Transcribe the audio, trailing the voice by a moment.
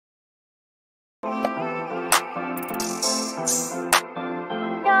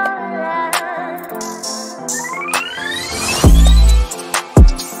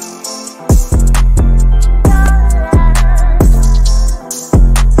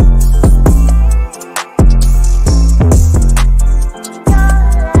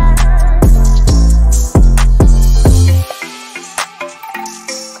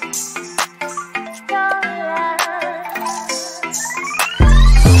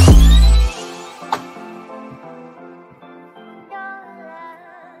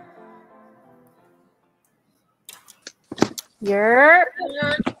We're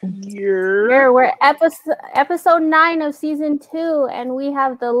episode 9 of season 2, and we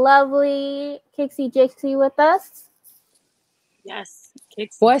have the lovely Jixie with us. Yes,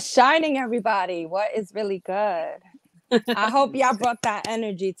 Kixie. What's shining, everybody? What is really good? I hope y'all brought that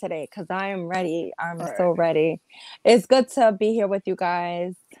energy today because I am ready. I'm so ready. It's good to be here with you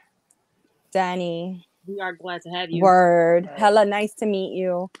guys. Danny. We are glad to have you. Word. Hella nice to meet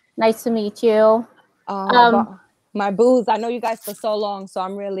you. Nice to meet you. My booze, I know you guys for so long, so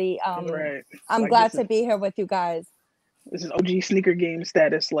I'm really I'm glad to be here with you guys. This is OG sneaker game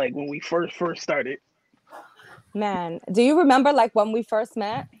status, like when we first started. Man, do you remember like when we first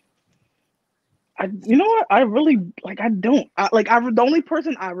met? You know what? I really I don't. The only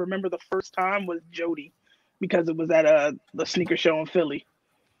person I remember the first time was Jody, because it was at the sneaker show in Philly.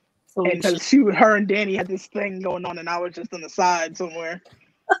 So and because her and Danny had this thing going on, and I was just on the side somewhere.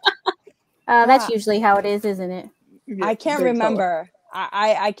 That's usually how it is, isn't it? Yeah, I can't remember.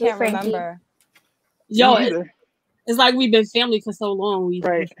 I can't remember. Yo, it's like we've been family for so long.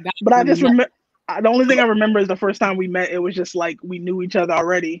 But I just remember. The only thing I remember is the first time we met. It was just like we knew each other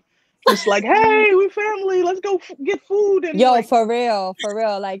already. Just like, hey, we family. Let's go get food. And yo, for real.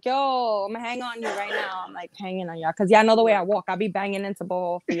 Like, yo, I'm hanging on you right now. I'm like hanging on y'all because y'all know the way I walk. I'll be banging into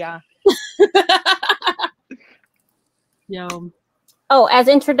both for y'all. Yo. Oh, as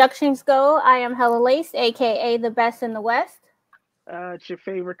introductions go, I am Hella Lace, aka the best in the West. It's your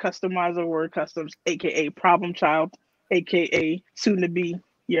favorite customizer, Word Customs, aka Problem Child, aka soon to be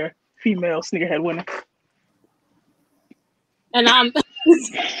your female sneakerhead winner. And I'm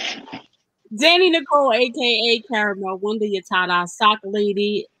Danny Nicole, aka Caramel, Wonder Your Tie-Dye Sock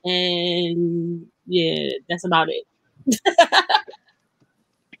Lady, and yeah, that's about it.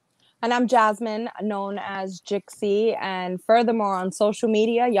 And I'm Jasmine, known as Jixie, and furthermore on social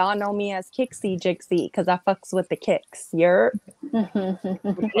media, y'all know me as Kixie Jixie because I fucks with the kicks. You're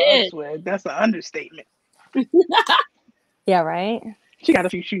that's an understatement. Yeah, right. She got a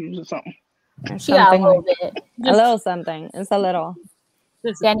few shoes or something. She got a little bit. A little something. It's a little.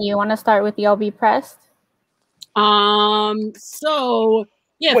 Danny, you want to start with Yawl B Pressed? So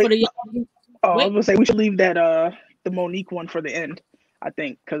yeah, for the I was gonna say we should leave that the Monique one for the end, I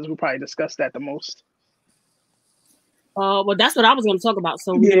think, because we'll probably discuss that the most. Well, that's what I was going to talk about.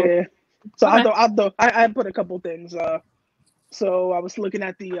 So yeah. So okay. I put a couple things. So I was looking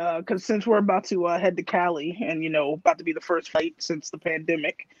at the because since we're about to head to Cali and about to be the first flight since the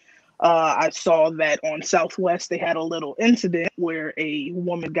pandemic, I saw that on Southwest they had a little incident where a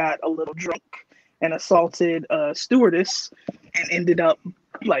woman got a little drunk and assaulted a stewardess and ended up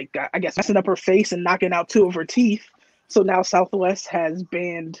I guess messing up her face and knocking out 2 of her teeth. So now Southwest has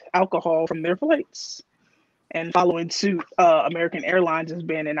banned alcohol from their flights, and following suit, American Airlines is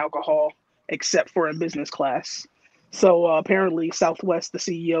banning alcohol except for in business class. So apparently Southwest, the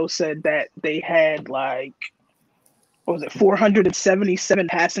CEO said that they had 477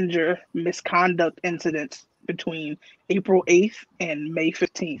 passenger misconduct incidents between April 8th and May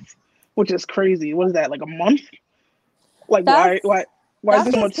 15th, which is crazy. What is that, like a month? Why is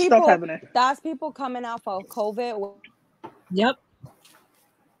this so much stuff happening? That's people coming out for COVID. Yep.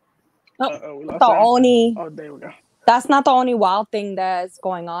 There we go. That's not the only wild thing that's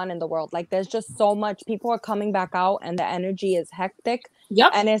going on in the world. Like, there's just so much. People are coming back out, and the energy is hectic.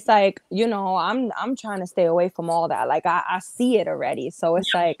 Yep. And it's like, I'm trying to stay away from all that. Like, I see it already. So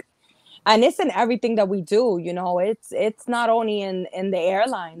it's like, and it's in everything that we do. It's not only in the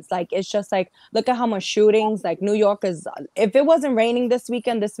airlines. Like, it's just like, look at how much shootings. Like, New York is. If it wasn't raining this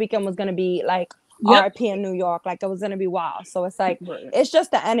weekend was going to be like. Yep. RP in New York, like it was gonna be wild. So it's like it's just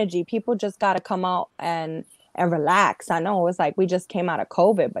the energy. People just gotta come out and relax. I know it's like we just came out of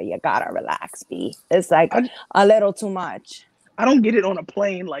COVID, but you gotta relax, B. It's like a little too much. I don't get it on a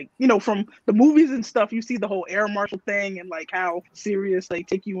plane. Like, from the movies and stuff, you see the whole air marshal thing and like how serious they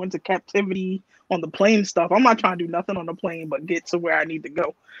take you into captivity on the plane stuff. I'm not trying to do nothing on the plane but get to where I need to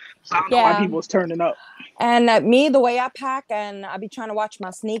go. So I don't know why people's turning up. And me, the way I pack, and I be trying to watch my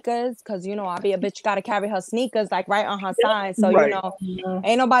sneakers because, I be a bitch, got to carry her sneakers like right on her side. So,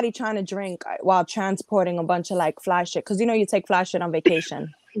 ain't nobody trying to drink while transporting a bunch of like fly shit. Because, you take fly shit on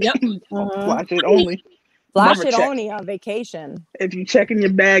vacation. Yep. Fly shit only. Fly shit only on vacation. If you check in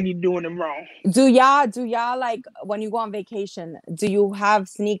your bag, you're doing it wrong. Do y'all like when you go on vacation, do you have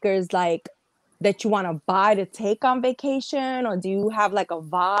sneakers like that you want to buy to take on vacation, or do you have like a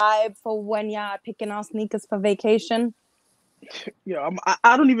vibe for when y'all picking out sneakers for vacation?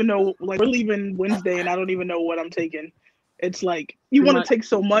 I don't even know. Like, we're leaving Wednesday, and I don't even know what I'm taking. It's like you want to take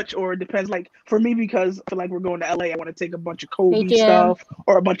so much, or it depends. Like for me, because I feel like we're going to LA, I want to take a bunch of Kobe stuff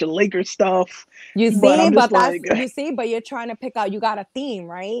or a bunch of Lakers stuff. You see, but you're trying to pick out. You got a theme,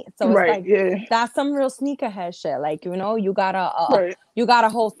 right? So it's like that's some real sneakerhead shit. Like, you know, you got a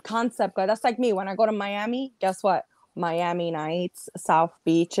whole concept. That's like me when I go to Miami. Guess what? Miami nights, South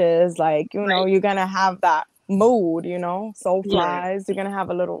beaches. Like, you know, you're gonna have that mood. You know, soul flies. You're gonna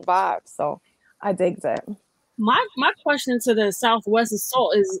have a little vibe. So I digs it. My question to the Southwest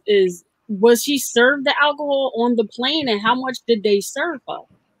Assault is was she served the alcohol on the plane, and how much did they serve her?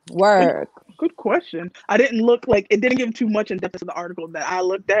 Word. Good question. I didn't look, like, it didn't give too much in depth to the article that I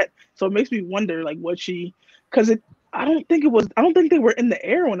looked at, so it makes me wonder, like, what she, because I don't think they were in the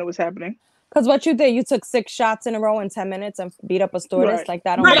air when it was happening. Because what you did, you took 6 shots in a row in 10 minutes and beat up a stewardess like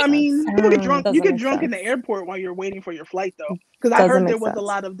that. But I mean, people get drunk. You get drunk in the airport while you're waiting for your flight, though. Because I heard there was a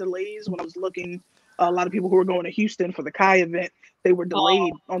lot of delays when I was looking. A lot of people who were going to Houston for the Kai event, they were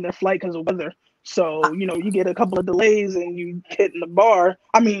delayed on their flight because of weather. So, you know, you get a couple of delays and you get in the bar.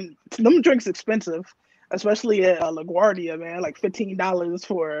 I mean, them drinks expensive, especially at LaGuardia, man. Like $15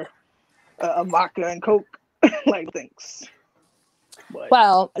 for a vodka and Coke. Like, thanks. But,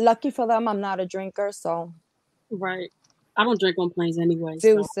 well, lucky for them, I'm not a drinker, so. Right. I don't drink on planes anyway.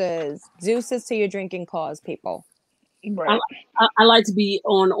 Deuces. So. Deuces to your drinking cause, people. Right. I like to be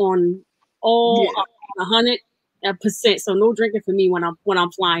on all 100%. So no drinking for me when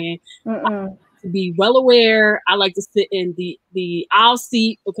I'm flying. I like to be well aware. I like to sit in the aisle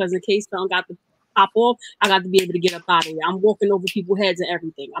seat because in case something got to pop off, I got to be able to get up out of there. I'm walking over people's heads and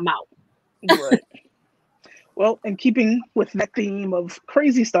everything. I'm out. Right. Well, and keeping with that theme of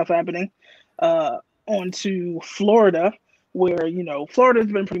crazy stuff happening, on to Florida, where, you know, Florida's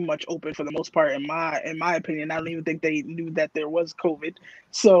been pretty much open for the most part, in my opinion. I don't even think they knew that there was COVID.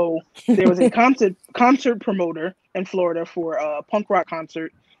 So there was a concert promoter in Florida for a punk rock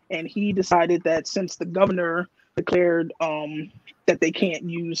concert, and he decided that since the governor declared that they can't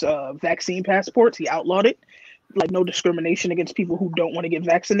use vaccine passports, he outlawed it. Like, no discrimination against people who don't want to get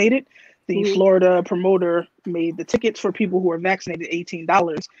vaccinated. The Florida promoter made the tickets for people who are vaccinated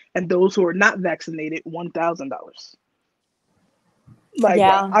 $18, and those who are not vaccinated $1,000. Like,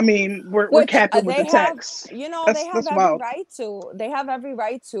 I mean, we're capping with the tax. You know, they have every right to. They have every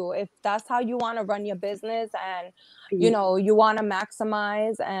right to. If that's how you want to run your business, and you know, you want to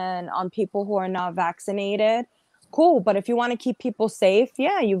maximize and on people who are not vaccinated, cool. But if you want to keep people safe,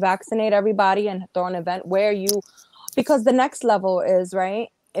 yeah, you vaccinate everybody and throw an event where you, because the next level is, right,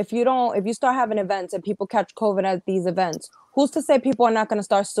 if you start having events and people catch COVID at these events, who's to say people are not going to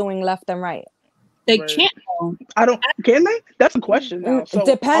start suing left and right? They can't. Can they? That's a question now. So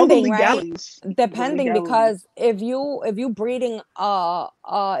depending, right? Depending, because if you breeding a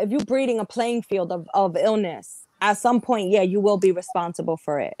playing field of illness, at some point, yeah, you will be responsible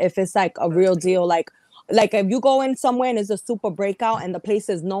for it. If it's like a real deal, like if you go in somewhere and there's a super breakout and the place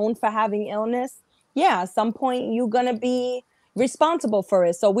is known for having illness, yeah, at some point you're gonna be responsible for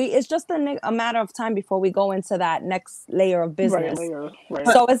it. So it's just a matter of time before we go into that next layer of business. Right.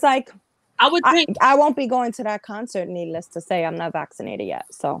 So it's like, I would think I won't be going to that concert. Needless to say, I'm not vaccinated yet,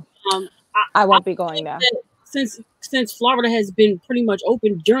 so I won't be going there. Since Florida has been pretty much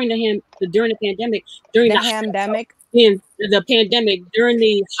open during the pandemic, during the pandemic, during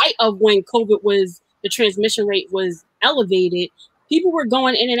the height of when COVID was, the transmission rate was elevated, people were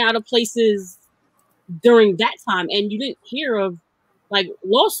going in and out of places during that time, and you didn't hear of like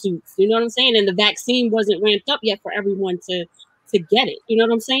lawsuits. You know what I'm saying? And the vaccine wasn't ramped up yet for everyone to get it. You know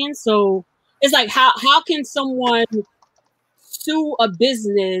what I'm saying? So it's like, how can someone sue a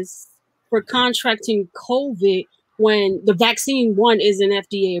business for contracting COVID when the vaccine isn't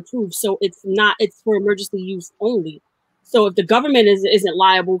FDA approved? So it's for emergency use only. So if the government isn't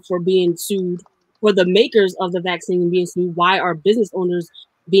liable for being sued, for the makers of the vaccine being sued, why are business owners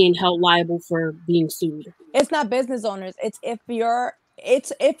being held liable for being sued? It's not business owners. It's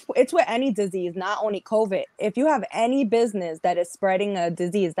with any disease, not only COVID. If you have any business that is spreading a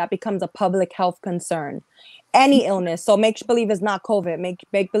disease, that becomes a public health concern. Any illness. So make believe it's not COVID.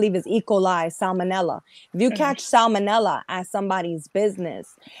 Make believe it's E. coli, salmonella. If you catch salmonella at somebody's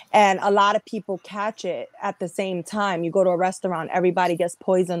business and a lot of people catch it at the same time, you go to a restaurant, everybody gets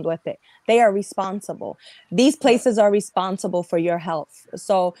poisoned with it. They are responsible. These places are responsible for your health.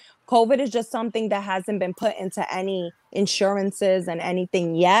 So COVID is just something that hasn't been put into any insurances and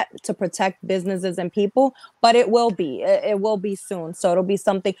anything yet to protect businesses and people, but it will be. It will be soon. So it'll be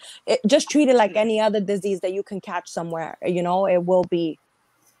something. Just treat it like any other disease that you can catch somewhere. You know, it will be.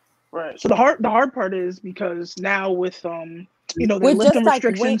 Right. So the hard part is because now with they're lifting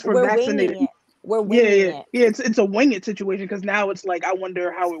restrictions for vaccinated. We're winging it. Yeah, it's a wing it situation because now it's like I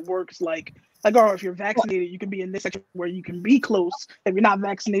wonder how it works. Like, oh, if you're vaccinated, you can be in this section where you can be close. If you're not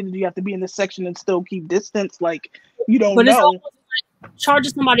vaccinated, you have to be in this section and still keep distance. Like, you don't know. It's almost like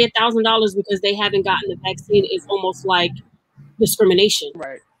charging somebody $1,000 because they haven't gotten the vaccine is almost like discrimination.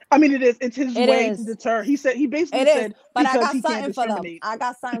 Right. I mean, it is. It's his way to deter. He basically said, but I got something for them. I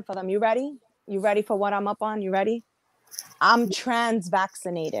got something for them. You ready? You ready for what I'm up on? You ready? I'm trans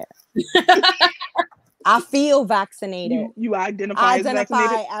vaccinated. I feel vaccinated. You identify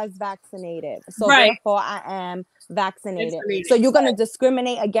as vaccinated. So therefore I am vaccinated. So you're gonna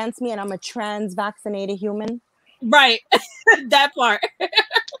discriminate against me and I'm a trans vaccinated human? Right. That part.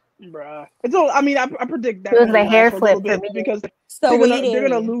 Bruh. It's all, I mean, I predict that it was the hair flip for me because they're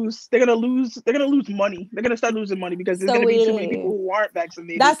gonna lose money. They're gonna start losing money because there's gonna be too many people who aren't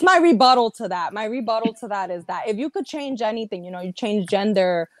vaccinated. That's my rebuttal to that. My rebuttal to that is that if you could change anything, you change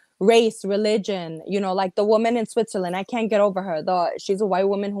gender, race, religion, like the woman in Switzerland, I can't get over her. She's a white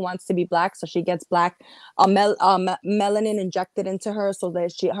woman who wants to be black, so she gets black melanin injected into her so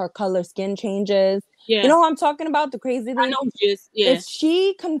that her color skin changes. Yeah. You know what I'm talking about? The crazy thing. I know If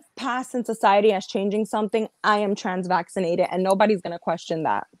she can pass in society as changing something, I am trans vaccinated, and nobody's gonna question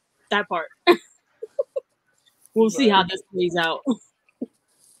that. That part. We'll see how this plays out.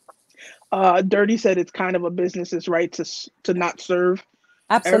 Dirty said it's kind of a business's right to not serve.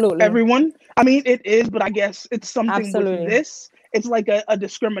 Absolutely. Everyone. I mean, it is, but I guess it's something Absolutely. with this. It's like a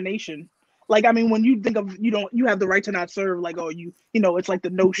discrimination. Like, I mean, when you think of, you have the right to not serve, like, oh, it's like the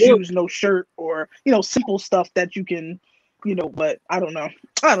no shoes, no shirt, or, simple stuff that you can, but I don't know.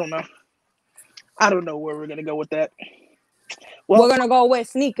 I don't know where we're going to go with that. Well, we're going to go with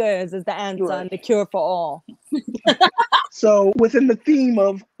sneakers is the answer and the cure for all. So within the theme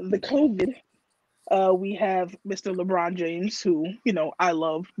of the COVID, we have Mr. LeBron James, who, I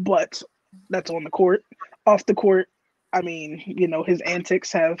love, but that's on the court. Off the court, I mean, his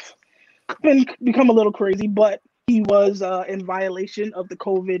antics have become a little crazy, but he was in violation of the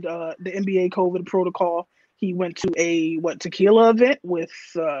NBA COVID protocol. He went to a tequila event with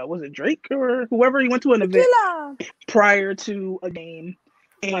was it Drake or whoever? He went to an event prior to a game,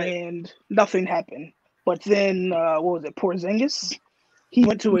 and nothing happened. But then what was it? Porzingis. He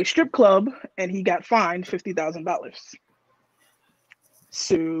went to a strip club and he got fined $50,000.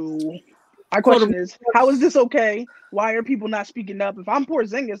 So my question is, how is this okay? Why are people not speaking up? If I'm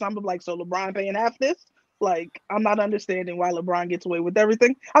Porzingis, I'm like, so LeBron paying half this? Like, I'm not understanding why LeBron gets away with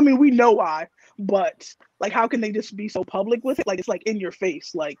everything. I mean, we know why, but like, how can they just be so public with it? Like, it's like in your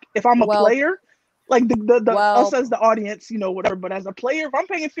face. Like, if I'm a player, like us as the audience, whatever. But as a player, if I'm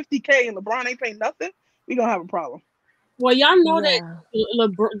paying $50K and LeBron ain't paying nothing, we gonna have a problem. Well, y'all know that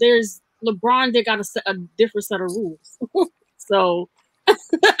LeBron. They got a different set of rules. So.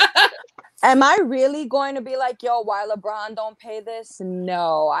 Am I really going to be like, yo, why LeBron don't pay this?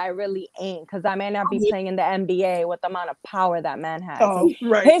 No, I really ain't, because I may not be playing in the NBA with the amount of power that man has. Oh,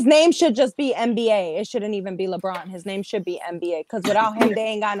 right. His name should just be NBA. It shouldn't even be LeBron. His name should be NBA, because without him, they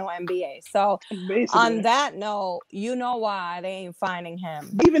ain't got no NBA. So on that note, you know why they ain't finding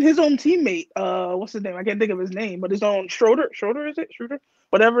him. Even his own teammate, what's his name? I can't think of his name, but his own Schroeder, is it? Schroeder?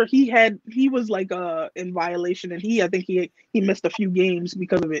 Whatever, he was like in violation, and I think he missed a few games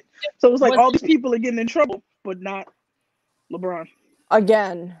because of it. So it was like all these people are getting in trouble, but not LeBron.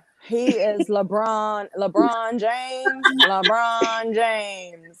 Again, he is LeBron James.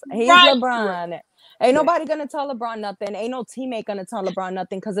 He's LeBron. Ain't nobody gonna tell LeBron nothing. Ain't no teammate gonna tell LeBron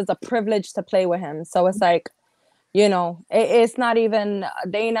nothing, because it's a privilege to play with him. So it's like, it's not even,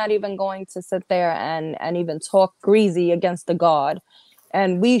 they're not even going to sit there and even talk greasy against the God.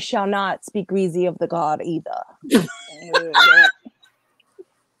 And we shall not speak greasy of the God either.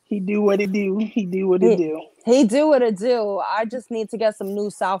 He do what he do. He do what he do. He do what it do. I just need to get some new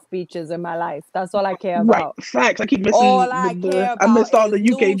South beaches in my life. That's all I care about. Right. Facts. I keep missing I missed all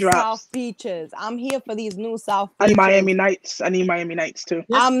the UK drops. South beaches. I'm here for these new South beaches. I need Miami Nights too.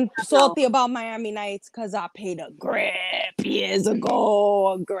 I'm salty about Miami Nights because I paid a grip years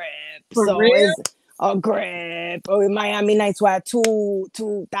ago. A grip. It's a grip. Miami Nights were at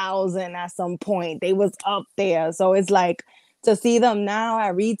 2,000 at some point. They was up there. So it's like, to see them now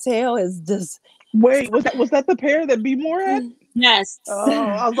at retail is just. Wait, was that the pair that B More had? Yes. Oh,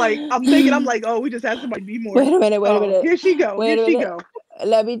 I'm like, oh, we just had somebody B More. Wait a minute. Here she go.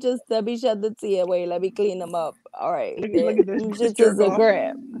 Let me shut the tea away. Let me clean them up. All right. Look at this. This is a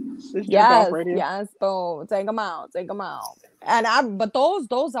grip. Yes. Boom. Take them out. But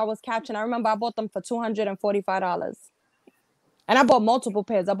those I was catching. I remember I bought them for $245. And I bought multiple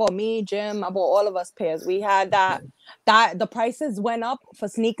pairs. I bought me, Jim, I bought all of us pairs. We had that the prices went up for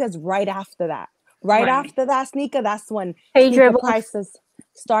sneakers right after that. Right after that sneaker, that's when sneaker prices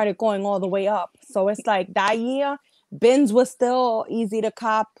started going all the way up. So it's like that year, Bins was still easy to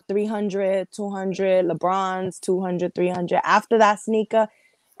cop, 300, 200, LeBrons, 200, 300. After that sneaker,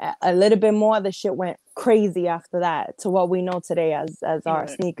 a little bit more, the shit went crazy after that to what we know today as our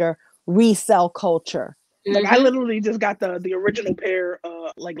sneaker resell culture. Like I literally just got the original pair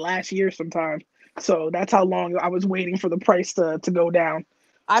like last year sometime. So that's how long I was waiting for the price to go down.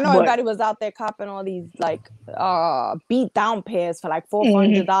 I know everybody was out there copping all these like beat down pairs for like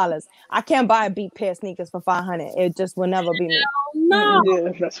 $400. I can't buy a beat pair of sneakers for $500. It just will never be me. No.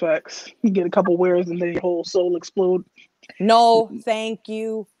 Yeah, that's facts. You get a couple wears and then your whole soul explode. No, thank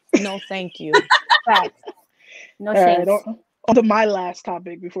you. No, thank you. Facts. No shade. On to my last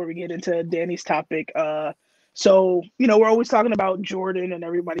topic before we get into Danny's topic. So, you know, we're always talking about Jordan and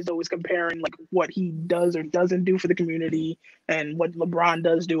everybody's always comparing like what he does or doesn't do for the community and what LeBron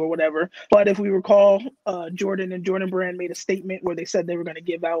does do or whatever. But if we recall, Jordan and Jordan Brand made a statement where they said they were going to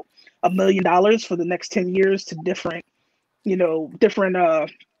give out $1 million for the next 10 years to different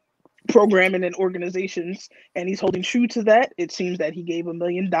programming and organizations. And he's holding true to that. It seems that he gave $1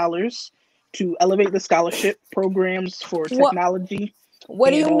 million to elevate the scholarship programs for technology.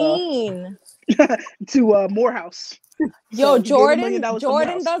 What do you mean? To Morehouse. Yo, so Jordan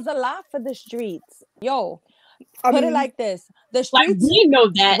does a lot for the streets. Yo, put it like this. The streets, like we know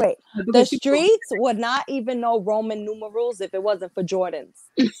that. Wait, the streets would not even know Roman numerals if it wasn't for Jordans.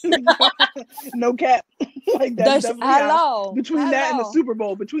 No cap. Like that's hello. Between that and the Super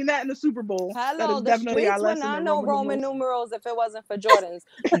Bowl. Hello, the streets would not know Roman numerals if it wasn't for Jordans.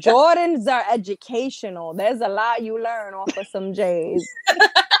 Jordans are educational. There's a lot you learn off of some J's.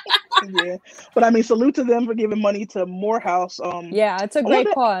 Yeah, but I mean, salute to them for giving money to Morehouse. Yeah, it's a great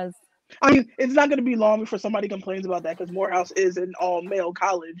cause. I mean, it's not going to be long before somebody complains about that because Morehouse is an all-male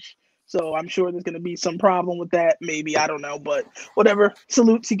college, so I'm sure there's going to be some problem with that. Maybe, I don't know, but whatever.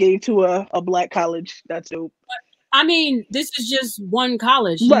 Salutes he gave to a black college. That's dope. I mean, this is just one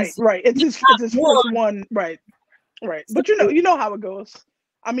college. Right. It's his first one. Right. But you know how it goes.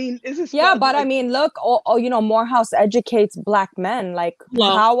 I mean, it's just but I mean, look, Morehouse educates black men. Like,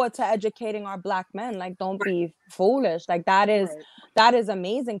 power to educating our black men. Like, don't be foolish. Like, that is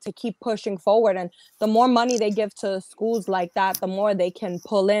amazing to keep pushing forward. And the more money they give to schools like that, the more they can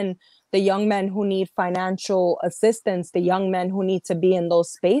pull in the young men who need financial assistance, the young men who need to be in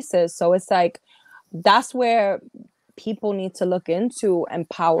those spaces. So it's like, that's where people need to look into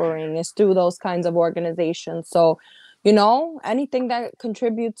empowering is through those kinds of organizations. So, anything that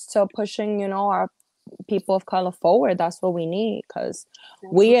contributes to pushing, our people of color forward, that's what we need, because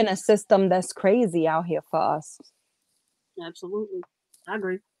we're in a system that's crazy out here for us. Absolutely. I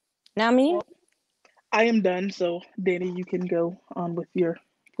agree. Now, me? Well, I am done. So, Danny, you can go on with your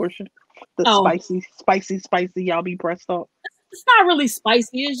portion. The spicy Yawl B Pressed thought. It's not really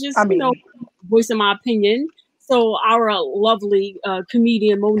spicy. It's just, voicing my opinion. So, our lovely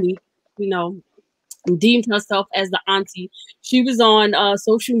comedian, Monique, deemed herself as the auntie. She was on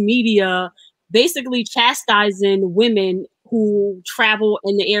social media basically chastising women who travel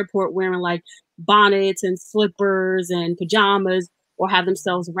in the airport wearing like bonnets and slippers and pajamas or have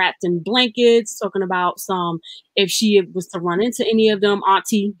themselves wrapped in blankets, talking about if she was to run into any of them,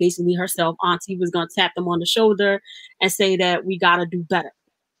 auntie, basically herself, auntie was going to tap them on the shoulder and say that we got to do better.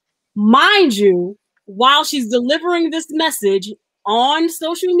 Mind you, while she's delivering this message on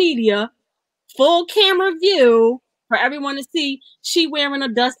social media, full camera view for everyone to see, she wearing a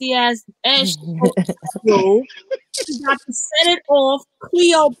dusty ass She got to set it off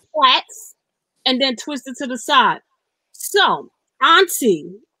Cleo plaits and then twist it to the side. So,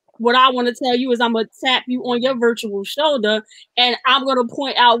 auntie, what I want to tell you is I'm going to tap you on your virtual shoulder and I'm going to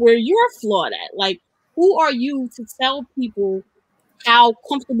point out where you're flawed at. Like, who are you to tell people how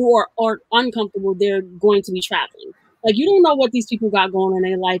comfortable or uncomfortable they're going to be traveling? Like, you don't know what these people got going on in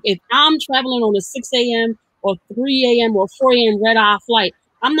their life. If I'm traveling on a 6 a.m. or 3 a.m. or 4 a.m. red-eye flight,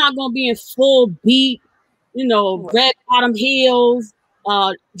 I'm not going to be in full beat, red bottom heels,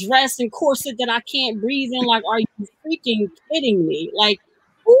 dress and corset that I can't breathe in. Like, are you freaking kidding me? Like,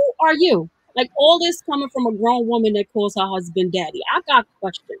 who are you? Like, all this coming from a grown woman that calls her husband daddy. I got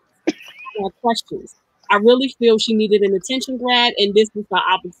questions. I really feel she needed an attention grab, and this was her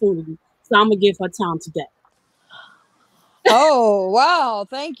opportunity. So I'm going to give her time today. Oh, wow.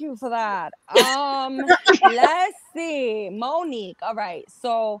 Thank you for that. Let's see. Monique. All right.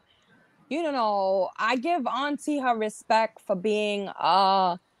 So, I give auntie her respect for being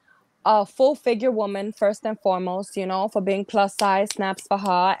a full figure woman, first and foremost, you know, for being plus size, snaps for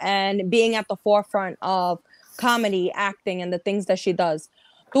her, and being at the forefront of comedy, acting, and the things that she does.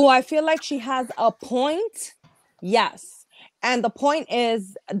 Do I feel like she has a point? Yes. And the point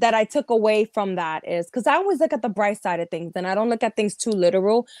is that I took away from that is because I always look at the bright side of things and I don't look at things too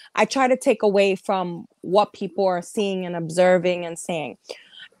literal. I try to take away from what people are seeing and observing and saying.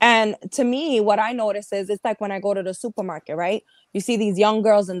 And to me, what I notice is it's like when I go to the supermarket, right? You see these young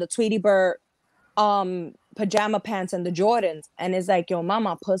girls in the Tweety Bird pajama pants and the Jordans, and it's like, yo,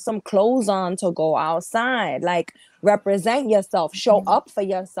 mama, put some clothes on to go outside, like represent yourself, show up for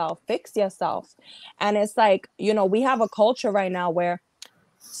yourself, fix yourself. And it's like, you know, we have a culture right now where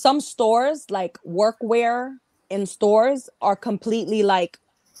some stores, like workwear in stores, are completely like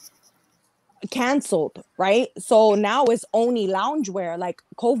canceled, right? So now it's only loungewear. Like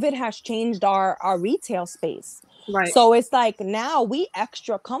COVID has changed our retail space. Right. So it's like now we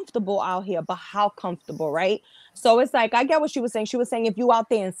extra comfortable out here, but how comfortable, right? So it's like, I get what she was saying. She was saying if you out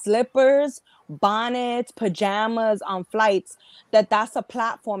there in slippers, bonnets, pajamas on flights, that's a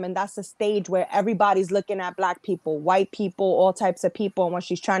platform and that's a stage where everybody's looking at Black people, white people, all types of people. And what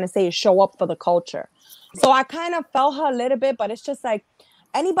she's trying to say is show up for the culture. So I kind of felt her a little bit, but it's just like,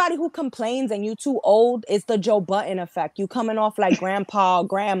 anybody who complains and you too old, it's the Joe Button effect. You coming off like grandpa or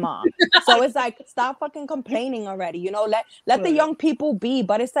grandma. So it's like, stop fucking complaining already. You know, let the young people be.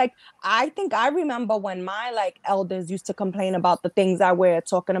 But it's like, I think I remember when my like elders used to complain about the things I wear,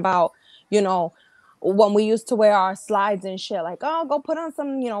 talking about, you know, when we used to wear our slides and shit, like, oh, go put on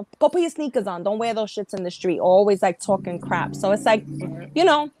some, you know, go put your sneakers on. Don't wear those shits in the street. Always like talking crap. So it's like, you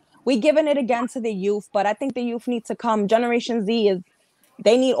know, we giving it again to the youth, but I think the youth need to come. Generation Z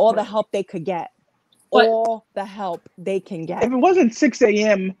they need all the help they could get. All the help they can get. If it wasn't 6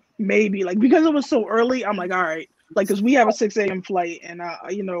 a.m., maybe, like, because it was so early, I'm like, all right. Like, because we have a 6 a.m. flight, and,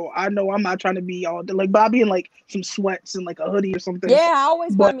 you know I'm not trying to be all, like, Bobby in, like, some sweats and, like, a hoodie or something. Yeah, I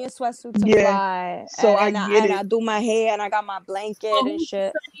always buy me a sweatsuit to fly. So and I do my hair, and I got my blanket and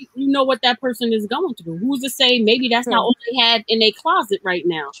shit. You know what that person is going through. Who's to say maybe that's not all they had in their closet right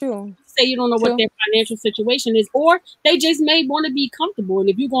now? True. Say you don't know what their financial situation is, or they just may want to be comfortable. And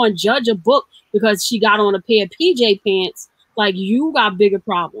if you're going to judge a book because she got on a pair of PJ pants, like, you got bigger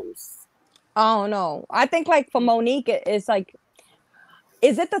problems. Oh no, I think like for Monique, it's like,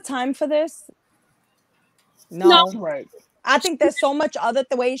 is it the time for this? No. Right. I think there's so much other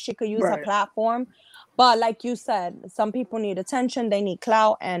ways she could use her platform, but like you said, some people need attention, they need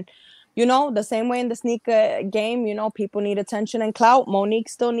clout, and you know, the same way in the sneaker game, you know, people need attention and clout. Monique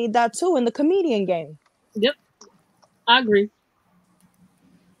still need that too in the comedian game. Yep, I agree.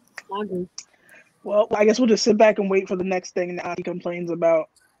 Well, I guess we'll just sit back and wait for the next thing that he complains about.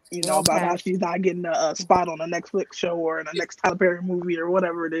 You know, about how she's not getting a spot on a Netflix show or in a next Tyler Perry movie or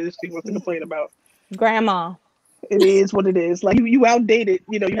whatever it is she wants to complain about. Grandma. It is what it is. Like, you outdated.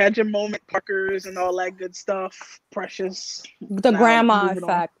 You know, you had your moment Parkers and all that good stuff. Precious. The grandma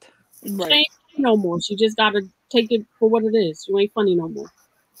effect. Right. She ain't no more. She just gotta take it for what it is. You ain't funny no more.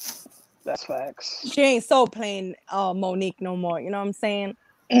 That's facts. She ain't Soul Plane Monique no more. You know what I'm saying?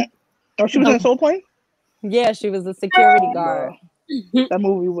 Oh, she was in Soul Plane? Yeah, she was a security guard. That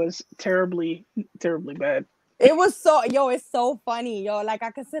movie was terribly, terribly bad. It was so, it's so funny, Like,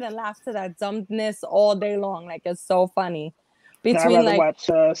 I could sit and laugh to that dumbness all day long. Like, it's so funny. I'd rather watch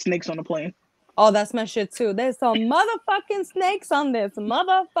Snakes on the Plane. Oh, that's my shit too. There's some motherfucking snakes on this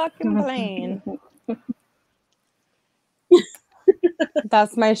motherfucking plane.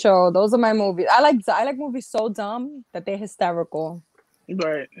 That's my show. Those are my movies. I like movies so dumb that they're hysterical.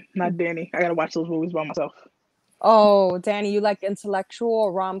 Right. Not Danny. I gotta watch those movies by myself. Oh, Danny, you like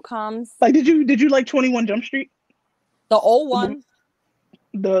intellectual rom-coms? Like, did you like 21 Jump Street? The old one?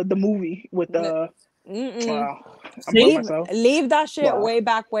 The movie with the leave that shit way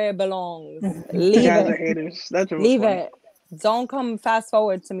back where it belongs. Leave guys it. Are haters. That's leave funny. it. Don't come fast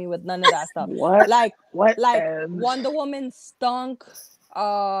forward to me with none of that stuff. What? Like Wonder Woman stunk.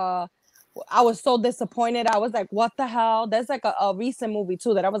 I was so disappointed. I was like, what the hell? There's like a recent movie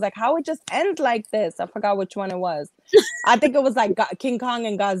too that I was like, how it just ends like this? I forgot which one it was. I think it was like King Kong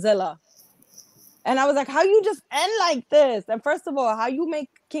and Godzilla. And I was like, how you just end like this? And first of all, how you make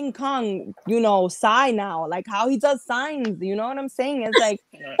King Kong, sigh now? Like how he does signs, you know what I'm saying? It's like,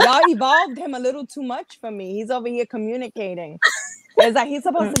 y'all evolved him a little too much for me. He's over here communicating. It's like, he's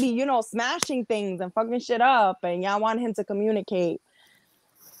supposed to be, smashing things and fucking shit up. And y'all want him to communicate.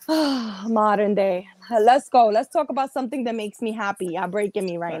 Modern day. Let's go. Let's talk about something that makes me happy. Y'all breaking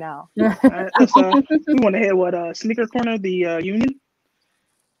me right now. We want to hear what Sneaker Corner, the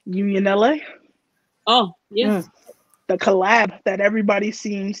Union LA. Oh, yeah. the collab that everybody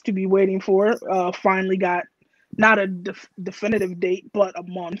seems to be waiting for finally got not a definitive date, but a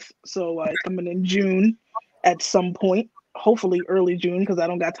month. So it's coming in June at some point, hopefully early June, because I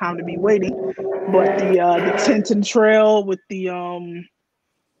don't got time to be waiting. But the Tintin Trail with the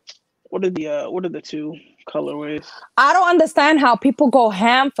what are the two colorways? I don't understand how people go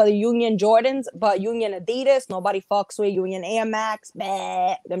ham for the Union Jordans, but Union Adidas, nobody fucks with. Union Air Max,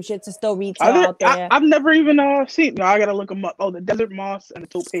 bah, them shits are still retail out there. I've never even seen. No, I gotta look them up. Oh, the Desert Moss and the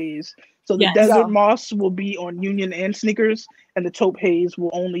Taupe Haze. So the Desert Moss will be on Union and sneakers, and the Taupe Haze will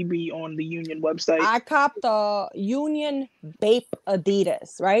only be on the Union website. I copped the Union Bape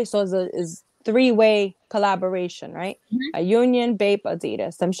Adidas, right? So it's three-way collaboration, right? Mm-hmm. A Union, Bape,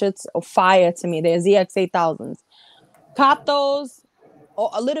 Adidas. Them shits are fire to me. They're ZX8000s. Cop those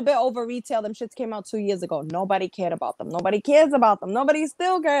a little bit over retail. Them shits came out 2 years ago. Nobody cared about them. Nobody cares about them. Nobody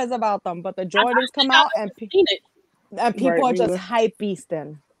still cares about them. But the Jordans come out and people are just hype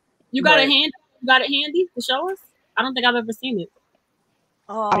beasting. You got it handy? You got it handy to show us? I don't think I've ever seen it.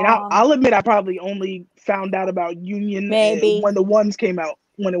 I mean, I'll admit I probably only found out about Union when the ones came out.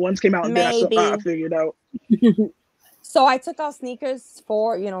 When the ones came out, and then I figured out. So I took out sneakers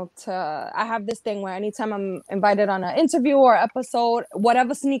for, I have this thing where anytime I'm invited on an interview or episode,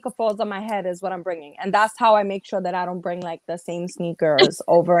 whatever sneaker falls on my head is what I'm bringing. And that's how I make sure that I don't bring like the same sneakers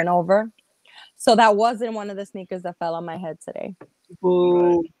over and over. So that wasn't one of the sneakers that fell on my head today.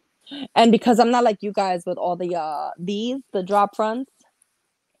 Ooh. And because I'm not like you guys with all the drop fronts,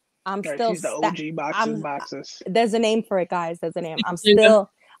 I'm still the OG boxes. There's a name for it, guys. There's a name.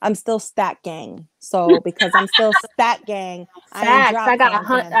 I'm still stat gang. So because I'm still stat gang,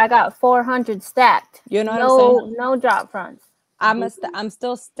 I got 400 stacked. You know what I'm saying? No drop fronts. I'm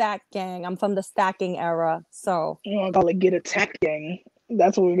still stat gang. I'm from the stacking era. So we're gonna call it get attacked gang.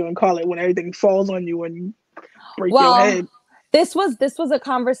 That's what we're gonna call it when everything falls on you and you break your head. This was a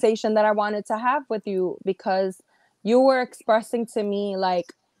conversation that I wanted to have with you because you were expressing to me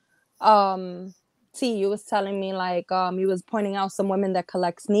like you was telling me like you was pointing out some women that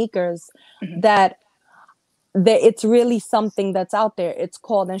collect sneakers that it's really something that's out there. It's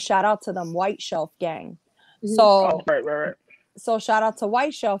called, and shout out to them, White Shelf Gang. So right. So shout out to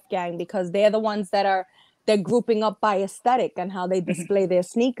White Shelf Gang because they're the ones they're grouping up by aesthetic and how they display their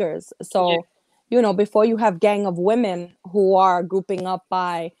sneakers. So before you have gang of women who are grouping up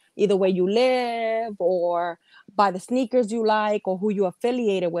by either where you live or by the sneakers you like or who you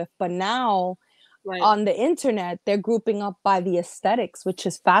affiliated with. But now on the internet, they're grouping up by the aesthetics, which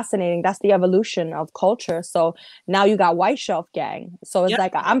is fascinating. That's the evolution of culture. So now you got White Shelf Gang. So it's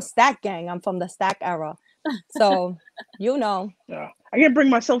like, I'm Stack Gang. I'm from the Stack era. So, Yeah. I can't bring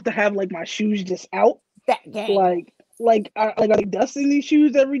myself to have like my shoes just out. Stack Gang. Are they dusting these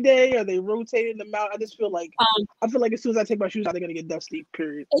shoes every day? Are they rotating them out? I just feel like as soon as I take my shoes out, they're gonna get dusty.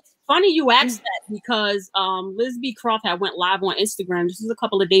 Period. It's funny you asked that because Liz B. Croft had went live on Instagram. This was a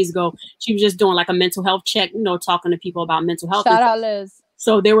couple of days ago. She was just doing like a mental health check, talking to people about mental health. Shout out Liz.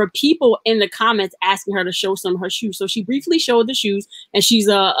 So there were people in the comments asking her to show some of her shoes. So she briefly showed the shoes, and she's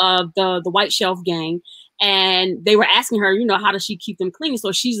the White Shelf Gang. And they were asking her, how does she keep them clean?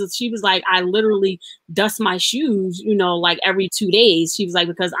 So she was like, I literally dust my shoes, like every 2 days. She was like,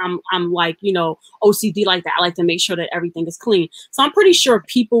 because I'm like, OCD like that. I like to make sure that everything is clean. So I'm pretty sure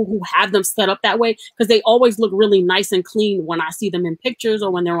people who have them set up that way, because they always look really nice and clean when I see them in pictures or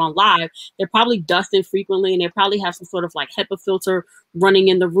when they're on live, they're probably dusting frequently and they probably have some sort of like HEPA filter running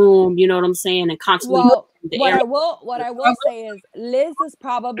in the room. You know what I'm saying? And constantly. What I will say is Liz is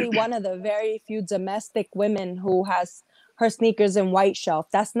probably one of the very few domestic women who has her sneakers in White Shelf.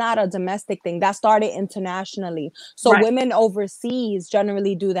 That's not a domestic thing. That started internationally. So women overseas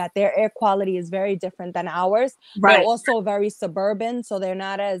generally do that. Their air quality is very different than ours. They're also very suburban. So they're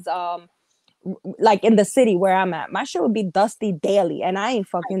not as like in the city where I'm at. My shit would be dusty daily, and I ain't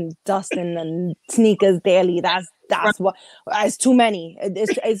fucking dusting the sneakers daily. That's what it's too many.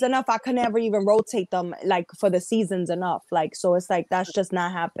 It's enough. I could never even rotate them like for the seasons enough. Like, so it's like that's just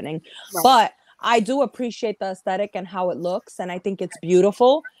not happening. But I do appreciate the aesthetic and how it looks, and I think it's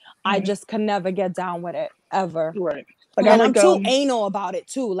beautiful. I just can never get down with it ever. Right. Like, and I'm too anal about it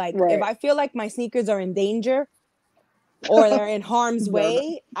too. Like if I feel like my sneakers are in danger or they're in harm's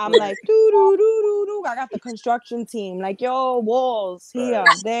way, I'm like, doo. I got the construction team. Like, yo, walls here,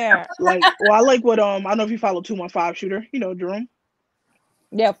 there. Like, well, I like what I don't know if you follow 215 Shooter, Jerome.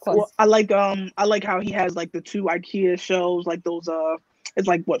 Yeah, of course. Well, I like how he has like the 2 IKEA shelves, like those it's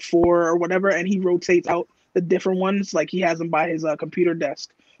like 4 or whatever, and he rotates out the different ones. Like he has them by his computer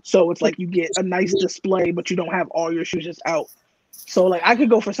desk, so it's like you get a nice display, but you don't have all your shoes just out. So like I could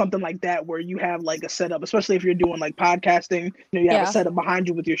go for something like that where you have like a setup, especially if you're doing like podcasting. You have a setup behind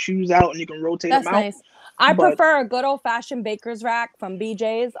you with your shoes out and you can rotate them out. That's nice. I prefer a good old-fashioned baker's rack from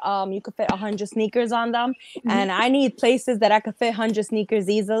BJ's. You could fit 100 sneakers on them, and I need places that I could fit 100 sneakers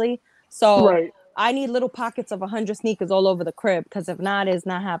easily. So I need little pockets of 100 sneakers all over the crib, because if not, it's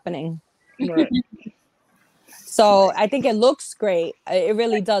not happening. Right. So I think it looks great. It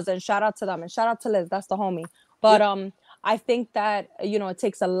really does. And shout out to them, and shout out to Liz. That's the homie. But I think that it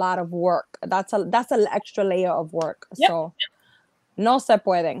takes a lot of work. That's an extra layer of work. Yep. So no se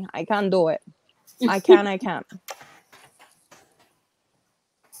pueden. I can't do it. I can't.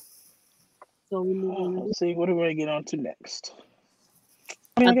 So let's see, what are we going to get on to next?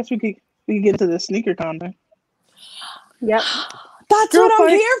 I mean, I guess we could get into the sneaker con thing. Yep. That's what I'm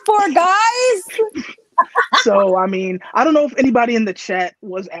here for, guys. So, I mean, I don't know if anybody in the chat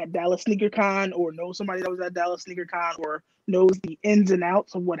was at Dallas Sneaker Con or knows somebody that was at Dallas Sneaker Con or knows the ins and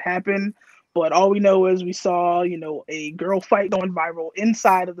outs of what happened. But all we know is we saw, a girl fight going viral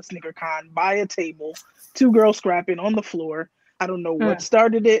inside of the Sneaker Con by a table, 2 girls scrapping on the floor. I don't know what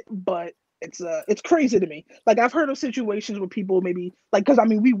started it, but it's crazy to me. Like, I've heard of situations where people maybe, like, because, I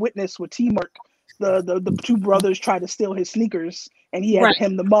mean, we witnessed with Teamwork, the 2 brothers tried to steal his sneakers, and he had to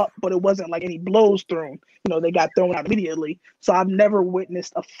hem them up, but it wasn't like any blows thrown. They got thrown out immediately. So I've never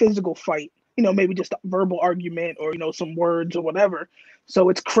witnessed a physical fight, maybe just a verbal argument or, some words or whatever. So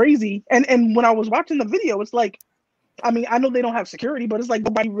it's crazy. And when I was watching the video, it's like, I mean, I know they don't have security, but it's like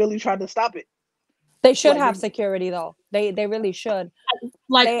nobody really tried to stop it. They should have security, though. They really should.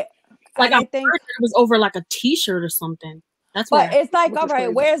 I think it was over like a T-shirt or something. But it's like, all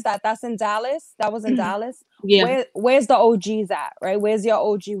right, where's that? That's in Dallas. That was in Dallas. Yeah. Where's the OGs at, right? Where's your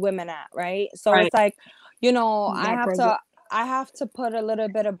OG women at, right? So it's like, I have to put a little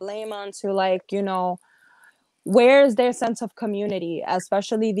bit of blame onto, like, where's their sense of community,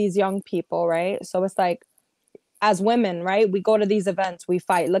 especially these young people, right? So it's like, as women, right? We go to these events, we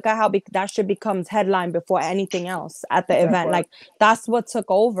fight. Look at how that shit becomes headline before anything else at the event. Like, that's what took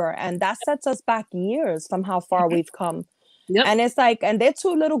over, and that sets us back years from how far we've come. Yep. And it's like, and they're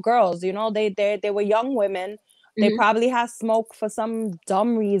 2 little girls, they were young women. They probably had smoke for some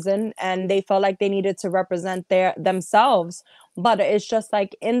dumb reason, and they felt like they needed to represent themselves. But it's just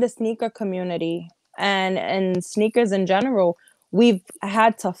like, in the sneaker community and sneakers in general, we've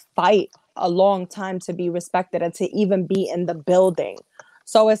had to fight a long time to be respected and to even be in the building.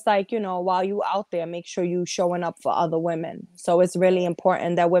 So it's like, while you out there, make sure you showing up for other women. So it's really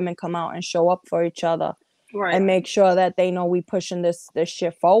important that women come out and show up for each other. Right. And make sure that they know we pushing this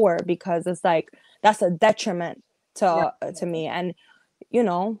shit forward, because it's like, that's a detriment to me. And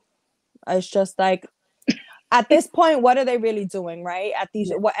it's just like, at this point, what are they really doing, right? At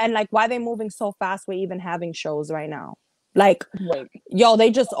these and like, why are they moving so fast with even having shows right now? Like,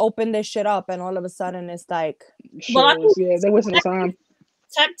 they just opened this shit up, and all of a sudden it's like, they wasting time.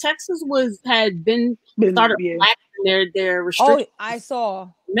 Texas had been started their restrictions. Oh, I saw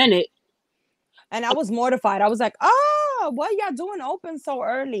minute. And I was mortified. I was like, oh, what y'all doing open so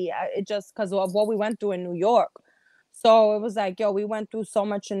early? It just because of what we went through in New York. So it was like, we went through so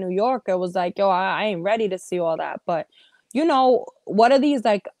much in New York. It was like, I ain't ready to see all that. But, what are these,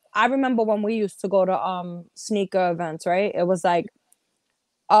 like, I remember when we used to go to sneaker events, right? It was like,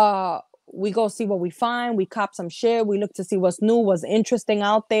 we go see what we find. We cop some shit. We look to see what's new, what's interesting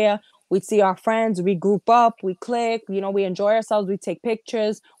out there. We'd see our friends, we group up, we click, we enjoy ourselves, we take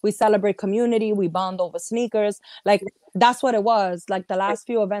pictures, we celebrate community, we bond over sneakers. Like, that's what it was. Like, the last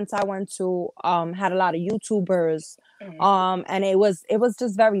few events I went to had a lot of YouTubers. And it was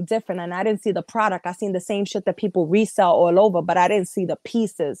just very different. And I didn't see the product. I seen the same shit that people resell all over, but I didn't see the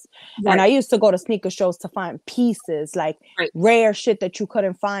pieces. Right. And I used to go to sneaker shows to find pieces, like rare shit that you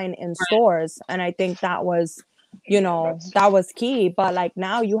couldn't find in stores. And I think that was, that was key. But like,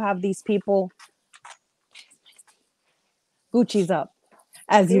 now you have these people, Gucci's up,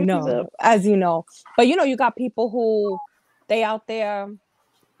 as you know. But you got people who they out there,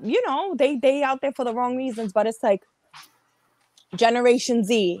 they out there for the wrong reasons. But it's like Generation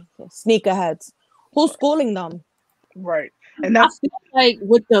Z, sneakerheads, who's schooling them? Right. And that's like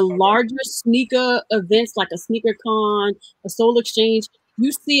with the larger sneaker events, like a sneaker con, a Soul Exchange,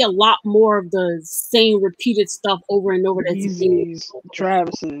 you see a lot more of the same repeated stuff over and over. That's Yeezys,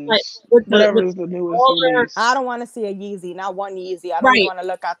 Travis's, like whatever is the newest. I don't want to see a Yeezy, not one Yeezy. I don't want to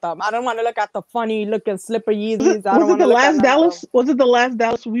look at them. I don't want to look at the funny looking slipper Yeezys. Was it the last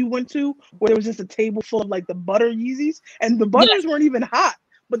Dallas we went to where there was just a table full of like the butter Yeezys, and the butters weren't even hot,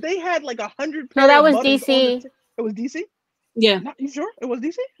 but they had like 100. No, that was DC. It was DC. Yeah. You sure it was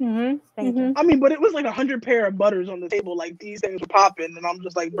DC? Mm-hmm. Thank you. I mean, but it was like 100 pair of butters on the table. Like these things were popping, and I'm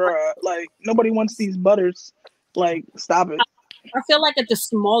just like, bruh, like nobody wants these butters. Like, stop it. I feel like at the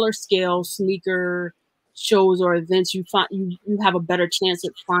smaller scale sneaker shows or events, you have a better chance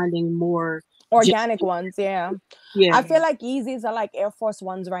at finding more organic ones. Yeah. I feel Yeah. like Yeezys are like Air Force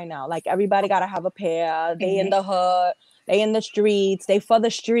Ones right now. Like everybody gotta have a pair. They in the hood, they in the streets, they for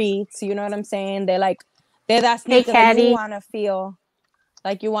the streets. You know what I'm saying? They're that sneaker that you want to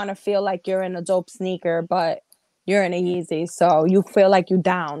feel like you're in a dope sneaker, but you're in a Yeezy, so you feel like you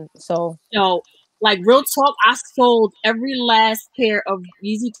down. So like real talk, I sold every last pair of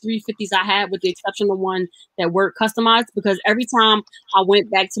Yeezy 350s I had, with the exception of one that were customized, because every time I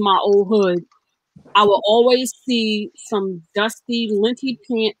went back to my old hood, I will always see some dusty, linty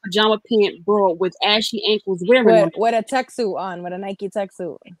pajama pant bro with ashy ankles wearing with a tech suit on, with a Nike tech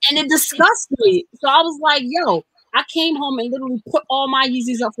suit. And it disgusts me. So I was like, yo, I came home and literally put all my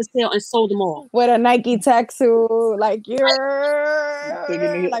Yeezys up for sale and sold them all. With a Nike tech suit, like you're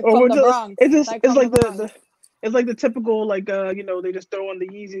like from the Bronx. It's like the typical, like they just throw in the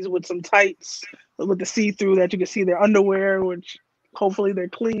Yeezys with some tights with the see-through that you can see their underwear, which hopefully they're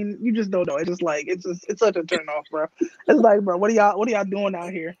clean. You just don't know. It's just like it's such a turn off, bro. It's like, bro, what are y'all doing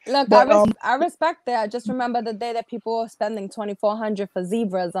out here? Look, I respect that. I just remember the day that people were spending $2,400 for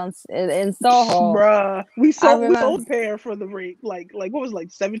zebras in Soho. Bruh, we sold a pair for the rate, like what was like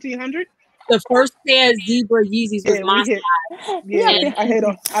 $1,700. The first pair of zebra Yeezys was my size. I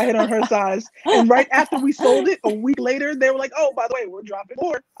hit on her size. And right after we sold it, a week later, they were like, "Oh, by the way, we're dropping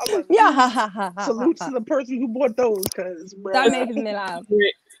more." I was like, salutes to the person who bought those, because that makes me laugh.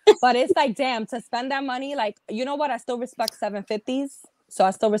 But it's like, damn, to spend that money, like, you know what? I still respect 750s. So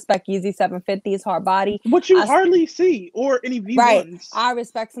I still respect Yeezy 750s, hard body. Which you hardly see, or any V1s. Right. I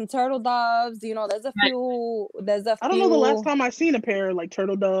respect some turtle doves. You know, there's a few. I don't know the last time I seen a pair like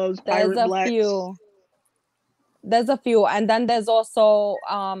turtle doves, pirate blacks. There's a few. And then there's also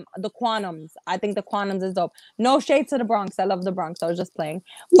the Quantums. I think the Quantums is dope. No shade to the Bronx. I love the Bronx. I was just playing.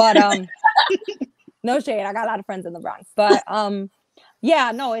 But no shade. I got a lot of friends in the Bronx. But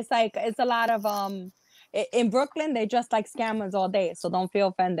yeah, no, it's like, it's a lot of in Brooklyn, they dress like scammers all day, so don't feel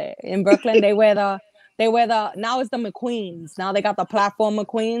offended. In Brooklyn, they wear the now it's the McQueens. Now they got the platform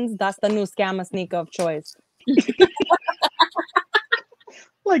McQueens. That's the new scammer sneaker of choice.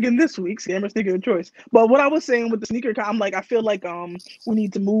 Like in this week's scammer sneaker of choice. But what I was saying with the sneaker, I'm like, I feel like we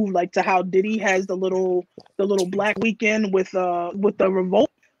need to move like to how Diddy has the little Black Weekend with the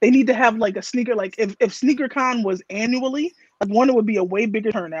Revolt. They need to have like a sneaker, like if SneakerCon was annually, like one, it would be a way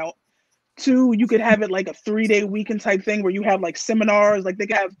bigger turnout. Two, you could have it like a 3-day weekend type thing where you have like seminars, like they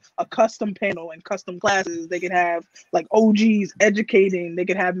could have a custom panel and custom classes. They could have like OGs educating. They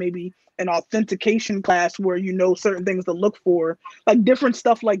could have maybe an authentication class where certain things to look for, like different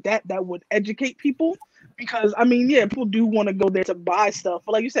stuff like that would educate people. Because I mean, yeah, people do want to go there to buy stuff,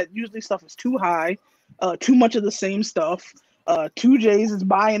 but like you said, usually stuff is too high, too much of the same stuff. 2J's is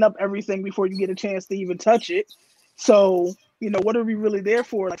buying up everything before you get a chance to even touch it. So, what are we really there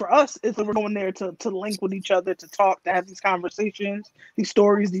for? Like for us, if we're going there to link with each other, to talk, to have these conversations, these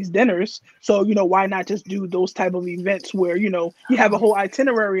stories, these dinners. So, why not just do those type of events where, you have a whole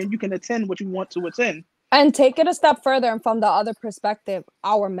itinerary and you can attend what you want to attend. And take it a step further, and from the other perspective,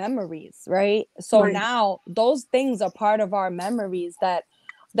 our memories, right? So now those things are part of our memories that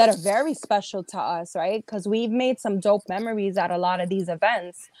are very special to us, right? Because we've made some dope memories at a lot of these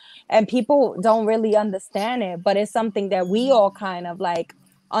events, and people don't really understand it, but it's something that we all kind of like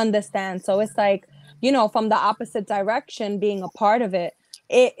understand. So it's like, from the opposite direction, being a part of it,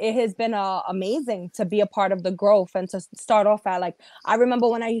 it has been amazing to be a part of the growth and to start off at, like, I remember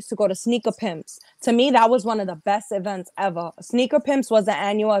when I used to go to Sneaker Pimps. To me, that was one of the best events ever. Sneaker Pimps was an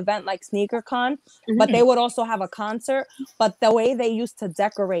annual event like SneakerCon, but they would also have a concert. But the way they used to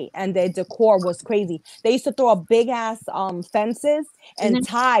decorate and their decor was crazy. They used to throw a big ass fences and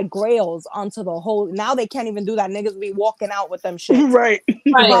tie grails onto the whole. Now they can't even do that. Niggas be walking out with them shit. Right.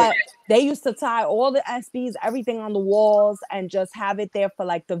 But they used to tie all the SBs, everything on the walls, and just have it there for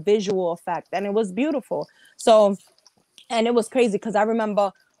like the visual effect. And it was beautiful. So, and it was crazy because I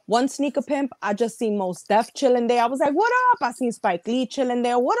remember one Sneaker Pimp, I just seen Mos Def chilling there. I was like, what up? I seen Spike Lee chilling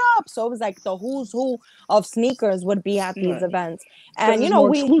there. What up? So it was like the who's who of sneakers would be at these events. And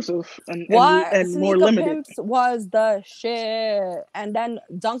more exclusive and more limited. Pimps was the shit. And then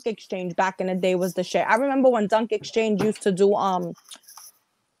Dunk Exchange back in the day was the shit. I remember when Dunk Exchange used to do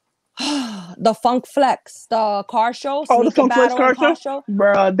the Funk Flex, the car show. Oh, the Funk Flex car show?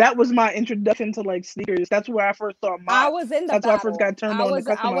 Bruh, that was my introduction to like sneakers. That's where I first saw I was in the That's battle. why I first got turned on to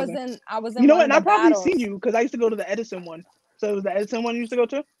customizing. I was in and I probably battles. seen you because I used to go to the Edison one. So was the Edison one you used to go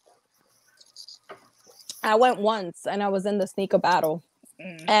to? I went once, and I was in the sneaker battle,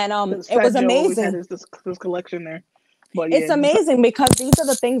 and it Fat was Joe always amazing. had this collection there, but it's amazing because these are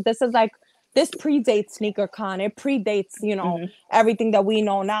the things. This is like this predates SneakerCon. It predates everything that we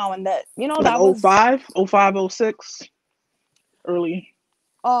know now, and that like that was 05, 06, early.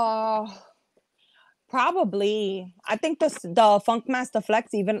 Probably. I think the Funkmaster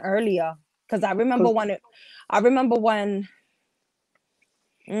Flex even earlier, because I remember when. I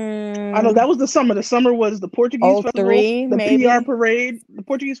know that was the summer. The summer was the Portuguese festival, the maybe. PR parade, the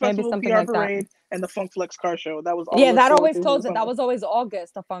Portuguese festival, something PR like parade, and the Funk Flex car show. That was all. Yeah, that always closed it. That was always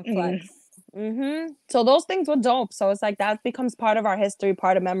August, the Funk Flex. So those things were dope. So it's like that becomes part of our history,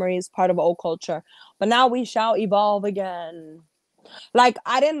 part of memories, part of old culture. But now we shall evolve again. Like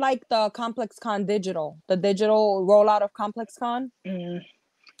I didn't like the ComplexCon digital, the digital rollout of ComplexCon.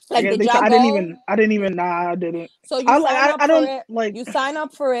 Like I didn't even. Nah, I didn't. So you You sign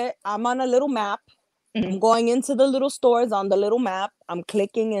up for it. I'm on a little map. I'm going into the little stores on the little map. I'm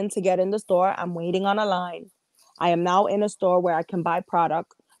clicking in to get in the store. I'm waiting on a line. I am now in a store where I can buy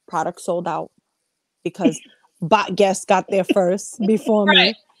product. Product sold out because bot guests got there first before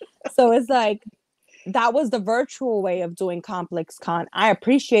me. So it's like that was the virtual way of doing ComplexCon. I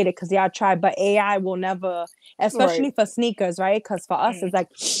appreciate it because I tried, but AI will never, especially for sneakers, right? Because for us, it's like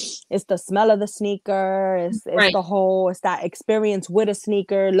it's the smell of the sneaker, it's that experience with a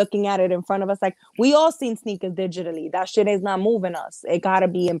sneaker, looking at it in front of us. Like we all seen sneakers digitally. That shit is not moving us. It gotta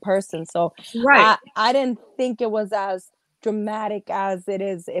be in person. So I didn't think it was as dramatic as it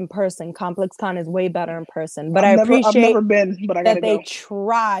is in person. ComplexCon is way better in person, but I've never been, but I gotta that they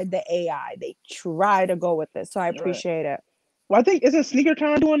tried the AI. They try to go with it, so I appreciate it. Well, I think isn't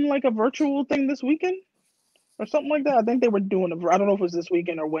SneakerCon doing like a virtual thing this weekend or something like that? I think they were doing I don't know if it was this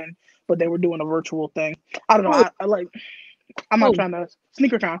weekend or when, but they were doing a virtual thing. I don't know. I'm not trying to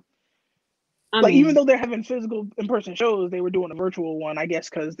SneakerCon. Even though they're having physical in-person shows, they were doing a virtual one, I guess,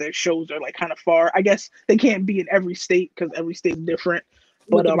 because their shows are like kind of far. I guess they can't be in every state because every state's different.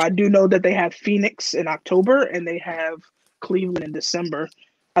 But I do know that they have Phoenix in October and they have Cleveland in December.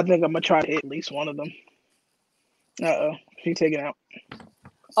 I think I'm gonna try to hit at least one of them. She's taking out.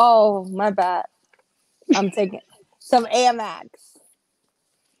 Oh, my bad. I'm taking some AMX.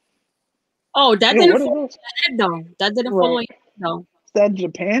 Oh, that didn't fall on your head though. That didn't fall on your head though. Is that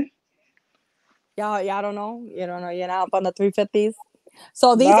Japan? Y'all don't know. You don't know. You're not up on the 350s.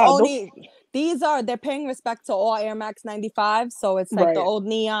 So they're paying respect to all Air Max 95. So it's like the old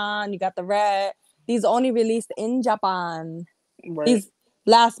neon. You got the red. These only released in Japan. These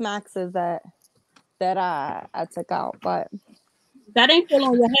last Maxes that I took out, but that ain't fall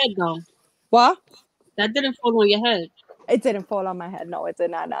on your head though. What? That didn't fall on your head. It didn't fall on my head. No, it did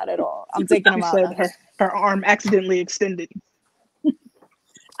not at all. I'm taking them out. Her arm accidentally extended.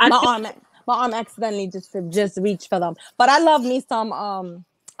 My arm accidentally just reached for them. But I love me some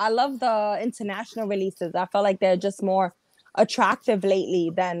I love the international releases. I feel like they're just more attractive lately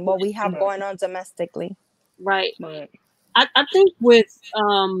than what we have going on domestically. Right. I think with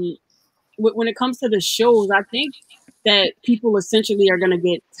when it comes to the shows, I think that people essentially are gonna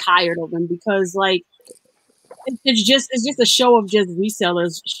get tired of them because like it's just a show of just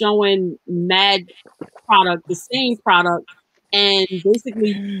resellers showing mad product, the same product. And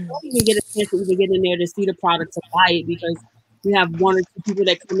basically, you don't even get a chance to even get in there to see the product to buy it because you have one or two people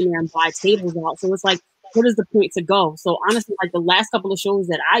that come in there and buy tables out. So it's like, what is the point to go? So honestly, like the last couple of shows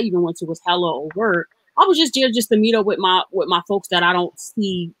that I even went to was hella overt. I was just there just to meet up with my folks that I don't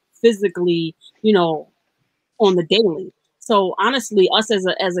see physically, on the daily. So honestly, us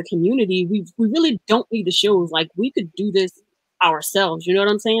as a community, we really don't need the shows. Like we could do this ourselves. You know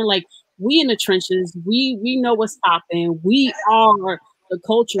what I'm saying? Like. We in the trenches, we know what's popping. We are the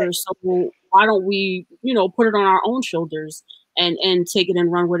culture, so why don't we, put it on our own shoulders and take it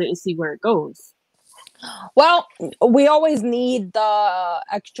and run with it and see where it goes. Well, we always need the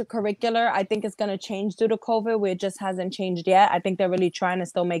extracurricular. I think it's going to change due to COVID, where it just hasn't changed yet. I think they're really trying to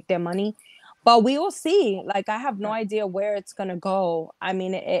still make their money, but we will see. Like I have no idea where it's going to go. I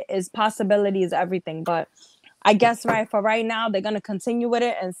mean, it is possibilities, everything, but. I guess for right now, they're going to continue with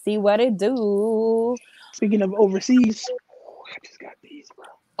it and see what it do. Speaking of overseas, I just got these, bro.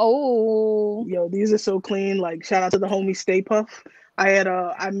 Oh. Yo, these are so clean. Like, shout out to the homie Stay Puff.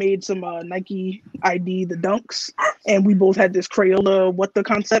 I made some Nike ID, the Dunks, and we both had this Crayola, what the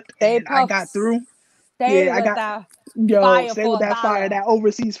concept, and I got through. Stay with that fire, that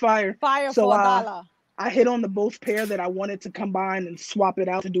overseas fire. Fire for $1. I hit on the both pair that I wanted to combine and swap it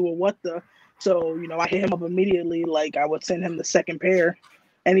out to do a what the. So, I hit him up immediately. Like, I would send him the second pair.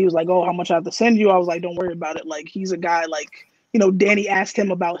 And he was like, oh, how much I have to send you? I was like, don't worry about it. Like, he's a guy, like, Danny asked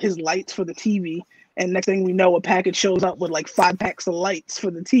him about his lights for the TV, and next thing we know, a package shows up with like 5 packs of lights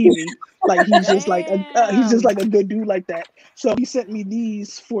for the TV. Like he's just like a good dude like that. So he sent me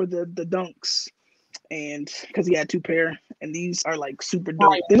these for the dunks, and because he had 2 pair, and these are like super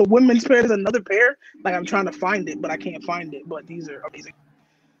dope. There's a women's pair, there's another pair. Like I'm trying to find it, but I can't find it. But these are amazing.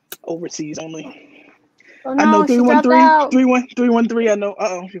 Overseas only. Oh no, I know she dropped out. 313. I know.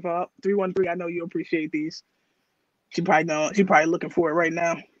 She fell out. 313. I know you appreciate these. She probably looking for it right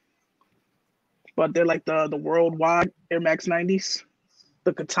now. But they're like the worldwide Air Max 90s,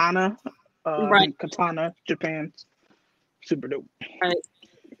 the Katana, Katana, Japan, super dope. Right.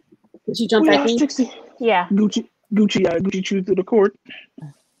 Did she jump back in? Jixie. Yeah. Gucci chewed through the court.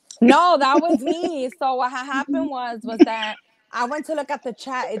 No, that was me. So what happened was that I went to look at the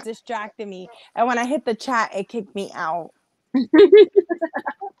chat. It distracted me, and when I hit the chat, it kicked me out.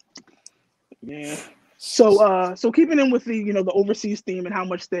 Yeah. So keeping in with the the overseas theme and how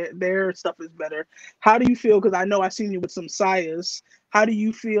much their stuff is better. How do you feel? Because I know I've seen you with some SIAs. How do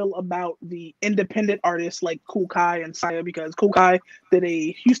you feel about the independent artists like Kool Kiy and SIA? Because Kool Kiy did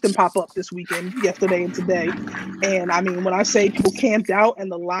a Houston pop-up this weekend, yesterday and today. And I mean, when I say people camped out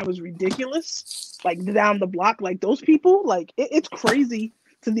and the line was ridiculous, like down the block, like those people, like it's crazy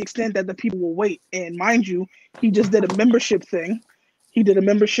to the extent that the people will wait. And mind you, he just did a membership thing. He did a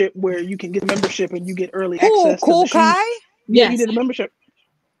membership where you can get a membership and you get early access. Kool to the Kiy? shoes. Yeah, he did a membership.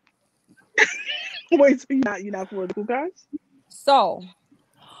 Wait, so you're not for the Kool Kiys? So,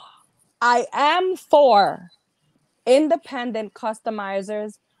 I am for independent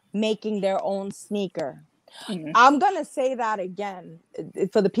customizers making their own sneaker. Mm-hmm. I'm going to say that again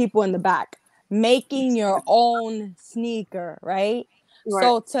for the people in the back. Making your own sneaker, right?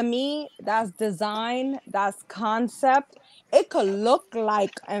 So to me, that's design, that's concept. It could look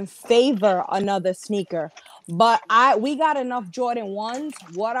like and favor another sneaker, but we got enough Jordan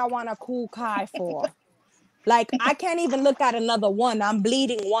 1s. What I want a Kool Kiy for? Like, I can't even look at another one. I'm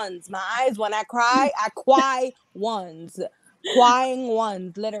bleeding ones. My eyes, when I cry ones. Crying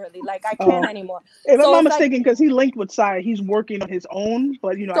ones, literally. Like, I can't anymore. If I'm not mistaken, because he linked with SIA, he's working on his own,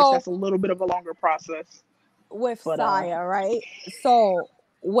 but that's a little bit of a longer process. With SIA, right? So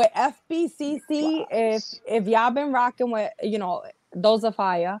with FBCC, if y'all been rocking with, those are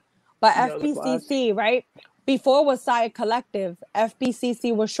fire. But FBCC, right? Before was SIA Collective,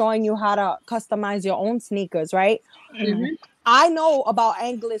 FBCC was showing you how to customize your own sneakers, right? Mm-hmm. I know about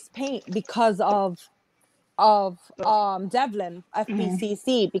Anglers Paint because of Devlin,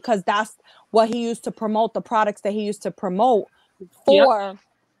 FBCC, because that's what he used to promote, the products that he used to promote for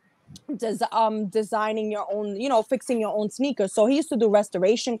designing your own, fixing your own sneakers. So he used to do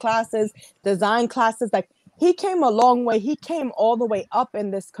restoration classes, design classes. Like, he came a long way. He came all the way up in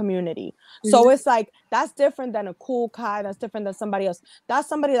this community. Mm-hmm. So it's like, that's different than a Kool Kiy. That's different than somebody else. That's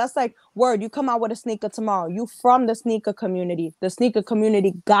somebody that's like, word, you come out with a sneaker tomorrow. You from the sneaker community. The sneaker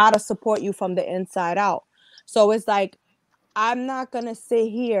community gotta support you from the inside out. So it's like, I'm not gonna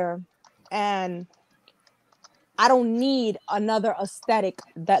sit here and I don't need another aesthetic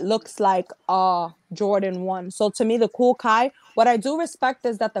that looks like Jordan 1. So to me, the Kool Kiy, what I do respect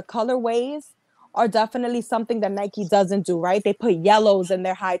is that the colorways are definitely something that Nike doesn't do, right? They put yellows in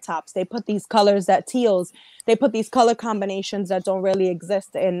their high tops. They put these colors that teals. They put these color combinations that don't really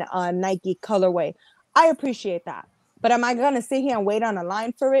exist in Nike colorway. I appreciate that. But am I going to sit here and wait on a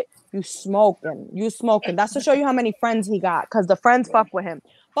line for it? You smoking. That's to show you how many friends he got, because the friends fuck with him.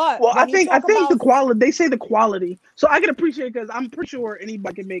 But I think the quality, they say the quality. So I can appreciate, because I'm pretty sure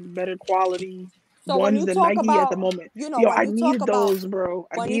anybody can make better quality ones than Nike at the moment. I needed those, bro.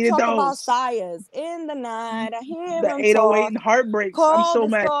 I needed those. When you talk about SIAs, in the night, I hear the 808 and Heartbreaks. I'm so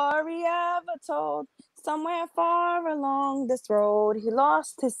mad. Story ever told. Somewhere far along this road, he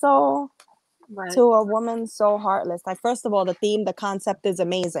lost his soul. Right. To a woman so heartless. Like, first of all, the theme, the concept is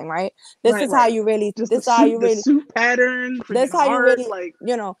amazing, right? This is how you really, the suit pattern. This is how you really, like,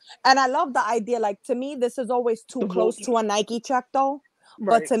 and I love the idea. Like, to me, this is always too close to a Nike check, though.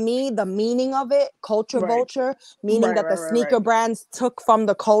 Right. But to me, the meaning of it, culture vulture, meaning that the sneaker brands took from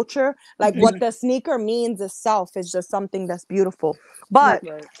the culture, like what the sneaker means itself is just something that's beautiful. But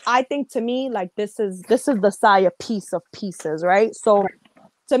I think, to me, like, this is the SIA piece of pieces, right? So.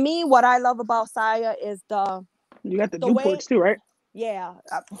 To me, what I love about SIA is you got the Newports too, right? Yeah,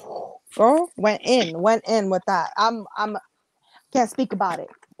 went in with that. I'm can't speak about it.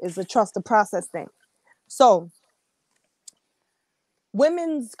 It's a trust the process thing. So,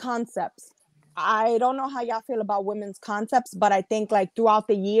 women's concepts. I don't know how y'all feel about women's concepts, but I think, like, throughout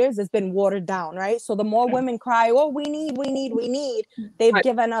the years, it's been watered down, right? So the more women cry, oh, we need, they've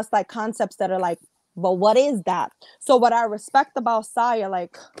given us like concepts that are like But what is that? So what I respect about SIA,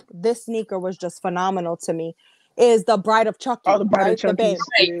 like this sneaker was just phenomenal to me, is the Bride of Chucky. Oh, the Bride right? of Chucky. The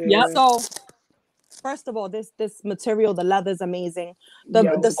babe. Yep. So first of all, this material, the leather is amazing. Yo,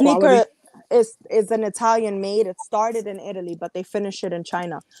 The sneaker quality. is an Italian made. It started in Italy, but they finish it in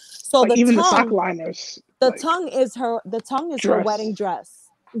China. So like the even tongue, the sock liners. The tongue is her wedding dress.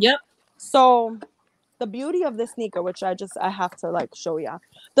 Yep. So the beauty of this sneaker, which I have to like show ya.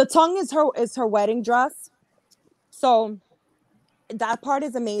 The tongue is her wedding dress. So that part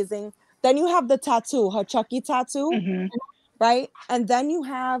is amazing. Then you have the tattoo, her Chucky tattoo, right? And then you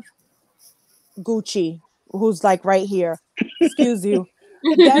have Gucci, who's like right here. Excuse you.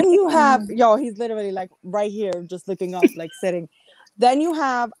 Then you have he's literally like right here, just looking up, like sitting. Then you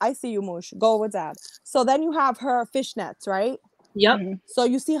have, I see you, Moosh. Go with that. So then you have her fishnets, right? Yep. So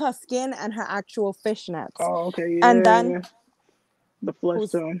you see her skin and her actual fishnets. Oh, okay. Yeah. And then the flesh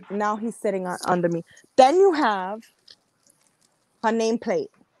tone. Now he's sitting under me. Then you have her nameplate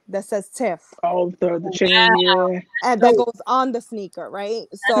that says Tiff. Oh, the chain, yeah. And that goes on the sneaker, right?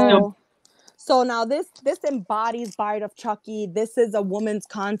 So now this embodies Bride of Chucky. This is a woman's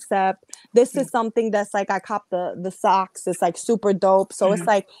concept. This is something that's like, I cop the socks. It's like super dope. So it's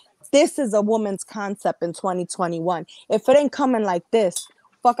like, this is a woman's concept in 2021. If it ain't coming like this,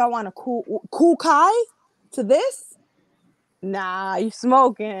 fuck, I want a Kool Kiy to this? Nah, you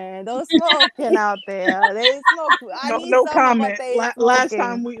smoking. Those smoking out there. They smoke. I need no some comment. Of what they last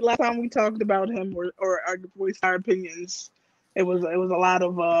time we talked about him or voiced our opinions, it was a lot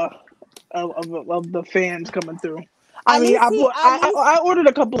of the fans coming through. I ordered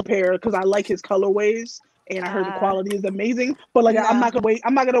a couple of pairs because I like his colorways and I heard the quality is amazing. But like I'm not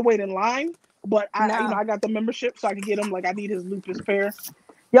gonna wait in line. But I got the membership so I can get him. Like I need his Lupus pair.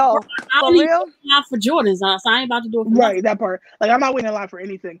 Yo, for real? Not for Jordans, so I ain't about to do it for right, that part. Like I'm not waiting in line for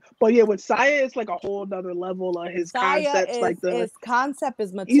anything. But yeah, with SIA, it's like a whole other level of his concepts. His concept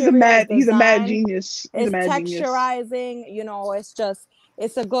is material. He's a mad genius. It's texturizing,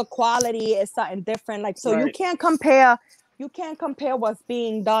 it's a good quality, it's something different. Like so you can't compare what's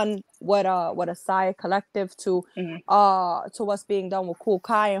being done with a SIA collective to what's being done with Kool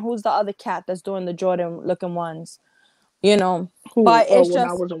Kiy, and who's the other cat that's doing the Jordan looking ones. But it's just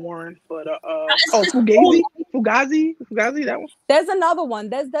I wasn't Warren, but Fugazi, that one. There's another one.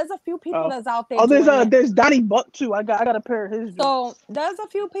 There's a few people that's out there. There's Donnie Buck too. I got a pair of his. So there's a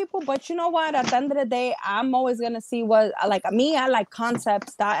few people, but you know what? At the end of the day, I'm always gonna see what I like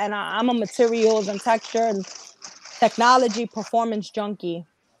concepts and I'm a materials and texture and technology performance junkie.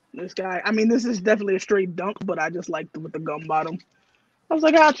 This guy, this is definitely a straight dunk, but I just liked it with the gum bottom. I was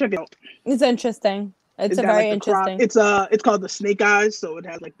like, I'll check it out. It's interesting. It's very interesting. It's called the Snake Eyes, so it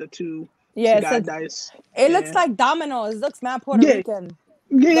has like the two dice. It looks like dominoes. It looks mad Puerto Rican.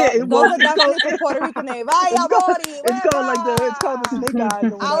 Yeah, those are definitely some Puerto Rican name. It's called the Snake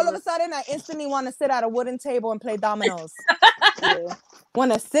Eyes. All of a sudden, I instantly want to sit at a wooden table and play dominoes.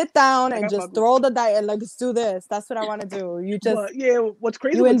 Want to sit down and just throw the dice and let's do this. That's what I want to do. What's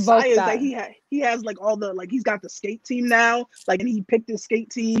crazy with SIA is that he has like all the he's got the skate team now. Like, and he picked his skate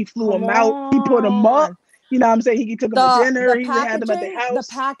team, he flew them out, he put them up. You know what I'm saying? He took them to dinner. He had them at the house.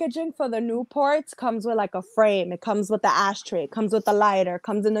 The packaging for the Newports comes with like a frame. It comes with the ashtray. It comes with the lighter. It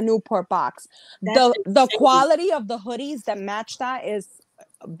comes in the Newport box. The quality of the hoodies that match that is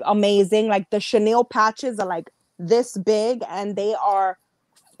amazing. Like the chenille patches are like this big and they are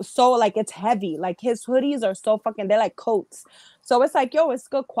so like it's heavy. Like his hoodies are so fucking, they're like coats. So it's like, it's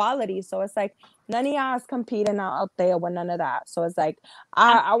good quality. So it's like none of y'all is competing out there with none of that. So it's like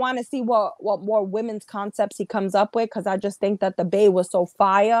I want to see what more women's concepts he comes up with, because I just think that the Bae was so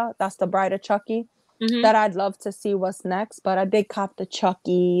fire. That's the Bride of Chucky. That I'd love to see what's next. But I did cop the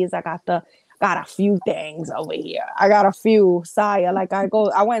Chuckies. I got a few things over here. I got a few SIA. Like I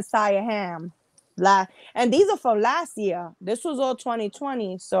went SIA ham. And these are from last year. This was all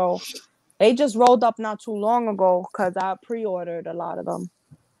 2020. So they just rolled up not too long ago because I pre-ordered a lot of them.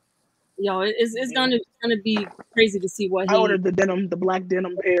 Yo, it's gonna be crazy to see what I ordered the black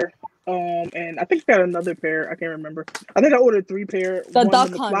denim pair. And I think I got another pair. I can't remember. I think I ordered 3 pair. The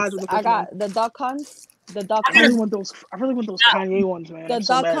duck hunts. I got the duck hunts. The duck hunts. I really want those Kanye ones, man.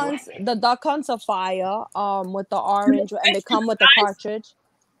 The duck hunts are fire. With the orange, and they come with the cartridge.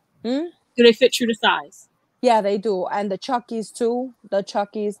 Do they fit true to size? Yeah, they do. And the Chuckies too. The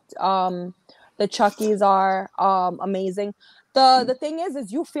Chuckies are amazing. The thing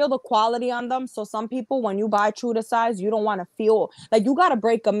is you feel the quality on them. So some people, when you buy true to size, you don't want to feel like you got to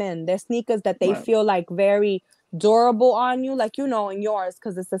break them in. They're sneakers that they feel like very durable on you, like, in yours,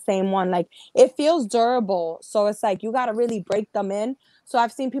 because it's the same one. Like it feels durable. So it's like you got to really break them in. So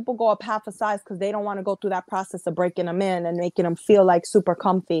I've seen people go up half a size because they don't want to go through that process of breaking them in and making them feel like super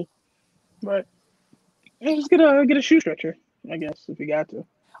comfy. Right. Yeah, just get a shoe stretcher, I guess, if you got to.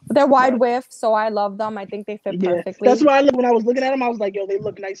 But they're wide width, so I love them. I think they fit perfectly. That's why when I was looking at them, I was like, yo, they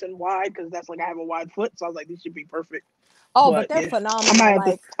look nice and wide because that's like I have a wide foot, so I was like, these should be perfect. Oh, but they're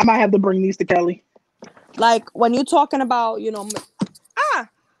phenomenal. I might have to bring these to Kelly. Like when you're talking about,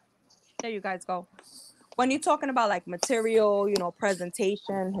 there you guys go. When you're talking about like material,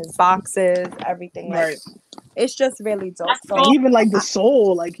 presentation, his boxes, everything, like, it's just really dope. So even like the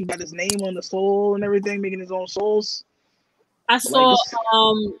sole, like he got his name on the sole and everything, making his own soles. I saw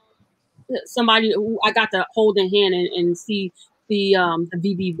somebody who I got to hold in hand and see the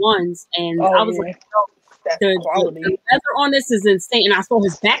VB1s, and I was like, the leather on this is insane. And I saw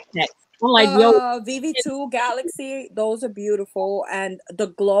his backpack. I'm like, VV2 Galaxy, those are beautiful, and the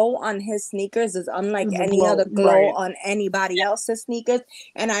glow on his sneakers is unlike any other glow on anybody else's sneakers.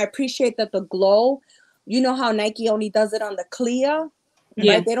 And I appreciate that the glow, you know how Nike only does it on the clear,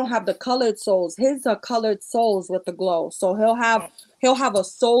 right? They don't have the colored soles. His are colored soles with the glow. So he'll have a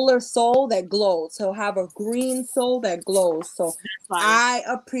solar sole that glows. He'll have a green sole that glows. So I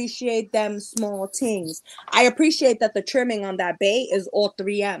appreciate them small things. I appreciate that the trimming on that Bay is all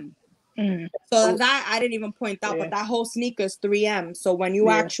 3M. So that I didn't even point out, but that whole sneaker is 3M. So when you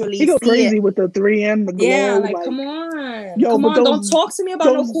actually he go crazy with the 3M, the glow, like come on, don't talk to me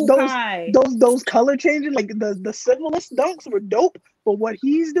about no Kool Kiy. Those color changing, like the syphilis dunks were dope, but what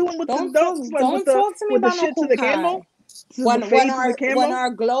he's doing with the dunks, don't talk to me about no Kool Kiy. When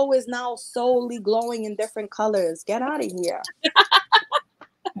our glow is now solely glowing in different colors, get out of here.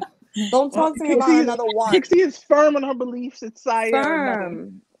 Don't talk to me about another one. Jixie is firm on her beliefs. It's SIA.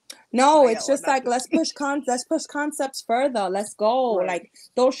 Firm. No, it's just like let's push concepts further. Let's go. Like,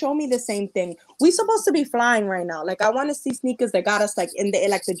 don't show me the same thing. We supposed to be flying right now. Like, I want to see sneakers that got us like in the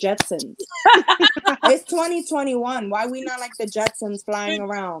like the Jetsons. It's 2021. Why we not like the Jetsons flying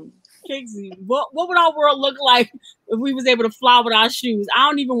around? Jixie, what would our world look like if we was able to fly with our shoes? I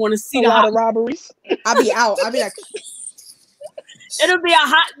don't even want to see a lot of robberies. I'll be out. I'll be like. It'll be a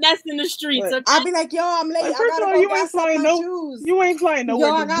hot mess in the streets. Okay? I'll be like, yo, I'm late. Like, first of all, you ain't flying nowhere.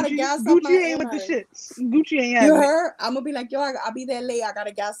 Yo, I gotta gas up my Gucci ain't with the shits. Gucci ain't having. You heard? I'm gonna be like, yo, I'll be there late. I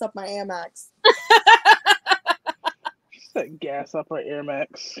gotta gas up my Air Max. Gas up our Air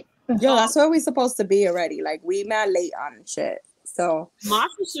Max. Yo, that's where we supposed to be already. Like, we mad late on shit. So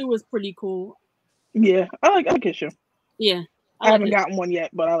Monster shoe was pretty cool. Yeah, I like his shoe. Yeah, I haven't gotten one yet,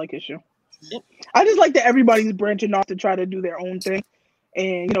 but I like his shoe. Yep. I just like that everybody's branching off to try to do their own thing.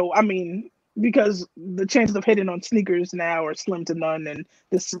 And, I mean, because the chances of hitting on sneakers now are slim to none. And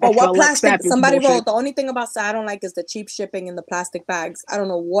this what plastic? Somebody wrote, the only thing about I don't like is the cheap shipping in the plastic bags. I don't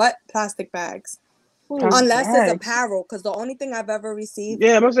know what plastic bags. Unless it's apparel, because the only thing I've ever received.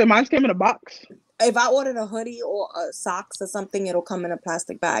 Yeah, I was saying mine came in a box. If I ordered a hoodie or socks or something, it'll come in a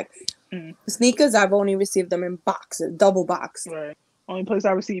plastic bag. Sneakers, I've only received them in boxes, double box. Right. Only place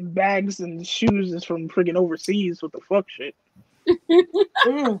I receive bags and shoes is from friggin' overseas. What the fuck shit?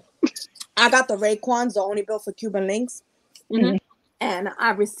 I got the Raekwons, the only built for Cuban links. And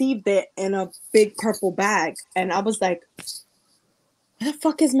I received it in a big purple bag. And I was like, where the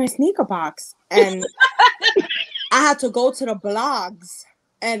fuck is my sneaker box? And I had to go to the blogs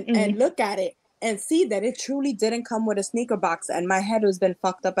and look at it and see that it truly didn't come with a sneaker box. And my head has been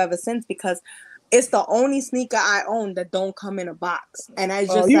fucked up ever since because it's the only sneaker I own that don't come in a box. And I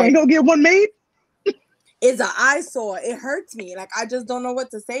just you ain't gonna get one made? It's an eyesore. It hurts me. Like, I just don't know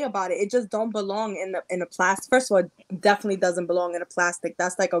what to say about it. It just don't belong in a plastic. First of all, it definitely doesn't belong in a plastic.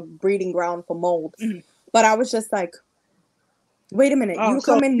 That's like a breeding ground for mold. But I was just like, wait a minute, you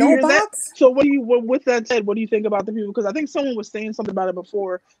come in no box? That? So with that said, what do you think about the people? Because I think someone was saying something about it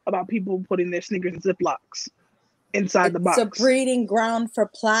before about people putting their sneakers in Ziplocs inside the box. It's a breeding ground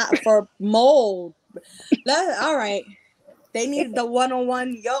for mold. All right. They need the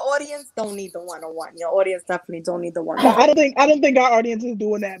 101. Your audience don't need the 101. Your audience definitely don't need the 101. I don't think our audience is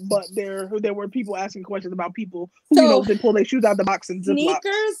doing that, but there were people asking questions about people who they pull their shoes out the box and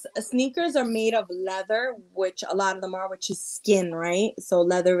sneakers are made of leather, which a lot of them are, which is skin, right? So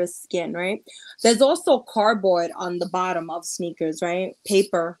leather is skin, right? There's also cardboard on the bottom of sneakers, right?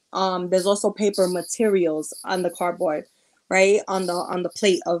 Paper. There's also paper materials on the cardboard, right? On the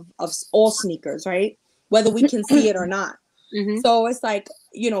plate of all sneakers, right? Whether we can see it or not. So it's like,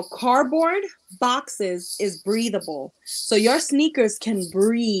 cardboard boxes is breathable. So your sneakers can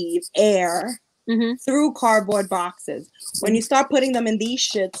breathe air through cardboard boxes. When you start putting them in these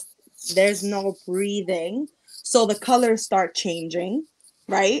shits, there's no breathing. So the colors start changing,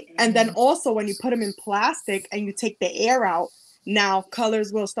 right? And then also when you put them in plastic and you take the air out, now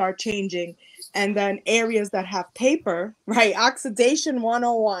colors will start changing. And then areas that have paper, right? Oxidation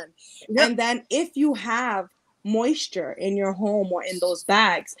 101. Yep. And then if you have moisture in your home or in those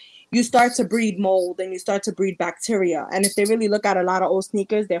bags, you start to breed mold and you start to breed bacteria. And if they really look at a lot of old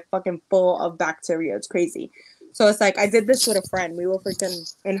sneakers, they're fucking full of bacteria. It's crazy. So it's like, I did this with a friend. We were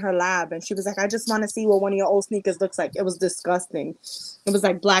freaking in her lab and she was like, I just want to see what one of your old sneakers looks like. It was disgusting. It was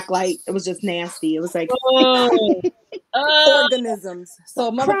like black light. It was just nasty. It was like organisms. So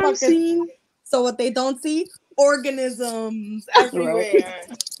motherfuckers. So what they don't see, organisms everywhere.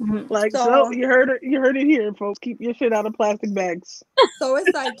 Right. Like, so you heard it here, folks. Keep your shit out of plastic bags. So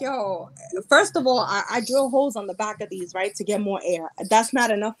it's like, yo, first of all, I drill holes on the back of these, right, to get more air. That's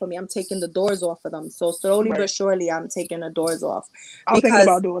not enough for me. I'm taking the doors off of them. So slowly but surely, I'm taking the doors off. I'll think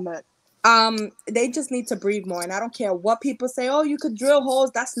about doing that. They just need to breathe more. And I don't care what people say, oh, you could drill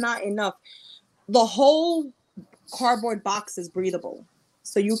holes. That's not enough. The whole cardboard box is breathable.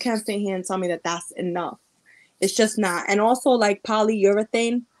 So you can't sit here and tell me that that's enough. It's just not. And also, like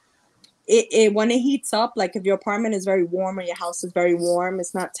polyurethane, it when it heats up, like if your apartment is very warm or your house is very warm,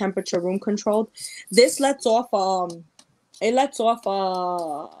 it's not temperature room controlled. This lets off or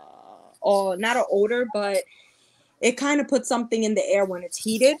not an odor, but it kind of puts something in the air when it's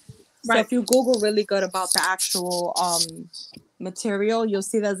heated. Right. So if you Google really good about the actual material, you'll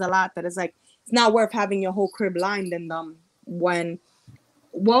see there's a lot that is like, it's not worth having your whole crib lined in them. When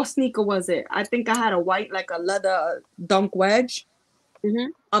what sneaker was it? I think I had a white, like a leather dunk wedge.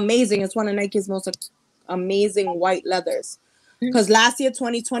 Mm-hmm. Amazing. It's one of Nike's most amazing white leathers. Because last year,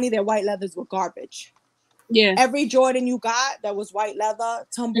 2020, their white leathers were garbage. Yeah. Every Jordan you got that was white leather,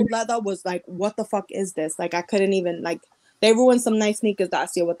 tumbled leather, was like, what the fuck is this? Like, I couldn't even, like, they ruined some nice sneakers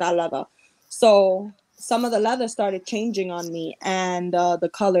last year with that leather. So some of the leather started changing on me and the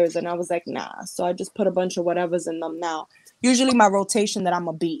colors. And I was like, nah. So I just put a bunch of whatever's in them now. Usually my rotation that I'm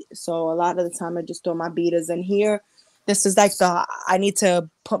a beat. So a lot of the time I just throw my beaters in here. This is like I need to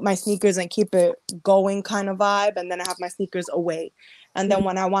put my sneakers and keep it going kind of vibe. And then I have my sneakers away. And then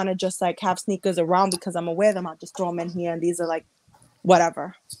when I want to just like have sneakers around because I'm aware of them, I'll just throw them in here. And these are like,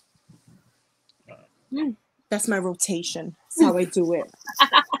 whatever. That's my rotation. That's how I do it.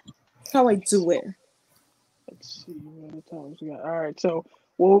 That's how I do it. Let's see what times we got. All right. So,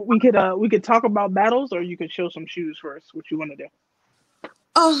 well, we could talk about battles, or you could show some shoes first. What you want to do?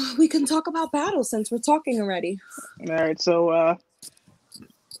 Oh, we can talk about battles since we're talking already. All right. So,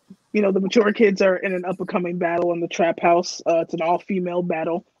 the MatureKids are in an up-and-coming battle in the Trap House. It's an all-female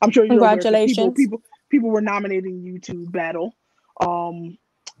battle. I'm sure you're Congratulations. People were nominating you to battle.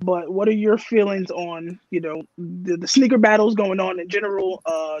 But what are your feelings on, the sneaker battles going on in general?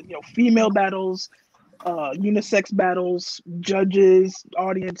 Female battles, unisex battles, judges,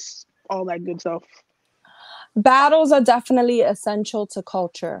 audience, all that good stuff. Battles are definitely essential to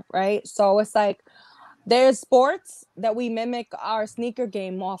culture, right? So it's like there's sports that we mimic our sneaker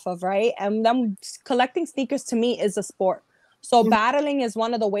game off of, right? And then collecting sneakers to me is a sport. So battling is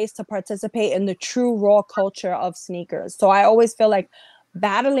one of the ways to participate in the true raw culture of sneakers. So I always feel like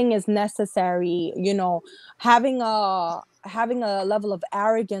battling is necessary, having a level of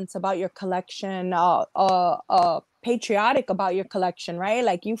arrogance about your collection, patriotic about your collection, right?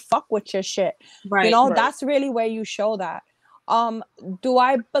 Like you fuck with your shit, right? That's really where you show that. Do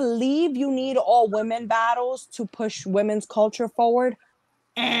I believe you need all women battles to push women's culture forward?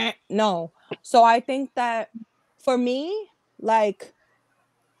 No. So I think that for me, like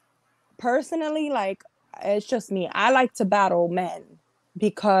personally, like it's just me. I like to battle men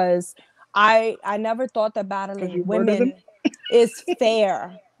because I never thought that battling women is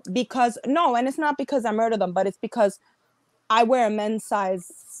fair. Because and it's not because I murder them, but it's because I wear a men's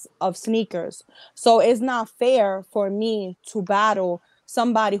size of sneakers. So it's not fair for me to battle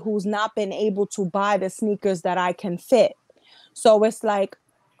somebody who's not been able to buy the sneakers that I can fit. So it's like,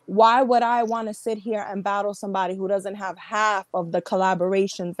 why would I want to sit here and battle somebody who doesn't have half of the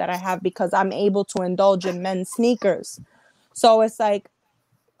collaborations that I have because I'm able to indulge in men's sneakers? So it's like,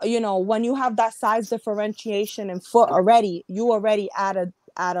 when you have that size differentiation in foot already, you already at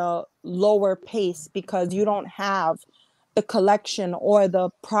a lower pace because you don't have the collection or the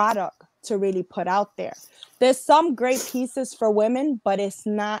product to really put out there. There's some great pieces for women, but it's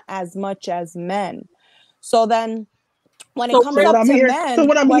not as much as men. So then when it comes up to men... So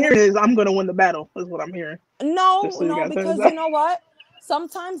what I'm hearing is I'm going to win the battle, is what I'm hearing. No, because you know what?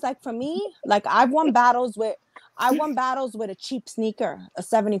 Sometimes, like for me, like I've won battles with a cheap sneaker, a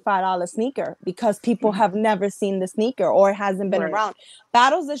 $75 sneaker, because people have never seen the sneaker or it hasn't been around.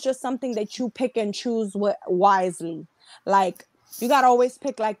 Battles is just something that you pick and choose wisely. Like you got to always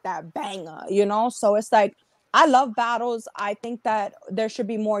pick like that banger, So it's like I love battles. I think that there should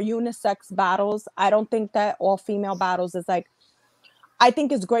be more unisex battles. I don't think that all female battles is like, I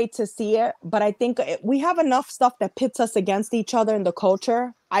think it's great to see it, but I think we have enough stuff that pits us against each other in the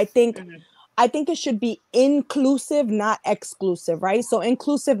culture. I think it should be inclusive, not exclusive, right? So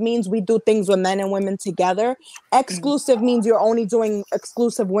inclusive means we do things with men and women together. Exclusive means you're only doing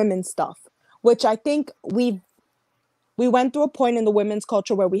exclusive women stuff, which I think we went through a point in the women's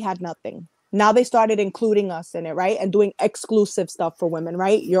culture where we had nothing. Now they started including us in it, right? And doing exclusive stuff for women,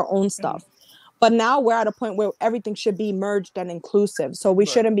 right? Your own stuff. But now we're at a point where everything should be merged and inclusive. So we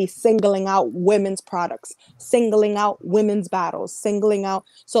shouldn't be singling out women's products, singling out women's battles, singling out.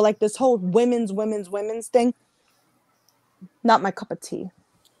 So like this whole women's thing, not my cup of tea.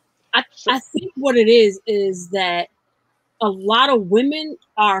 I think what it is that a lot of women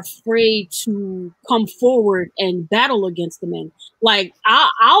are afraid to come forward and battle against the men. Like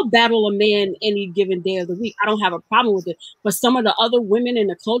I'll battle a man any given day of the week. I don't have a problem with it. But some of the other women in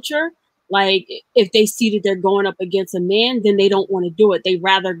the culture, like if they see that they're going up against a man, then they don't want to do it. They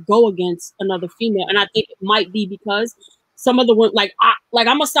rather go against another female. And I think it might be because some of the women,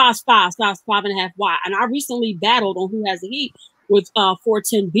 I'm a size 5.5 wide, and I recently battled on Who Has the Heat with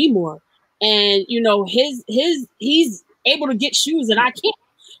 410 B more, and you know he's able to get shoes that I can't,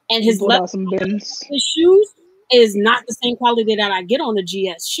 and his shoes is not the same quality that I get on the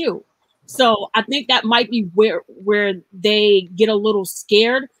GS shoe. So I think that might be where they get a little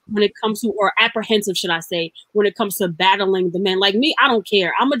scared when it comes to, or apprehensive, should I say, when it comes to battling the men. Like me, I don't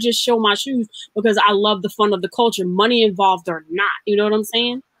care. I'm gonna just show my shoes because I love the fun of the culture, money involved or not. You know what I'm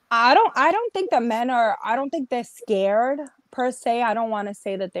saying? I don't think that men are, I don't think they're scared per se. I don't want to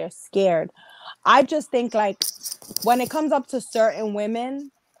say that they're scared. I just think like when it comes up to certain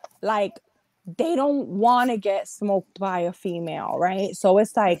women, like they don't want to get smoked by a female, right? So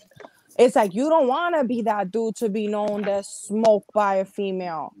it's like you don't want to be that dude to be known as smoked by a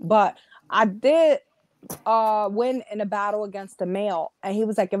female. But I did win in a battle against a male, and he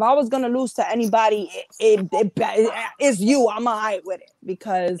was like, if I was gonna lose to anybody, it's you. I'm alright with it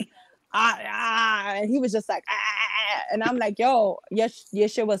because and he was just like and I'm like, yo, yes, your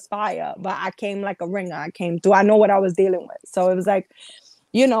shit was fire, but I came like a ringer. I came through. I know what I was dealing with. So it was like,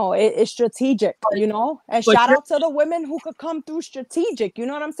 you know, it's strategic, you know, and shout out to the women who could come through strategic. You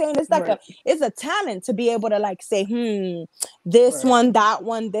know what I'm saying? It's like it's a talent to be able to like say, this one, that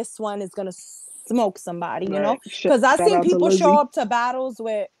one, this one is gonna smoke somebody, you know? Because I've seen people show up to battles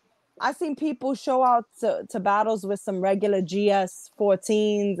with, to battles with some regular GS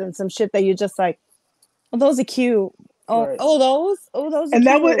 14s and some shit that you're just like, oh, those are cute. Those are and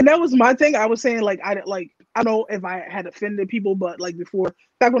cute. that was my thing. I was saying like I don't know if I had offended people, but like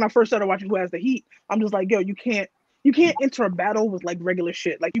back when I first started watching Who Has the Heat, I'm just like, yo, you can't enter a battle with like regular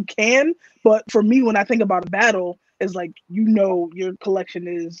shit. Like you can, but for me, when I think about a battle, it's like, you know, your collection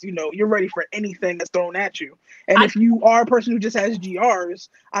is, you know, you're ready for anything that's thrown at you. And if you are a person who just has GRs,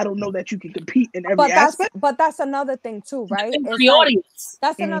 I don't know that you can compete in every aspect. But that's another thing too, right? The audience.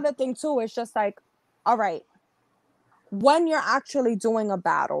 That's another thing too. It's just like, all right, when you're actually doing a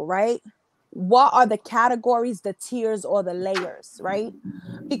battle, right? What are the categories, the tiers, or the layers, right?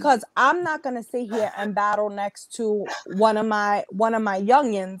 Because I'm not gonna sit here and battle next to one of my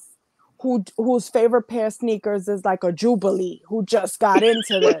youngins whose favorite pair of sneakers is like a Jubilee, who just got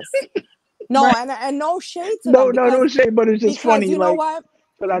into this. No, and no shade to them. No shade, but it's just funny. You know like,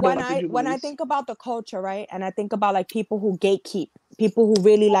 what? When I think about the culture, right, and I think about like people who gatekeep, people who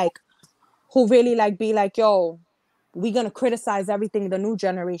really be like, yo, we're gonna criticize everything the new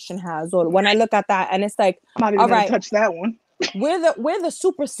generation has. Or when I look at that, and it's like, I'm not even gonna touch that one. we're the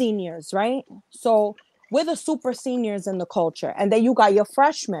super seniors, right? So we're the super seniors in the culture, and then you got your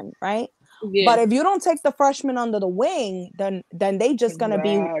freshmen, right? Yeah. But if you don't take the freshmen under the wing, then they just gonna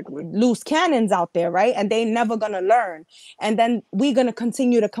be loose cannons out there, right? And they never gonna learn. And then we're gonna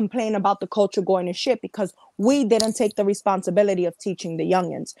continue to complain about the culture going to shit because we didn't take the responsibility of teaching the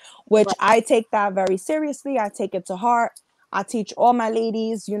youngins, which I take that very seriously. I take it to heart. I teach all my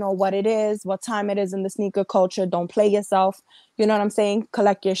ladies, you know, what it is, what time it is in the sneaker culture. Don't play yourself. You know what I'm saying?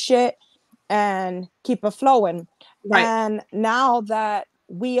 Collect your shit and keep it flowing. Right. And now that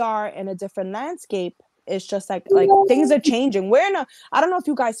we are in a different landscape, it's just like things are changing. I don't know if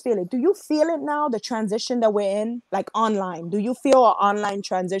you guys feel it. Do you feel it now, the transition that we're in, like online? Do you feel an online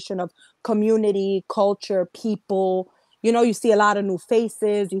transition of community, culture, people? You know, you see a lot of new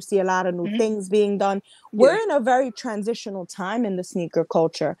faces, you see a lot of new things being done. We're in a very transitional time in the sneaker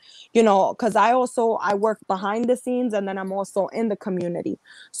culture, you know, because I work behind the scenes, and then I'm also in the community.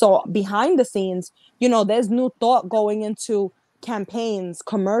 So behind the scenes, you know, there's new thought going into campaigns,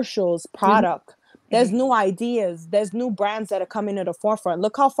 commercials, product. There's new ideas. There's new brands that are coming to the forefront.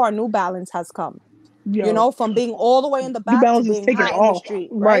 Look how far New Balance has come. Yo, you know, from being all the way in the back to being high in the street,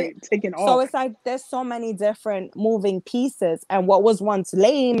 right? Taking off. So it's like there's so many different moving pieces, and what was once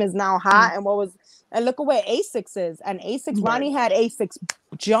lame is now hot, and look at where Asics is, and Asics, Ronnie had Asics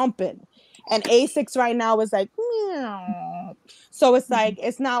jumping, and Asics right now is like meow. So it's like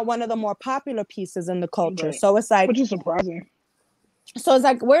it's not one of the more popular pieces in the culture. So it's like, which is surprising. So it's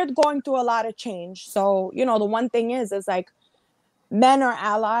like we're going through a lot of change. So you know, the one thing is like men are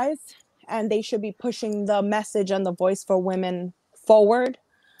allies. And they should be pushing the message and the voice for women forward.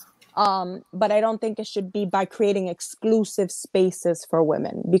 But I don't think it should be by creating exclusive spaces for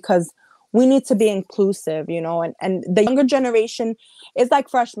women, because we need to be inclusive, you know, and the younger generation is like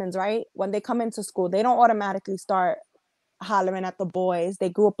freshmen, right? When they come into school, they don't automatically start hollering at the boys. They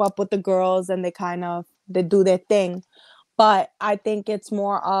grew up with the girls and they do their thing. But I think it's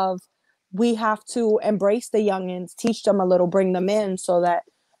more of, we have to embrace the youngins, teach them a little, bring them in so that,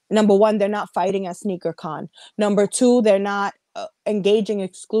 number one, they're not fighting at SneakerCon. Number two, they're not engaging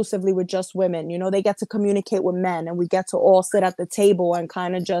exclusively with just women. You know, they get to communicate with men, and we get to all sit at the table and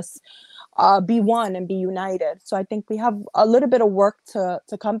kind of just be one and be united. So I think we have a little bit of work to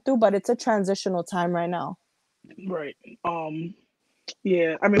come through, but it's a transitional time right now. Right.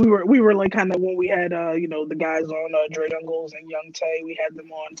 Yeah, I mean, we were like kind of when we had you know, the guys on Dre Jungles and Young Tay, we had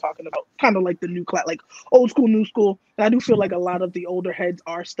them on talking about kind of like the new class, like old school, new school. And I do feel like a lot of the older heads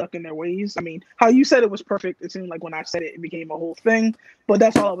are stuck in their ways. I mean, how you said it was perfect. It seemed like when I said it, it became a whole thing. But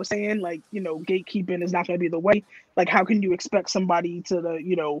that's all I was saying. Like, you know, gatekeeping is not going to be the way. Like, how can you expect somebody to,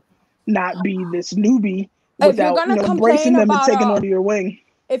 you know, not be this newbie without, you know, embracing them and taking under your wing?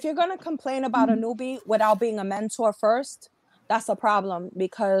 If you're going to complain about a newbie without being a mentor first, that's a problem,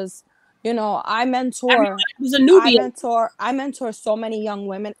 because, you know, I mentor so many young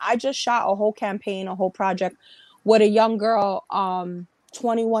women. I just shot a whole campaign, a whole project with a young girl,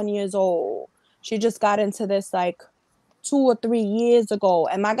 21 years old. She just got into this like 2 or 3 years ago.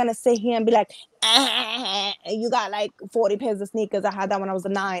 Am I gonna sit here and be like, you got like 40 pairs of sneakers? I had that when I was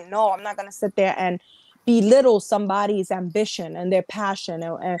 9. No, I'm not gonna sit there and belittle somebody's ambition and their passion.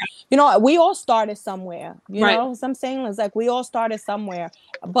 And you know, we all started somewhere. You know what I'm saying? It's like we all started somewhere.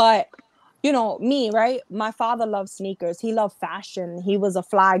 But you know, me, right? My father loved sneakers. He loved fashion. He was a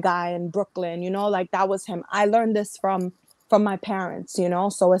fly guy in Brooklyn, you know, like that was him. I learned this from my parents, you know,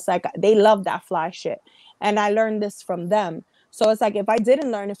 so it's like they love that fly shit. And I learned this from them. So it's like, if I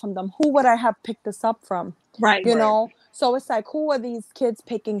didn't learn it from them, who would I have picked this up from? You know? So it's like, who are these kids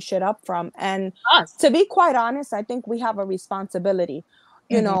picking shit up from? And to be quite honest, I think we have a responsibility.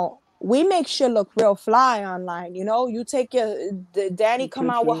 You know, we make shit look real fly online. You know, you take Danny come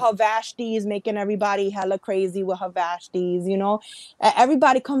out with her Vashties, making everybody hella crazy with her Vashties, you know.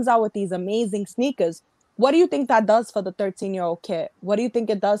 Everybody comes out with these amazing sneakers. What do you think that does for the 13-year-old kid? What do you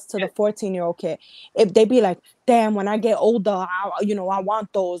think it does to the 14-year-old kid? If they be like, damn, when I get older, I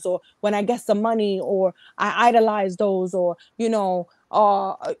want those, or when I get some money, or I idolize those, or, you know,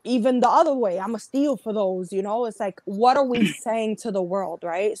 even the other way, I'm a steal for those, you know. It's like, what are we saying to the world,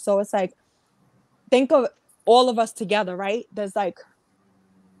 right? So it's like, think of all of us together, right? There's like,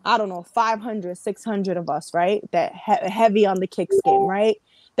 I don't know, 500, 600 of us, right? That heavy on the kicks game, right?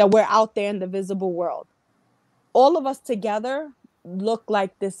 That we're out there in the visible world. All of us together look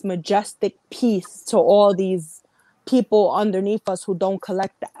like this majestic piece to all these people underneath us who don't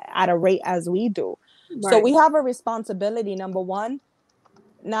collect at a rate as we do. So we have a responsibility, number one,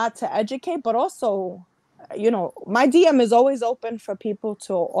 not to educate, but also, you know, my DM is always open for people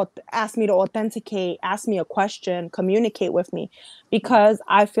to ask me to authenticate, ask me a question, communicate with me, because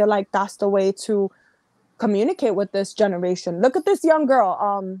I feel like that's the way to communicate with this generation. Look at this young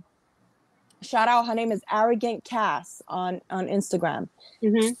girl. Shout out, her name is Arrogant Cass on Instagram.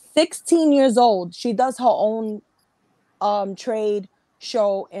 16 years old. She does her own trade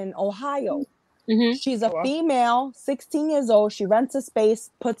show in Ohio. She's a female, 16 years old. She rents a space,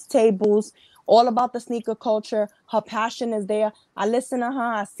 puts tables, all about the sneaker culture. Her passion is there. I listen to her,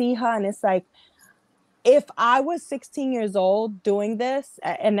 I see her, and it's like, if I was 16 years old doing this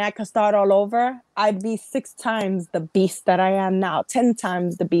and I could start all over, I'd be 6 times the beast that I am now, 10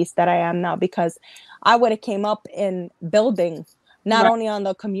 times the beast that I am now, because I would have came up in building, not only on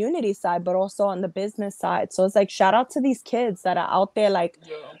the community side, but also on the business side. So it's like, shout out to these kids that are out there, like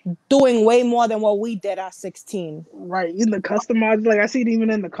doing way more than what we did at 16. Right. In the customized, like I see it even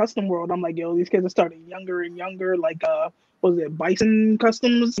in the custom world. I'm like, yo, these kids are starting younger and younger. Like, was it Bison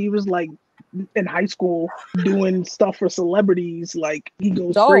Customs? He was like in high school doing stuff for celebrities. Like, he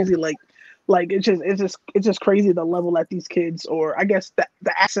goes crazy. Like Like it's just crazy the level that these kids, or I guess the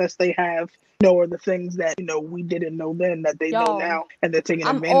access they have, or the things that we didn't know then that they know now, and they're taking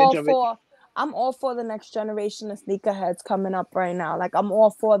advantage of it. I'm all for the next generation of sneakerheads coming up right now. Like, I'm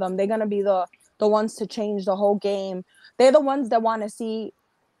all for them. They're gonna be the ones to change the whole game. They're the ones that want to see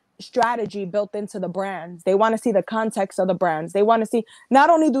strategy built into the brands. They want to see the context of the brands. They want to see, not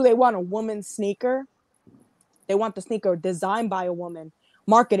only do they want a woman's sneaker, they want the sneaker designed by a woman,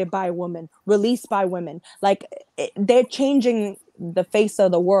 marketed by a woman, released by women. Like, they're changing the face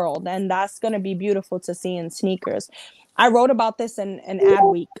of the world, and that's going to be beautiful to see in sneakers. I wrote about this in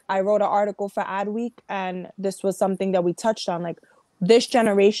Adweek. I wrote an article for Adweek, and this was something that we touched on. Like, this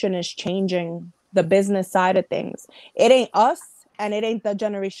generation is changing the business side of things. It ain't us, and it ain't the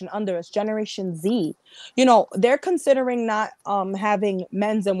generation under us, Generation Z. They're considering not having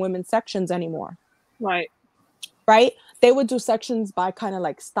men's and women's sections anymore. Right? They would do sections by kind of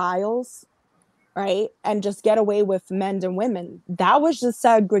like styles, right? And just get away with men and women. That was just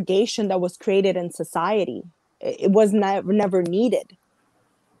segregation that was created in society. It was never needed,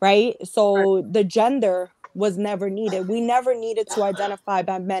 right? So the gender was never needed. We never needed to identify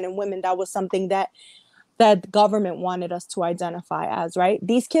by men and women. That was something that the government wanted us to identify as, right?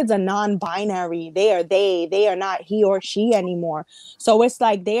 These kids are non-binary. They are not he or she anymore. So it's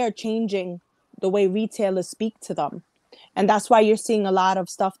like they are changing the way retailers speak to them. And that's why you're seeing a lot of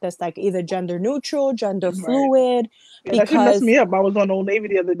stuff that's like either gender neutral, gender fluid. Yeah, that shit messed me up. I was on Old Navy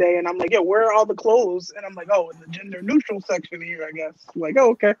the other day, and I'm like, yo, where are all the clothes? And I'm like, oh, in the gender neutral section here, I guess. Like,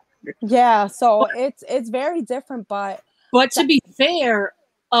 oh, okay. Yeah, so it's very different, but to be fair,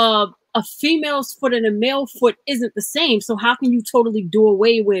 a female's foot and a male foot isn't the same. So how can you totally do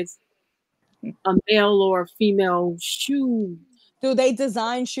away with a male or a female shoe? Do they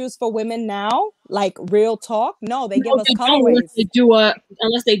design shoes for women now? Like, real talk? No, they give us colorways.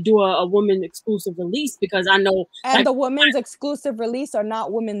 Unless they do a woman exclusive release, because I know. And the women's exclusive release are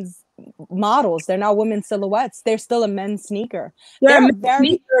not women's models. They're not women's silhouettes. They're still a men's sneaker. They're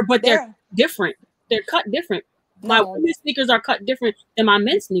different. They're cut different. My women's sneakers are cut different than my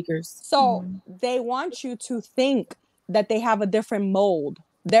men's sneakers. So they want you to think that they have a different mold.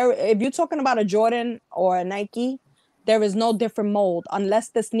 If you're talking about a Jordan or a Nike, there is no different mold unless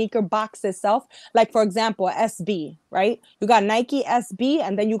the sneaker box itself. Like, for example, SB, right? You got Nike SB,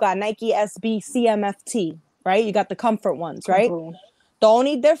 and then you got Nike SB CMFT, right? You got the comfort ones, right? The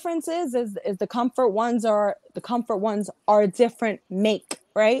only difference is the comfort ones are a different make,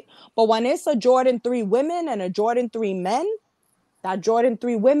 right? But when it's a Jordan 3 women and a Jordan 3 men, that Jordan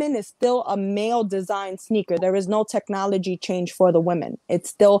 3 women is still a male design sneaker. There is no technology change for the women.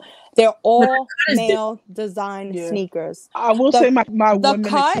 They're all male design sneakers. I will say my the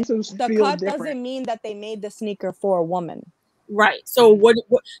cut doesn't mean that they made the sneaker for a woman. Right. So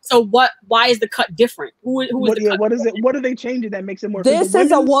why is the cut different? What is it? What are they changing that makes it more? This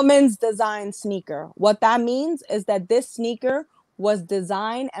is a woman's design sneaker. What that means is that this sneaker was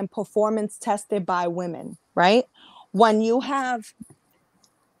designed and performance tested by women, right? When you have,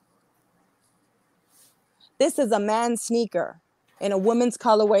 this is a man's sneaker in a woman's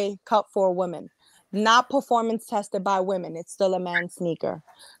colorway cut for women, not performance tested by women. It's still a man's sneaker.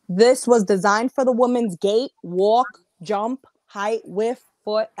 This was designed for the woman's gait, walk, jump, height, width,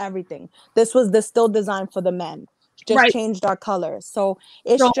 foot, everything. This was still designed for the men. Just changed our colors. So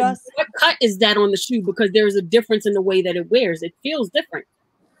just. What cut is that on the shoe? Because there's a difference in the way that it wears. It feels different.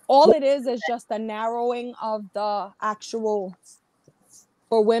 All it is just a narrowing of the actual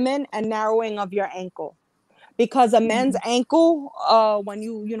for women and narrowing of your ankle, because a men's ankle, when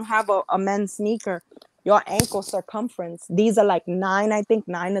you have a men's sneaker, your ankle circumference, these are like 9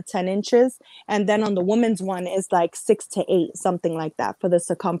 to 10 inches. And then on the women's one is like 6 to 8, something like that for the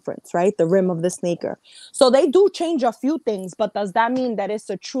circumference, right? The rim of the sneaker. So they do change a few things, but does that mean that it's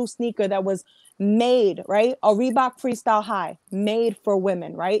a true sneaker that was made, right? A Reebok Freestyle High, made for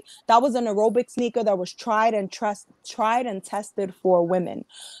women, right? That was an aerobic sneaker that was tried and tested for women.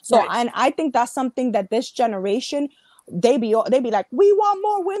 So, and I think that's something that this generation, they be like, we want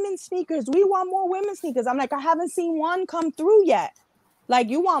more women's sneakers. We want more women's sneakers. I'm like, I haven't seen one come through yet. Like,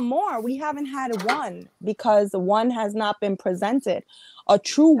 you want more? We haven't had one, because one has not been presented, a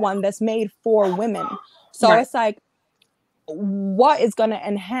true one that's made for women. So it's like, what is going to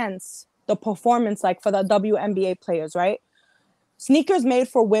enhance the performance, like for the WNBA players, right? Sneakers made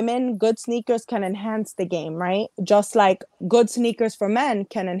for women, good sneakers can enhance the game, right? Just like good sneakers for men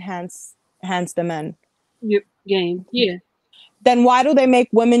can enhance the men. Game. Yeah. Then why do they make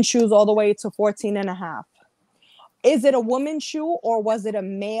women's shoes all the way to 14.5? Is it a women's shoe, or was it a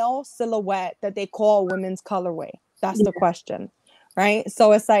male silhouette that they call women's colorway? That's the question, right?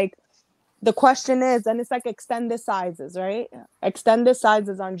 So it's like, The question is, and it's like extended sizes, right? Extended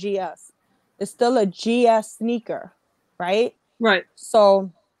sizes on GS. It's still a GS sneaker, right? Right.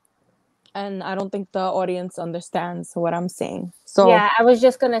 So, and I don't think the audience understands what I'm saying. So yeah, I was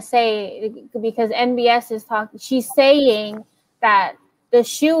just gonna say, because NBS is talking, she's saying that the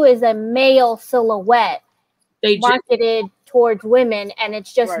shoe is a male silhouette marketed towards women, and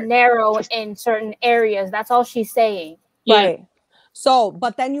it's just narrow in certain areas. That's all she's saying. Right. So,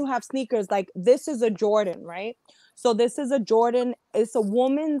 but then you have sneakers like this is a Jordan, right? So this is a Jordan. It's a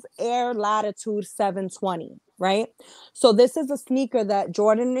woman's Air Latitude 720, right? So this is a sneaker that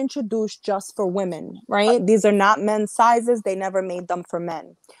Jordan introduced just for women, right? These are not men's sizes. They never made them for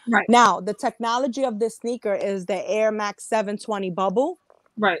men. Right. Now, the technology of this sneaker is the Air Max 720 bubble.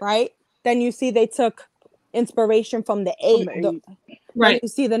 Right. Right. Then you see they took inspiration from the 8. Right. Then you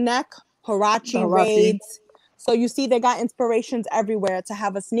see the neck, Huarache raids. So you see they got inspirations everywhere to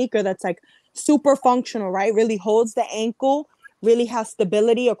have a sneaker that's like super functional, right? Really holds the ankle, really has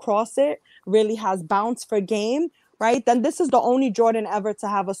stability across it, really has bounce for game, right? Then this is the only Jordan ever to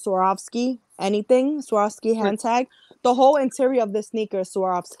have a Swarovski hand tag. The whole interior of this sneaker is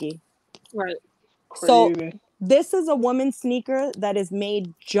Swarovski. Right. So this is a woman's sneaker that is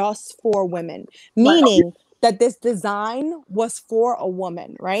made just for women, meaning that this design was for a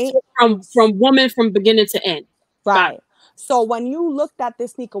woman, right? From woman from beginning to end. Right. So when you looked at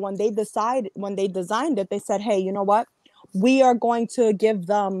this sneaker, when they designed it, they said, hey, you know what? We are going to give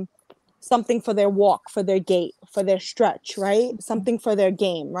them something for their walk, for their gait, for their stretch, right? Something for their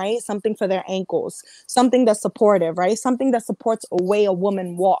game, right? Something for their ankles, something that's supportive, right? Something that supports a way a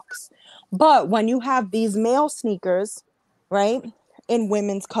woman walks. But when you have these male sneakers, right, in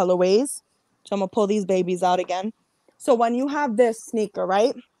women's colorways, so I'm gonna pull these babies out again. So when you have this sneaker,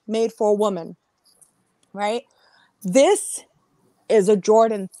 right, made for a woman, right, this is a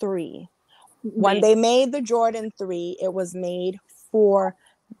Jordan 3. When they made the Jordan 3, it was made for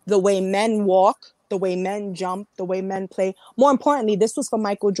the way men walk, the way men jump, the way men play. More importantly, this was for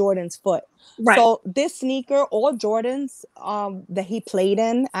Michael Jordan's foot. Right. So this sneaker, all Jordans that he played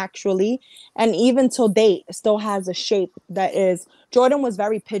in, actually, and even till date, still has a shape that is, Jordan was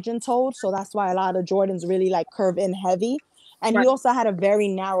very pigeon-toed, so that's why a lot of Jordans really like curve in heavy. And he also had a very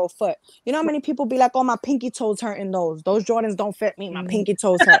narrow foot. You know how many people be like, oh, my pinky toes hurting those. Those Jordans don't fit me. My pinky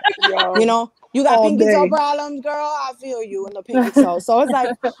toes hurt. You know? You got pinky toe problems, girl. I feel you in the pinky toe. So it's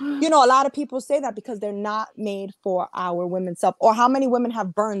like, you know, a lot of people say that because they're not made for our women's stuff. Or how many women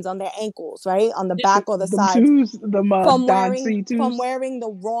have burns on their ankles, right? On the back or the sides. From wearing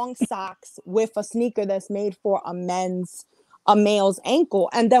the wrong socks with a sneaker that's made for a male's ankle.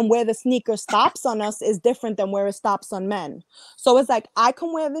 And then where the sneaker stops on us is different than where it stops on men. So it's like, I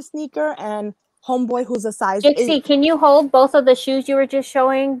can wear this sneaker and homeboy who's a size Jixie, can you hold both of the shoes you were just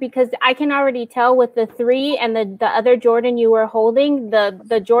showing? Because I can already tell with the 3 and the other Jordan you were holding,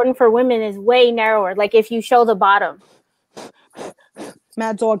 the Jordan for women is way narrower. Like if you show the bottom.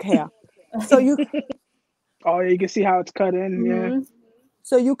 Mad dog hair. So you you can see how it's cut in. Yeah.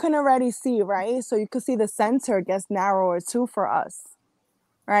 So you can already see, right? So you can see the center gets narrower too for us,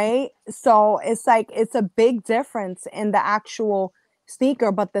 right? So it's like, it's a big difference in the actual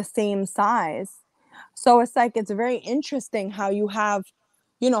sneaker, but the same size. So it's like, it's very interesting how you have,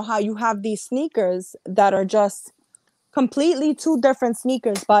 you know, how you have these sneakers that are just completely 2 different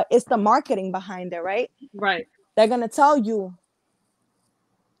sneakers, but it's the marketing behind it, right? Right. They're going to tell you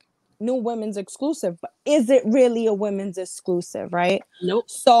new women's exclusive, but is it really a women's exclusive, right? Nope.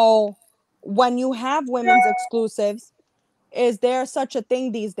 So when you have women's exclusives, is there such a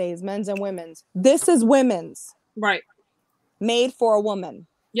thing these days, men's and women's? This is women's. Right. Made for a woman.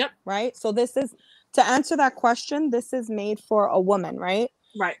 Yep. Right? So this is, to answer that question, this is made for a woman, right?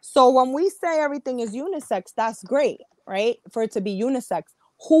 Right. So when we say everything is unisex, that's great, right? For it to be unisex.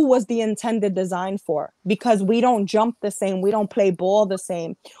 Who was the intended design for? Because we don't jump the same. We don't play ball the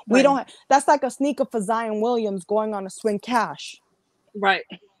same. We don't. That's like a sneaker for Zion Williams going on a swing cash. Right.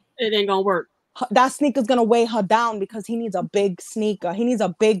 It ain't gonna work. That sneaker's gonna weigh her down because he needs a big sneaker. He needs a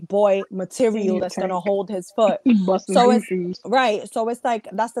big boy material that's gonna hold his foot. So it's right. So it's like,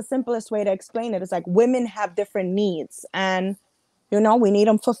 that's the simplest way to explain it. It's like women have different needs, and you know, we need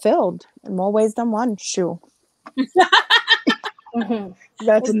them fulfilled in more ways than one. Shoe.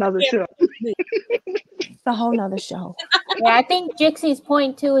 That's another show. It's a whole nother show. Yeah, I think Jixie's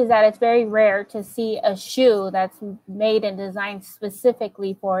point too is that it's very rare to see a shoe that's made and designed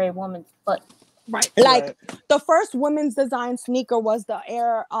specifically for a woman's foot. Right. Like the first women's design sneaker was the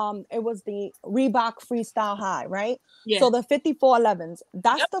it was the Reebok Freestyle High, right? Yeah. So the 5411s,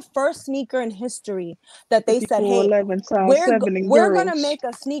 that's the first sneaker in history that they said, hey, we're gonna make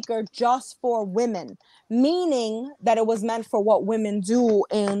a sneaker just for women, meaning that it was meant for what women do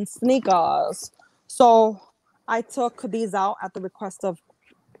in sneakers. So I took these out at the request of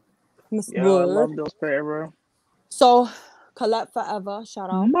Miss Wood. I love those pair, bro. So Colette Forever, shout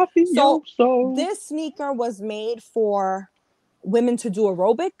out. So this sneaker was made for women to do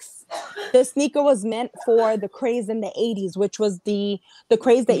aerobics. This sneaker was meant for the craze in the 80s, which was the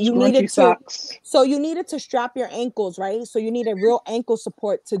craze that you needed to. So you needed to strap your ankles, right? So you need a real ankle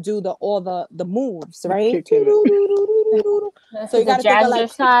support to do all the moves, right? So you got to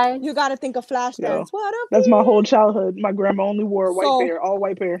think of you got to think of Flashdance. That's my whole childhood. My grandma only wore a white pair, all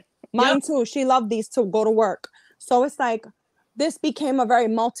white pair. Mine too. She loved these to go to work. So it's like this became a very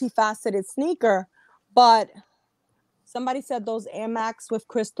multifaceted sneaker, but somebody said those Air Max with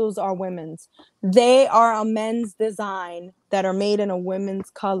crystals are women's. They are a men's design that are made in a women's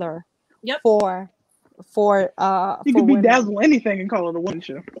color. For you could bedazzle anything and call it a women's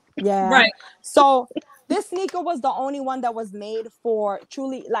shoe. Yeah. Right. So this sneaker was the only one that was made for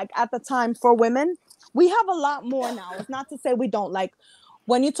truly, like at the time, for women. We have a lot more now. It's not to say we don't. Like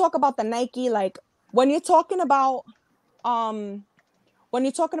when you talk about the Nike, like when you're talking about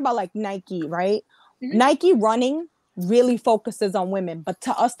like Nike, right? Mm-hmm. Nike running really focuses on women, but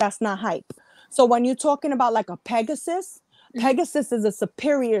to us that's not hype. So when you're talking about like a Pegasus is a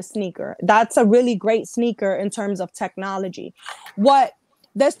superior sneaker. That's a really great sneaker in terms of technology.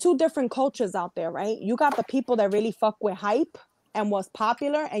 There's two different cultures out there, right? You got the people that really fuck with hype and what's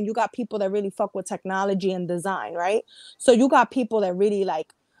popular, and you got people that really fuck with technology and design, right? So you got people that really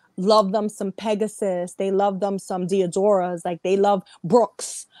like love them some Pegasus, they love them some Diodoras, like they love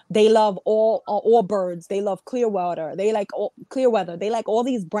Brooks, they love all birds, they love Clearwater, they like Clearweather, they like all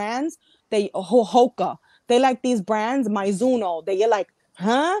these brands, they Hoka, they like these brands, Mizuno, you're like,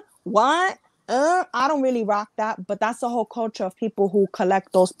 huh? What? I don't really rock that, but that's the whole culture of people who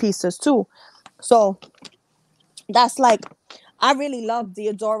collect those pieces too. So that's like, I really love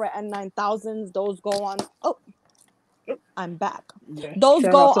Diodora N9000s. Those go on. Oh, I'm back. Yeah. Those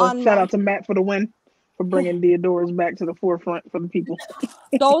shout out to Matt for the win, for bringing Diodoras back to the forefront for the people.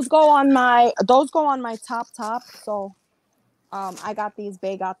 Those go on my top. So, I got these.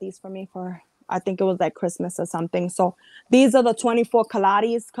 Bae got these for me for, I think it was like Christmas or something. So these are the 24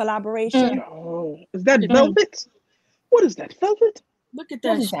 Pilates collaboration. Oh, is that velvet? What is that, velvet? Look at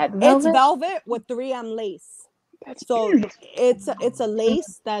that. It's velvet with 3M lace. That's so beautiful. It's a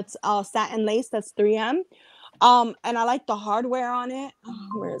lace that's satin lace that's 3M. And I like the hardware on it.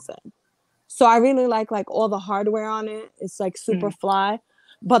 Where is it? So I really like all the hardware on it. It's like super fly.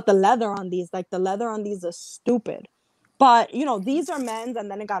 But the leather on these is stupid. But these are men's,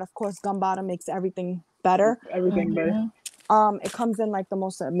 and then it got, of course, gum bottom makes everything better. Better. It comes in like the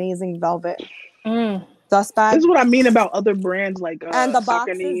most amazing velvet dust bag. This is what I mean about other brands like and the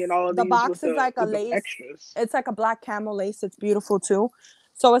box Saucony and all of these. The box is like a lace. Extras. It's like a black camel lace. It's beautiful too.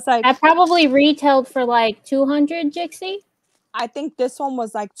 So it's like I probably retailed for like 200, Jixie. I think this one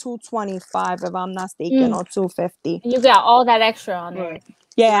was like 225 if I'm not mistaken, or 250. You got all that extra on there.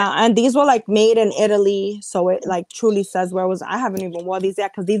 Yeah, and these were like made in Italy, so it like truly says where it was. I haven't even worn these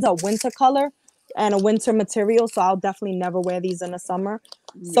yet because these are winter color and a winter material, so I'll definitely never wear these in the summer.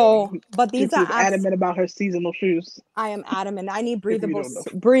 So, but these are adamant about her seasonal shoes. I am adamant. I need breathable.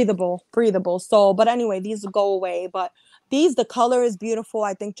 So, but anyway, these go away. But the color is beautiful.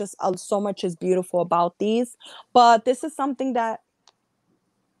 I think just so much is beautiful about these. But this is something that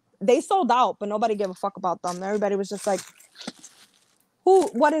they sold out, but nobody gave a fuck about them. Everybody was just like,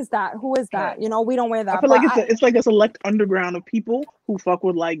 what is that? Who is that? We don't wear that. I feel like it's like a select underground of people who fuck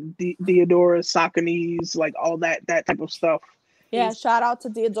with like Diodora, Sauconys, like all that type of stuff. Yeah, shout out to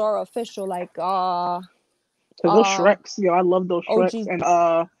Diodora official, like those Shreks, I love those Shreks. And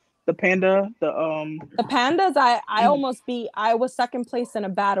the panda, the pandas, I was second place in a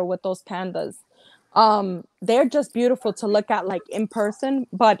battle with those pandas. They're just beautiful to look at like in person,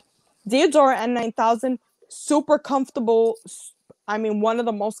 but Diodora N9000, super comfortable. I mean, one of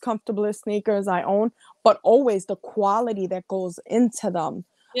the most comfortable sneakers I own, but always the quality that goes into them.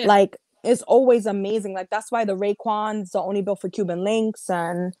 Yeah. Like, it's always amazing. Like, that's why the Raekwons are only built for Cuban links.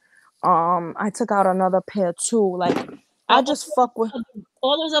 And I took out another pair too. Like, I just fuck with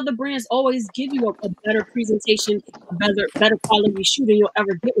all those other brands. Always give you a better presentation, better quality shoe than you'll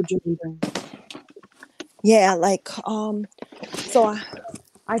ever get with Jordan brand. Yeah, like so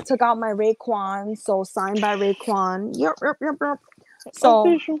I took out my Raekwon, so signed by Raekwon. Yep.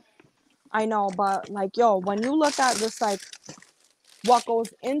 So I know, but like, yo, when you look at just like what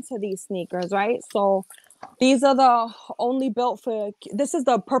goes into these sneakers, right? So these are the only built for, this is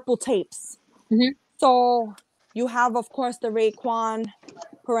the purple tapes. Mm-hmm. So you have, of course, the Raekwon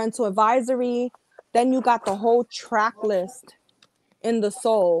parental advisory. Then you got the whole track list in the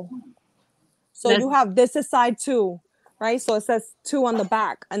sole. So you have, this is side 2, right? So it says 2 on the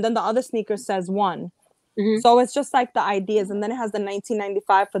back, and then the other sneaker says 1. Mm-hmm. So it's just like the ideas, and then it has the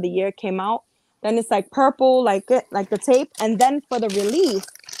 1995 for the year it came out. Then it's like purple, like the tape, and then for the release,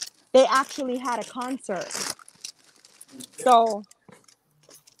 they actually had a concert. So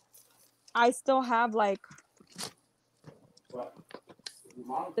I still have like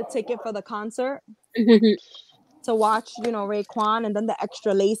the ticket for the concert to watch, you know, Raekwon, and then the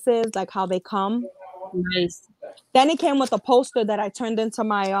extra laces, like how they come. Nice. Then it came with a poster that I turned into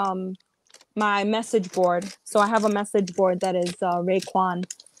my my message board. So I have a message board that is Raekwon.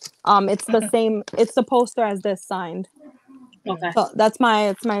 It's the same. It's the poster as this signed. Okay. So it's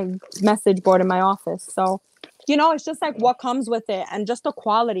my message board in my office. So, you know, it's just like what comes with it, and just the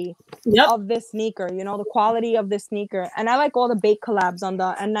quality of this sneaker. You know, the quality of this sneaker, and I like all the bait collabs on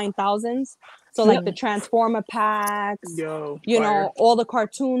the N9000s. So like the Transformer packs, you know, all the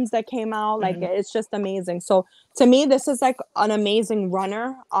cartoons that came out, like it's just amazing. So to me, this is like an amazing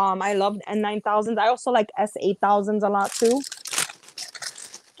runner. I love N9000s. I also like S8000s a lot too.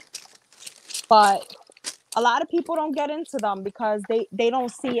 But a lot of people don't get into them because they don't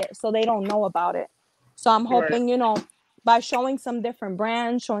see it, so they don't know about it. So I'm hoping, you know, by showing some different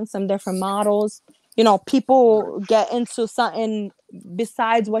brands, showing some different models, you know, people get into something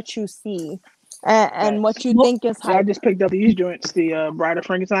besides what you see. And what you think is hype. I just picked up these joints, the Bride of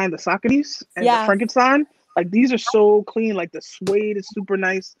Frankenstein, the Sauconys, and the Frankenstein. Like, these are so clean. Like, the suede is super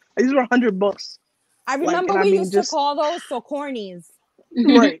nice. These were $100. I remember we used to call those Saucornies.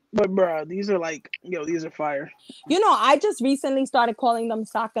 Right, but bro, these are like, these are fire. You know, I just recently started calling them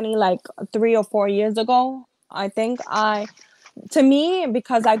Saucony like 3 or 4 years ago. I think to me,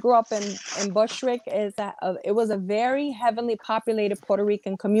 because I grew up in Bushwick, is that it was a very heavily populated Puerto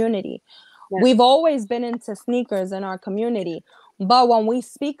Rican community. We've always been into sneakers in our community, but when we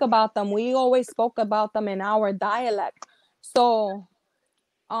speak about them, we always spoke about them in our dialect. So,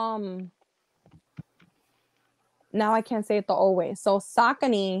 now I can't say it the old way. So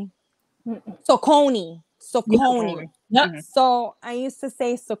Saucony, Saucony. Yep. So I used to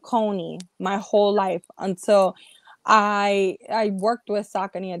say Saucony my whole life until I worked with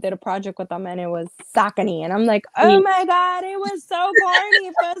Saucony. I did a project with them, and it was Saucony, and I'm like, oh my god, it was so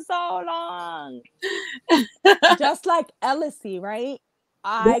corny for so long. Just like Elise, right?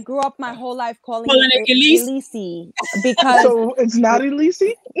 I grew up my whole life calling it Elise because so it's not Elise.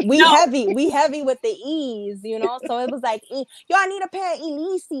 We heavy with the E's, you know. So it was like, yo, I need a pair of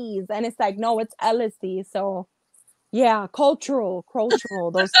Elises, and it's like, no, it's Elise. So yeah, cultural,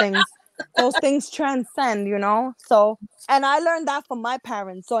 those things transcend, you know. So, and I learned that from my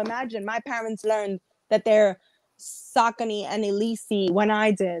parents. So imagine my parents learned that they're Saucony and Elise when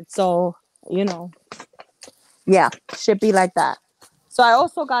I did. So, you know, yeah, should be like that. So I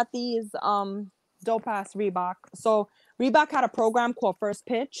also got these dope ass Reebok. So Reebok had a program called First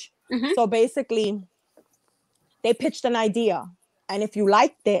Pitch. So basically, they pitched an idea, and if you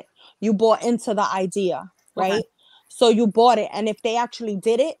liked it, you bought into the idea, right? Okay. So you bought it, and if they actually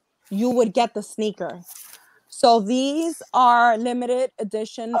did it, you would get the sneaker. So these are limited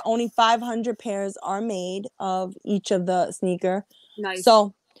edition. Only 500 pairs are made of each of the sneaker. Nice.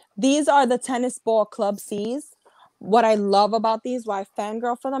 So these are the tennis ball Club C's. What I love about these, why I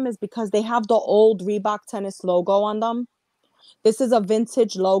fangirl for them, is because they have the old Reebok tennis logo on them. This is a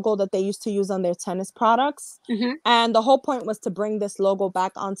vintage logo that they used to use on their tennis products. And the whole point was to bring this logo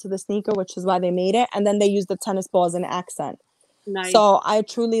back onto the sneaker, which is why they made it. And then they used the tennis ball as an accent. Nice. So I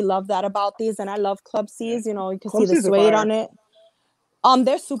truly love that about these. And I love Club C's. You know, you can see the suede on it.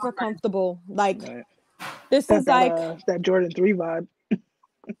 They're super comfortable. Like, this is like that Jordan 3 vibe.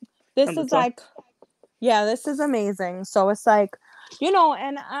 This is like, yeah, this is amazing. So it's like, you know,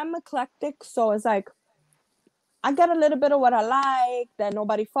 and I'm eclectic. So it's like, I get a little bit of what I like that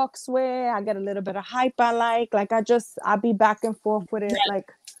nobody fucks with. I get a little bit of hype I like. Like, I be back and forth with it.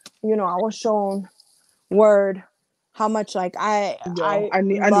 Like, you know, I was shown word how much like I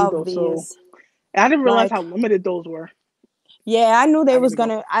need those. These. So I didn't realize how limited those were. Yeah, I knew they was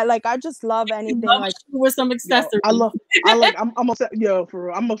gonna. I just love anything like with some accessories. I'm obsessed. Yo, for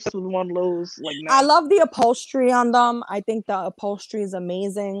real, I'm obsessed with one of those. Like, now. I love the upholstery on them. I think the upholstery is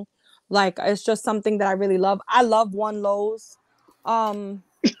amazing. Like, it's just something that I really love. I love One Lows. One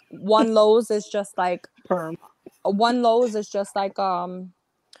Lows is just like Perm. One Lows is just like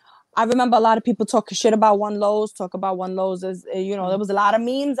I remember a lot of people talking shit about One Lows. As you know, there was a lot of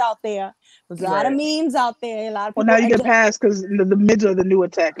memes out there. A lot of memes out there. A lot of people. Well, now you get past because the mids are the new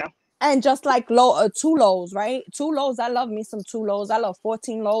attack now. And just like two lows, right? 2 lows. I love me some 2 lows. I love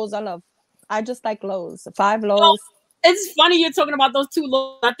 14 lows. I just like lows. 5 lows. It's funny you're talking about those 2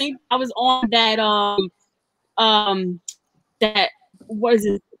 lows. I think I was on that what is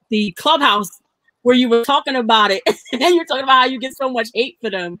it? The Clubhouse where you were talking about it, and then you're talking about how you get so much hate for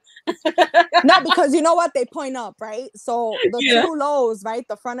them. No, because you know what? They point up, right? So the 2 lows, right?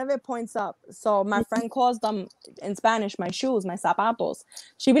 The front of it points up. So my friend calls them in Spanish, my shoes, my zapatos.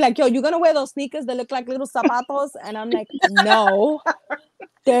 She'd be like, yo, you gonna wear those sneakers that look like little zapatos? And I'm like, no,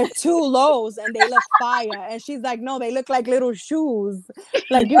 they're 2 lows and they look fire. And she's like, no, they look like little shoes.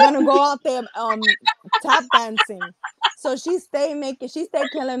 Like you're gonna go out there tap dancing. So she stay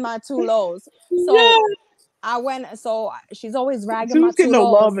killing my 2 lows. So I went, so she's always ragging my 2 get no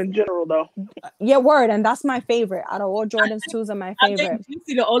lows. love in general though. Yeah, word, and that's my favorite. Out of all Jordan's 2s are my favorite. I think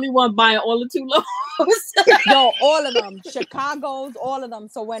Jixie the only one buying all the 2 lows. Yo, all of them. Chicago's, all of them.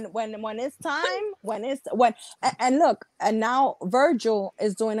 So when it's time, and look, and now Virgil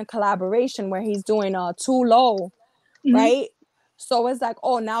is doing a collaboration where he's doing a 2 low, right? So it's like,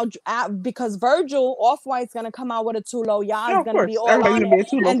 oh, now because Virgil Off-White's gonna come out with a 2 low, y'all is gonna be all on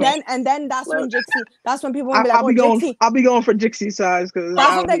it. And then that's when Jixie, that's when people will be like, Jixie. I'll be going for Jixie size because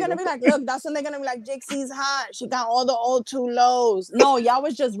that's what they're gonna be like. Look, that's when they're gonna be like, Jixie's hot. She got all the old 2 lows. No, y'all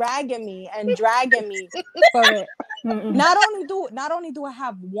was just ragging me and dragging me for it. Not only do I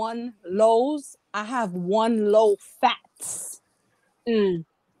have 1 lows, I have 1 low fats.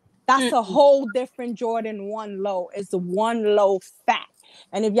 That's a whole different Jordan 1 low. It's 1 low fat.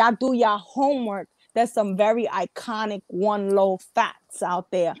 And if y'all do your homework, there's some very iconic 1 low fats out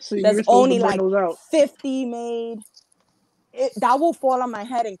there. So there's only like 50 made. That will fall on my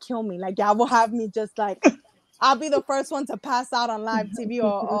head and kill me. Like y'all will have me just like, I'll be the first one to pass out on live TV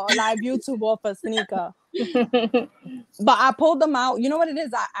or live YouTube off a sneaker. But I pulled them out. You know what it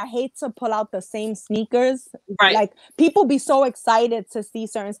is? I hate to pull out the same sneakers. Right. Like people be so excited to see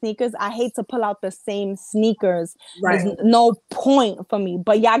certain sneakers. I hate to pull out the same sneakers. Right. There's no point for me.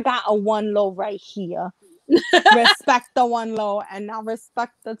 But y'all got a 1 low right here. Respect the 1 low, and now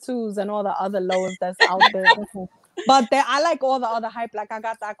respect the 2s and all the other lows that's out there. But I like all the other hype. Like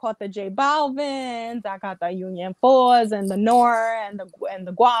I caught the J Balvins, I got the Union 4s and the Nor and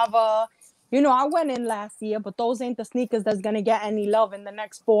the Guava. You know, I went in last year, but those ain't the sneakers that's gonna get any love in the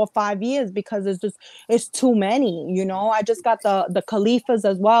next 4 or 5 years because it's too many. You know, I just got the Khalifas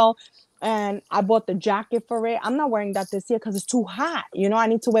as well, and I bought the jacket for it. I'm not wearing that this year because it's too hot. You know, I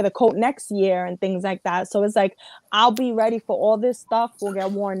need to wear the coat next year and things like that. So it's like I'll be ready for all this stuff will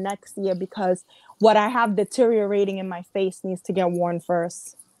get worn next year because what I have deteriorating in my face needs to get worn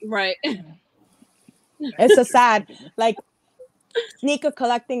first. Right. It's a sad, like, sneaker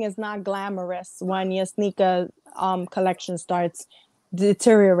collecting is not glamorous when your sneaker collection starts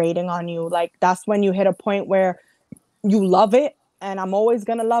deteriorating on you. Like, that's when you hit a point where you love it, and I'm always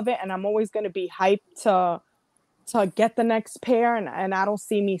gonna love it, and I'm always gonna be hyped to get the next pair, and I don't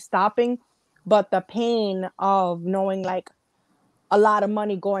see me stopping. But the pain of knowing like a lot of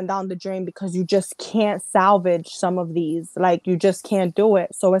money going down the drain because you just can't salvage some of these, like you just can't do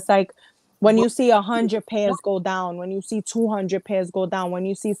it. So it's like when you see 100 pairs go down, when you see 200 pairs go down, when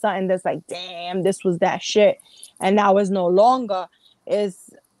you see something that's like, damn, this was that shit, and now is no longer, it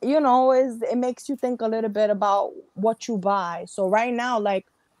makes you think a little bit about what you buy. So right now, like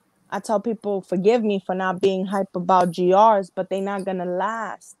I tell people, forgive me for not being hype about GRs, but they're not gonna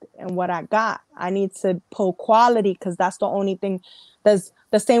last. And what I got, I need to pull quality because that's the only thing. That's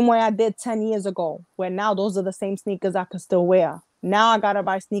the same way I did 10 years ago, where now those are the same sneakers I could still wear. Now I gotta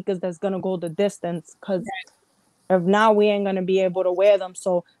buy sneakers that's gonna go the distance because if now we ain't gonna be able to wear them.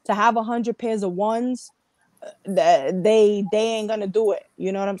 So to have 100 pairs of ones, they ain't gonna do it.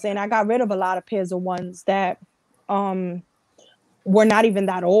 You know what I'm saying? I got rid of a lot of pairs of ones that were not even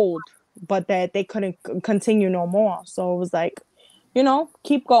that old, but that they couldn't continue no more. So it was like,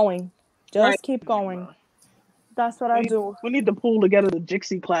 keep going, just keep going. That's what I do. We need to pull together the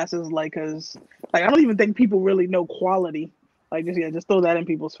Jixie classes, like, cause like I don't even think people really know quality. Like, just throw that in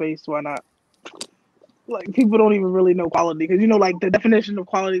people's face. Why not? Like, people don't even really know quality because like the definition of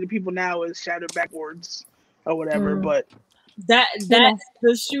quality to people now is shattered backwards or whatever. But that's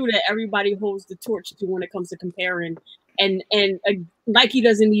the shoe that everybody holds the torch to when it comes to comparing. And Nike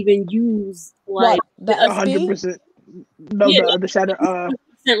doesn't even use like the 100%. No, the shattered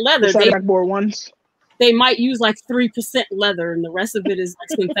leather. The shattered backboard ones. They might use like 3% leather, and the rest of it is like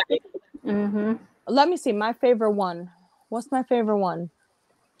synthetic. Let me see my favorite one. What's my favorite one?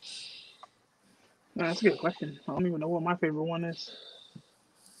 No, that's a good question. I don't even know what my favorite one is.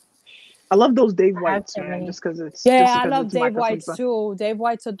 I love those Dave Whites, man, just because it's I love Dave Whites too. Dave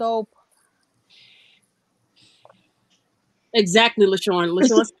Whites are dope. Exactly, LaShawn.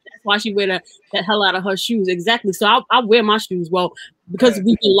 That's why she wear the hell out of her shoes. Exactly. So I wear my shoes. Well, because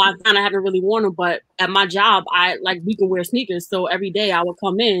we've been locked down, I haven't really worn them. But at my job, we can wear sneakers. So every day I would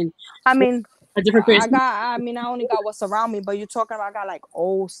come in. I mean, a different pair. I only got what's around me. But you're talking about, I got like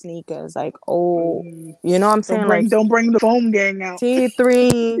old sneakers, like old. You know what I'm saying? Don't bring the foam gang out.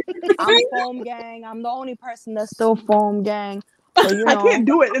 T3. I'm foam gang. I'm the only person that's still foam gang. So, I can't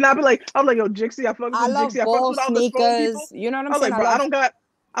do it, and I'm like, yo, Jixie, I fuck with Jixie. I fuck with all the foam people. You know what I'm saying? Like, bro, I don't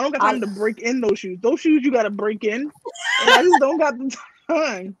got time to break in those shoes. Those shoes you got to break in, and I just don't got the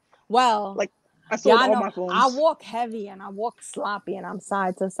time. Well, like I sold all my phones. I walk heavy and I walk sloppy, and I'm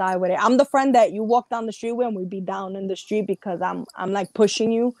side to side with it. I'm the friend that you walk down the street with, and we be down in the street because I'm like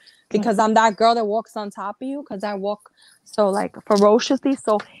pushing you, because I'm that girl that walks on top of you, because I walk so like ferociously.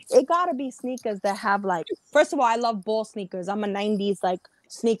 So it gotta be sneakers that have like, first of all, I love ball sneakers. I'm a 90s like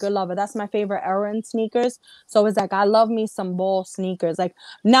sneaker lover. That's my favorite era in sneakers. So it's like I love me some ball sneakers. Like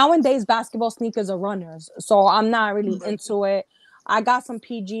nowadays basketball sneakers are runners, so I'm not really into it. I got some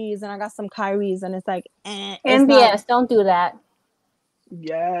PGs and I got some Kyries, and it's like MBS, don't do that.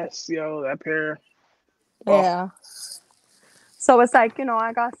 Yes, yo, that pair. Yeah. So it's like,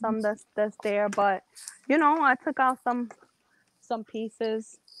 I got some that's there, but I took out some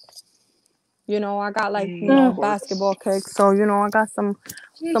pieces. I got like basketball kicks, so I got some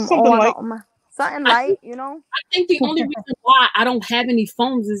something light. I think the only reason why I don't have any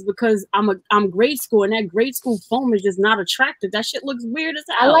foams is because I'm grade school, and that grade school foam is just not attractive. That shit looks weird as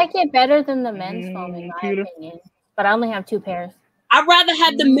hell. I like it better than the men's foam in my opinion, but I only have 2 pairs. I'd rather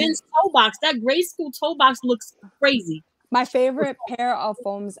have the men's toe box. That grade school toe box looks crazy. My favorite pair of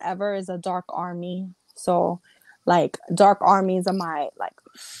foams ever is a Dark Army. So, like, Dark Armies are my like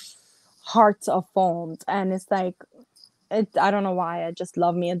hearts of foams, and it's like, I don't know why, I just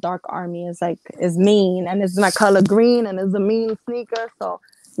love me a Dark Army. It's like, is mean, and it's my color green, and it's a mean sneaker. So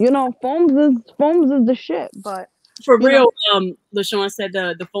foams is the shit. But for real, LaShawn said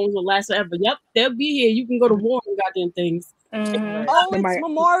the phones will last forever. Yep, they'll be here. You can go to war on goddamn things. Oh, it's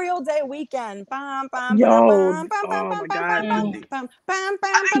Memorial Day weekend. Oh my God.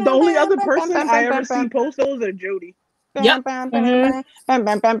 The only other person I ever see post those are Jody. Yep.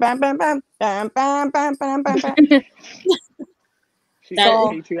 She's so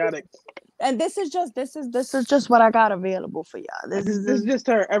patriotic. And this is just what I got available for y'all. This is just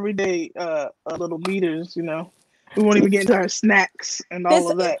her everyday little meters, We won't even get into her snacks and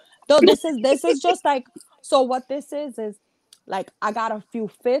all of that. So this is just like, so what this is like, I got a few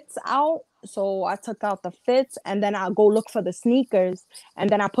fits out. So I took out the fits, and then I'll go look for the sneakers, and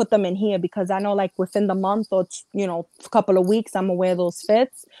then I put them in here because I know like within the month or a couple of weeks I'm gonna wear those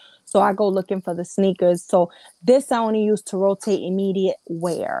fits. So I go looking for the sneakers. So this I only use to rotate immediate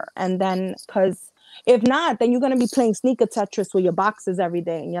wear, and then because if not, then you're gonna be playing sneaker Tetris with your boxes every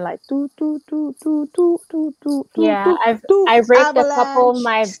day, and you're like Yeah, I've ripped a couple of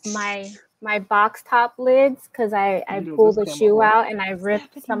my box top lids because I pulled the shoe out and I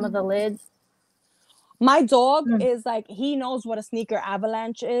ripped some of the lids. My dog is like, he knows what a sneaker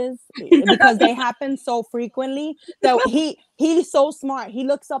avalanche is because they happen so frequently that he's so smart. He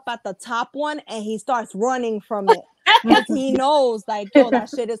looks up at the top one and he starts running from it because he knows like, yo, that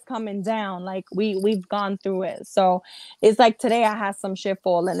shit is coming down. Like we've gone through it. So it's like today I had some shit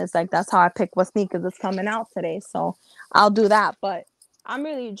fall, and it's like, that's how I pick what sneakers is coming out today. So I'll do that. But I'm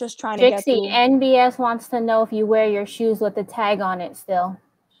really just trying to get through. NBS wants to know if you wear your shoes with the tag on it still.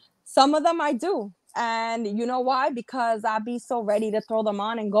 Some of them I do. And you know why? Because I be so ready to throw them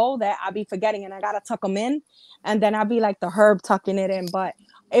on and go that I be forgetting, and I gotta tuck them in, and then I be like the Herb tucking it in. But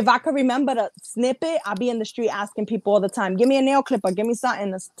if I could remember to snip it, I'll be in the street asking people all the time, give me a nail clipper, give me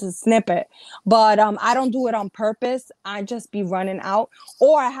something to snip it. But I don't do it on purpose. I just be running out.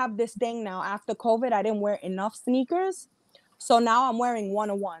 Or I have this thing now, after COVID, I didn't wear enough sneakers. So now I'm wearing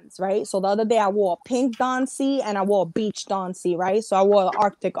 101s, right? So the other day I wore a pink Don C and I wore a beach Don C, right? So I wore the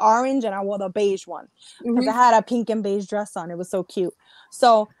Arctic orange and I wore the beige one because I had a pink and beige dress on. It was so cute.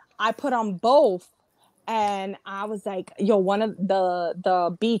 So I put on both, and I was like, yo, one of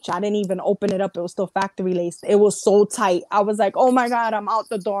the beach, I didn't even open it up. It was still factory laced. It was so tight. I was like, oh my God, I'm out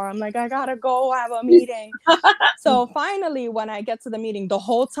the door. I'm like, I gotta go have a meeting. So finally, when I get to the meeting, the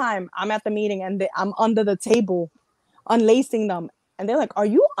whole time I'm at the meeting and I'm under the table unlacing them, and they're like, are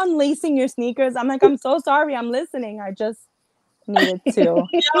you unlacing your sneakers? I'm like, I'm so sorry, I'm listening. I just Needed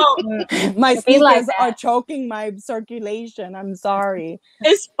to. My sneakers are choking my circulation. I'm sorry.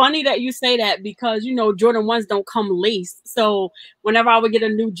 It's funny that you say that because, you know, Jordan 1s don't come laced. So whenever I would get a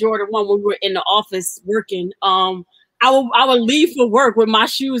new Jordan 1 when we were in the office working, I would leave for work with my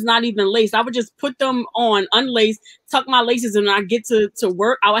shoes not even laced. I would just put them on unlaced, tuck my laces, and when I get to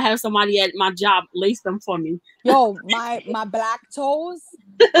work, I would have somebody at my job lace them for me. Yo, my black toes,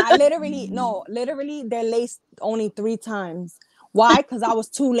 I literally they're laced only 3 times. Why? Because I was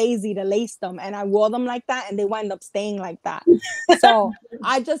too lazy to lace them, and I wore them like that, and they wind up staying like that. So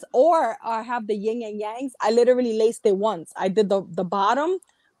I just I have the yin and yangs. I literally laced it once. I did the bottom,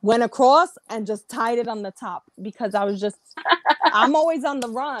 went across, and just tied it on the top because I was just I'm always on the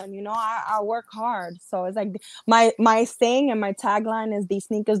run, you know. I work hard, so it's like my saying and my tagline is these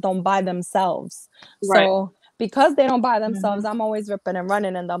sneakers don't buy themselves. Right. So because they don't buy themselves, I'm always ripping and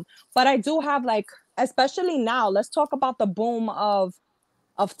running in them. But I do have, like, especially now, let's talk about the boom of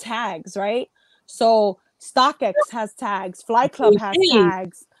tags, right? So StockX has tags, Flight Club has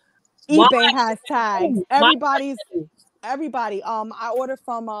tags, eBay has tags. Everybody. I ordered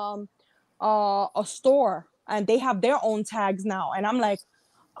from a store and they have their own tags now, and I'm like,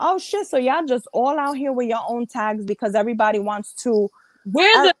 oh shit! So y'all just all out here with your own tags because everybody wants to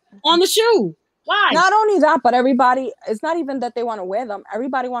wear them on the shoe. Why? Not only that, but everybody, it's not even that they want to wear them.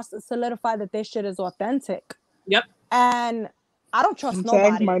 Everybody wants to solidify that their shit is authentic. Yep. And I don't trust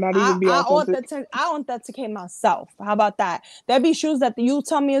nobody. Might not even be authentic. I authenticate myself. How about that? There'd be shoes that you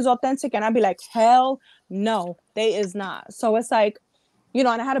tell me is authentic, and I'd be like, hell no, they is not. So it's like, you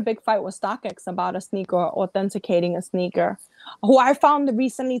know, and I had a big fight with StockX about a sneaker, authenticating a sneaker. Who I found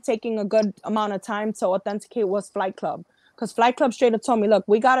recently taking a good amount of time to authenticate was Flight Club. Because Flight Club straight up told me, look,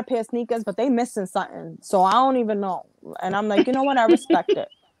 we got a pair of sneakers, but they missing something. So I don't even know. And I'm like, you know what? I respect it.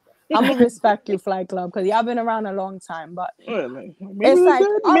 I'm going to respect you, Flight Club, because y'all been around a long time. But it's like,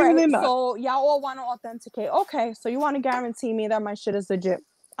 all right, so y'all all want to authenticate. Okay, so you want to guarantee me that my shit is legit.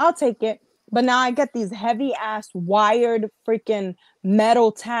 I'll take it. But now I get these heavy-ass wired freaking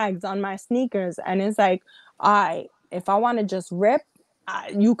metal tags on my sneakers. And it's like, if I want to just rip,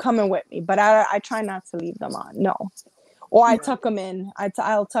 you coming with me. But I try not to leave them on. No. Or I tuck them in.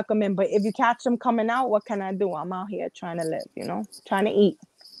 I'll tuck them in. But if you catch them coming out, what can I do? I'm out here trying to live, you know, trying to eat.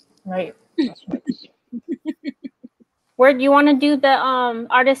 Right. Where do you want to do the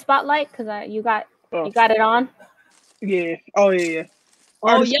artist spotlight? Because you got it on. Yeah. Oh yeah.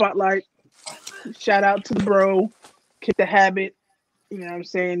 Artist spotlight. Shout out to the bro. Kick the habit. You know what I'm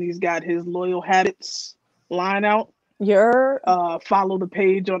saying? He's got his Loyal Habits line out. Follow the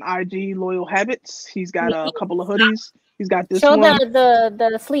page on IG, Loyal Habits. He's got a couple of hoodies. He's got this one. Show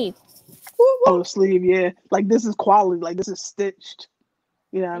the sleeve. Oh, the sleeve, yeah. Like, this is quality. Like, this is stitched.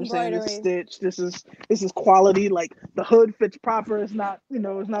 You know what I'm saying? It's stitched. This is quality. Like, the hood fits proper. It's not, you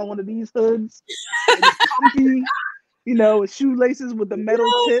know, it's not one of these hoods. It's comfy. You know, it's shoelaces with the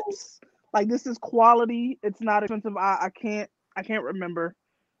metal tips. Like, this is quality. It's not expensive. I can't remember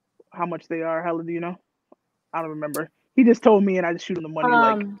how much they are. Hella, do you know? I don't remember. He just told me, and I just shoot him the money.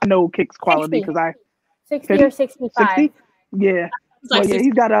 Like, I know Kick's quality because 60 or 65. 60? Yeah. Like, yeah,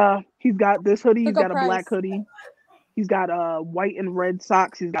 he's got this hoodie. He's got a black hoodie. He's got white and red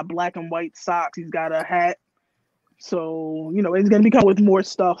socks. He's got black and white socks. He's got a hat. So, you know, he's gonna be coming with more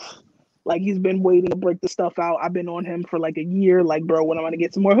stuff. Like, he's been waiting to break the stuff out. I've been on him for like a year. Like, bro, when I'm gonna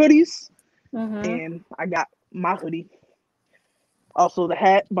get some more hoodies, and I got my hoodie. Also, the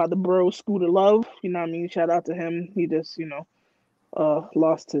hat by the bro Scooter Love. You know what I mean? Shout out to him. He just, you know,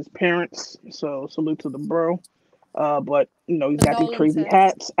 lost his parents. So salute to the bro. But, you know, he's got these crazy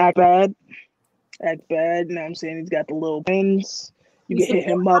hats. Act bad. You know what I'm saying? He's got the little pins. You can hit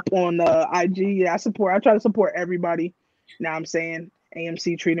him up on IG. Yeah, I try to support everybody. You know what I'm saying?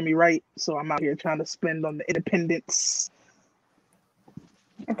 AMC treating me right. So I'm out here trying to spend on the independents.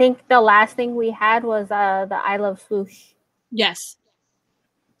 I think the last thing we had was the I Love Swoosh. Yes.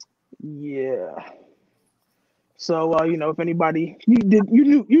 Yeah. So you know, if anybody you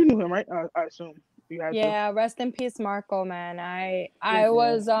knew him, right? I assume you had to. Rest in peace, Marco, man. I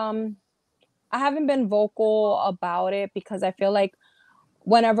was I haven't been vocal about it because I feel like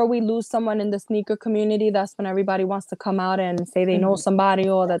whenever we lose someone in the sneaker community, that's when everybody wants to come out and say they know somebody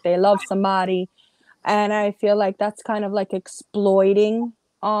or that they love somebody. And I feel like that's kind of like exploiting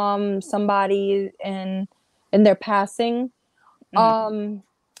somebody in their passing.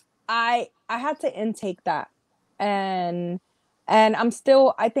 I had to intake that, and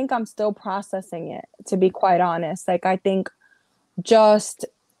I think I'm still processing it, to be quite honest. Like, I think just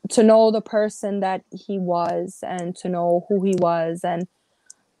to know the person that he was and to know who he was, and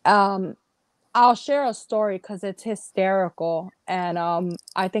I'll share a story because it's hysterical, and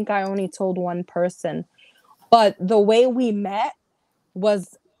I think I only told one person, but the way we met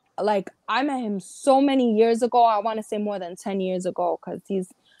was like I met him so many years ago. I want to say more than 10 years ago because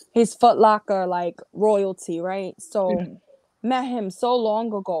he's Foot Locker like royalty, right? So met him so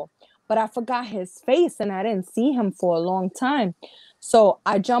long ago, but I forgot his face and I didn't see him for a long time. So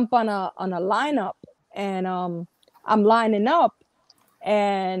I jump on a lineup and I'm lining up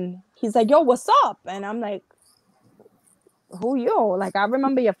and he's like, "Yo, what's up?" And I'm like, "Who you? Like, I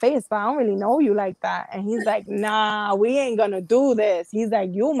remember your face, but I don't really know you like that." And he's like, "Nah, we ain't gonna do this." He's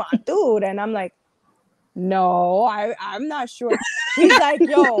like, "You my dude." And I'm like, "No, I'm not sure." He's like,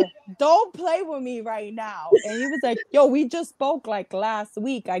 "Yo, don't play with me right now." And he was like, "Yo, we just spoke like last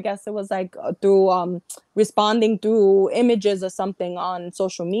week. I guess it was like through responding through images or something on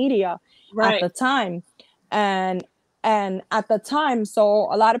social media at the time." And at the time,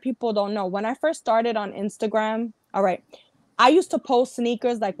 so a lot of people don't know, when I first started on Instagram, all right, I used to post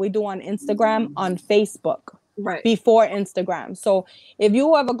sneakers like we do on Instagram on Facebook before Instagram. So if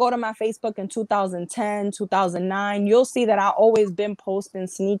you ever go to my Facebook in 2010, 2009, you'll see that I've always been posting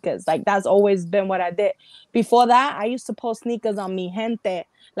sneakers. Like that's always been what I did. Before that, I used to post sneakers on Mi Gente.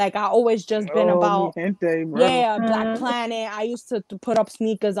 Like I always just been about, Mi Gente, bro. Yeah, Black Planet. I used to put up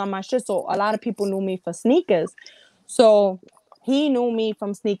sneakers on my shit. So a lot of people knew me for sneakers. So he knew me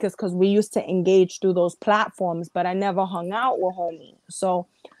from sneakers because we used to engage through those platforms, but I never hung out with homie. So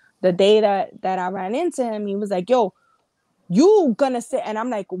the day that I ran into him, he was like, "Yo, you gonna sit?" And I'm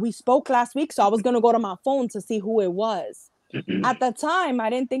like, "We spoke last week," so I was gonna go to my phone to see who it was. At the time, I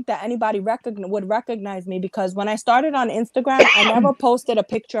didn't think that anybody would recognize me because when I started on Instagram, I never posted a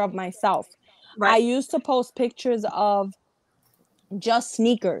picture of myself. I used to post pictures of just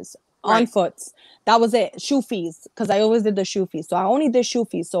sneakers on foots. That was it. Shoe fees, because I always did the shoe fees. So I only did shoe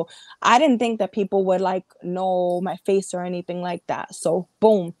fees. So I didn't think that people would like know my face or anything like that. So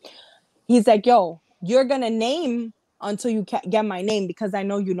boom. He's like, "Yo, you're gonna name until you get my name because I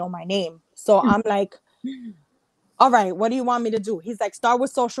know you know my name." So I'm like, "All right, what do you want me to do?" He's like, "Start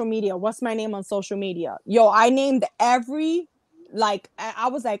with social media. What's my name on social media?" Yo, I named every, like, I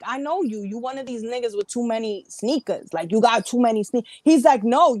was like, "I know you. You one of these niggas with too many sneakers. Like, you got too many sneakers." He's like,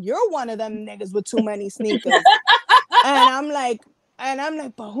 "No, you're one of them niggas with too many sneakers." and I'm like,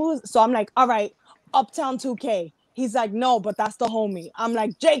 "But who's?" So I'm like, "All right, Uptown 2K." He's like, "No, but that's the homie." I'm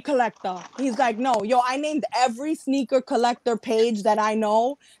like, "J Collector." He's like, "No." Yo, I named every sneaker collector page that I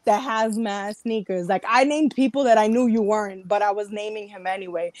know that has mad sneakers. Like, I named people that I knew you weren't, but I was naming him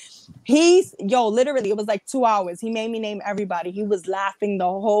anyway. Literally, it was like 2 hours. He made me name everybody. He was laughing the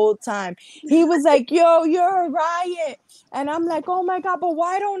whole time. He was like, "Yo, you're a riot." And I'm like, "Oh my God, but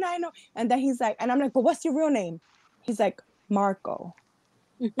why don't I know?" And then he's like, and I'm like, "But what's your real name?" He's like, "Marco."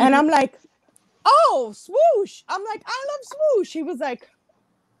 And I'm like, "Oh, swoosh." I'm like, "I love swoosh." He was like,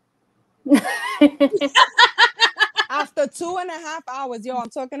 after 2.5 hours, yo, I'm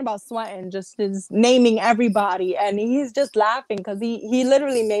talking about sweating, just naming everybody. And he's just laughing because he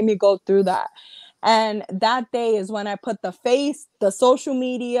literally made me go through that. And that day is when I put the face, the social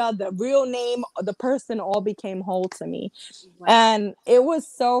media, the real name, the person all became whole to me. Wow. And it was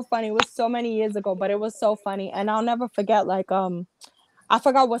so funny. It was so many years ago, but it was so funny. And I'll never forget, like, I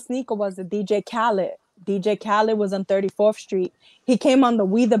forgot what sneaker was it. DJ Khaled. DJ Khaled was on 34th Street. He came on the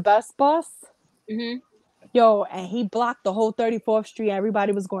We the Best bus. Mm-hmm. Yo, and he blocked the whole 34th Street.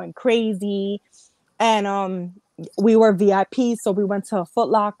 Everybody was going crazy. And we were VIP, so we went to a Foot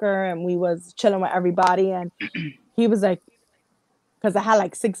Locker and we was chilling with everybody. And he was like, because I had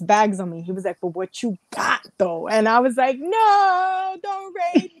like 6 bags on me. He was like, "But what you got though?" And I was like, "No, don't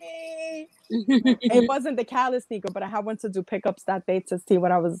raid me." It wasn't the Khaled sneaker, but I went to do pickups that day to see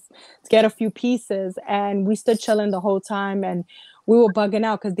what I was, to get a few pieces. And we stood chilling the whole time and we were bugging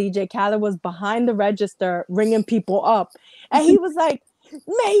out because DJ Khaled was behind the register ringing people up. And he was like,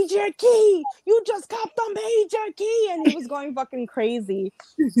 "Major Key, you just copped a Major Key." And he was going fucking crazy.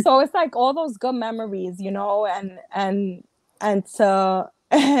 So it's like all those good memories, you know, and I'm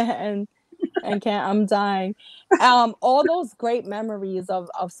dying. All those great memories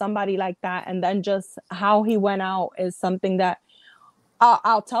of somebody like that, and then just how he went out is something that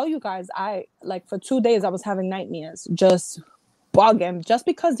I'll tell you guys. I like for 2 days I was having nightmares, just bugging, just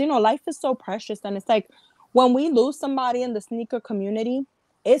because, you know, life is so precious. And it's like when we lose somebody in the sneaker community,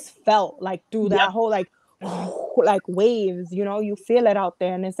 it's felt like through that whole like waves, you know, you feel it out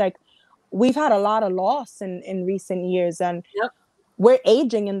there. And it's like we've had a lot of loss in recent years, and we're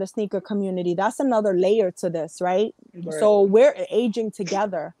aging in the sneaker community. That's another layer to this, right? So we're aging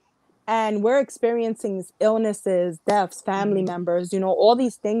together. and we're experiencing illnesses, deaths, family members, you know, all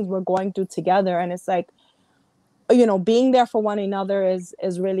these things we're going through together. And it's like, you know, being there for one another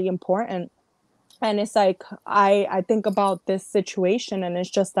is really important. And it's like, I think about this situation, and it's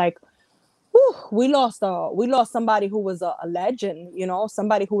just like, whew, we lost somebody who was a legend, you know,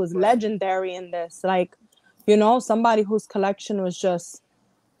 somebody who was legendary in this, like, you know, somebody whose collection was just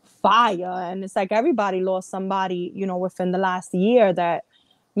fire. And it's like everybody lost somebody, you know, within the last year that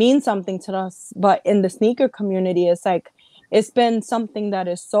means something to us. But in the sneaker community, it's like, it's been something that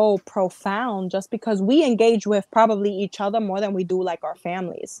is so profound, just because we engage with probably each other more than we do like our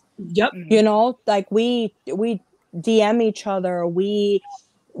families. Yep. You know, like we DM each other, we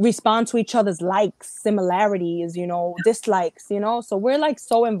respond to each other's likes, similarities, you know, dislikes, you know. So we're like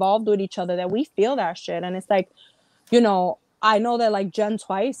so involved with each other that we feel that shit. And it's like, you know, I know that like Jen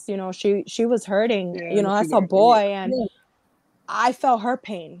Twice, you know, she was hurting, you know, that's her boy, and I felt her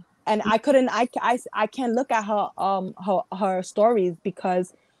pain. And I can't look at her stories,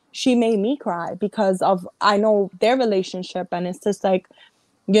 because she made me cry, because of, I know their relationship. And it's just like,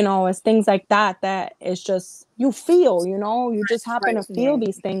 you know, it's things like that it's just, you feel, you know, you just happen to feel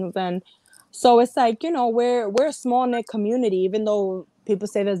these things. And so it's like, you know, we're a small knit community, even though people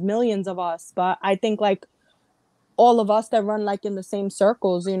say there's millions of us. But I think like all of us that run like in the same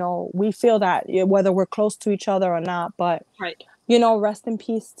circles, you know, we feel that, whether we're close to each other or not. But you know, rest in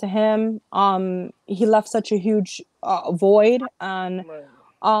peace to him. He left such a huge void. And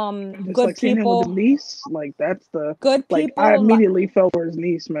just good like seeing people him with his niece, like that's the good like people. I immediately felt for his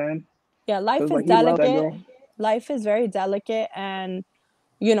niece, man. Yeah, life is Like, he loved that delicate. girl. Life is very delicate, and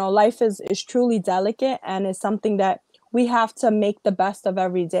you know, life is truly delicate, and it's something that we have to make the best of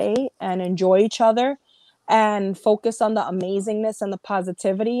every day and enjoy each other and focus on the amazingness and the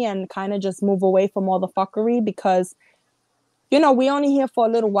positivity, and kind of just move away from all the fuckery, because you know, we only here for a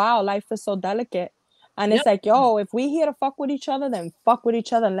little while. Life is so delicate. And it's like, yo, if we here to fuck with each other, then fuck with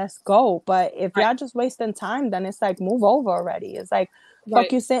each other and let's go. But if y'all just wasting time, then it's like, move over already. It's like,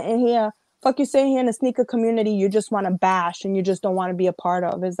 fuck you sitting here in the sneaker community you just want to bash and you just don't want to be a part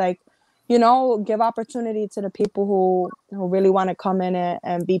of. It's like, you know, give opportunity to the people who really want to come in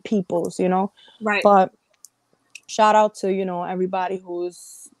and be peoples, you know. But shout out to, you know, everybody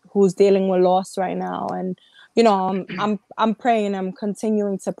who's dealing with loss right now. And you know, I'm praying, I'm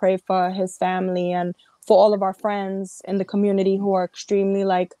continuing to pray for his family and for all of our friends in the community who are extremely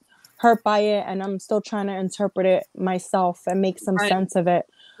like hurt by it. And I'm still trying to interpret it myself and make some sense of it,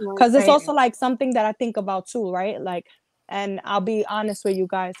 because it's also like something that I think about too, right? Like, and I'll be honest with you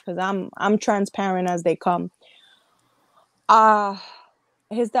guys, because I'm transparent as they come.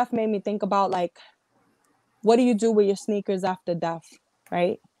 His death made me think about like, what do you do with your sneakers after death,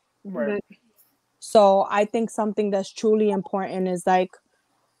 right? So I think something that's truly important is like,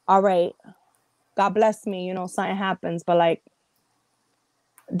 all right, God bless me, you know, something happens, but like,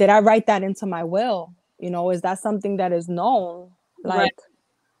 did I write that into my will? You know, is that something that is known? Like,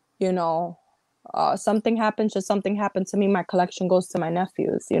 you know, something happened to me, my collection goes to my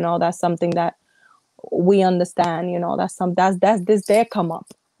nephews, you know, that's something that we understand, you know, that's this their come up,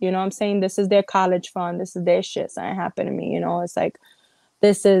 you know what I'm saying? This is their college fund, this is their shit, something happened to me, you know, it's like,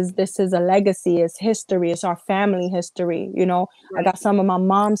 this is a legacy, it's history, it's our family history, you know. I got some of my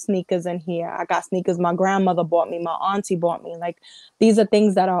mom's sneakers in here, I got sneakers my grandmother bought me, my auntie bought me, like these are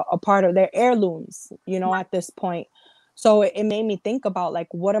things that are a part of their heirlooms, you know, at this point. So it made me think about like,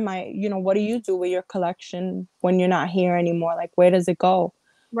 what do you do with your collection when you're not here anymore? Like, where does it go?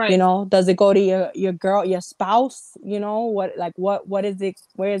 You know, does it go to your girl, your spouse? You know, what is it,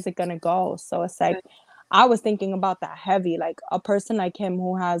 where is it gonna go? So it's like, I was thinking about that heavy, like a person like him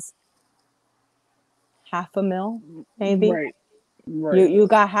who has $500,000, maybe. You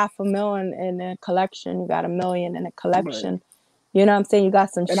got $500,000 in a collection. You got $1 million in a collection. You know what I'm saying? You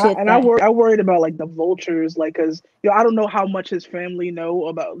got some shit. I worried about like the vultures, like, cause I don't know how much his family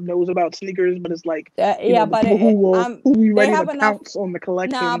knows about sneakers, but it's like but who be writing accounts on the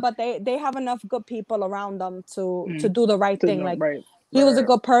collection. Nah, but they have enough good people around them to do the right thing. Like he was a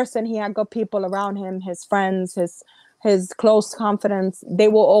good person. He had good people around him, his friends, his close confidants. They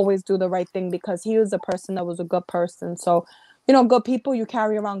will always do the right thing because he was a person that was a good person. So, you know, good people, you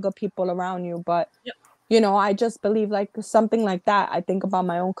carry around good people around you. But, you know, I just believe like something like that. I think about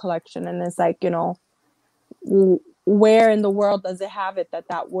my own collection and it's like, you know, where in the world does it have it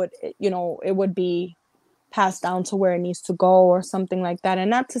that would, you know, it would be passed down to where it needs to go or something like that. And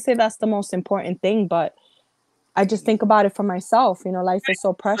not to say that's the most important thing, but I just think about it for myself. You know, life is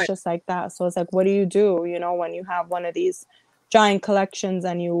so precious like that. So it's like, what do, you know, when you have one of these giant collections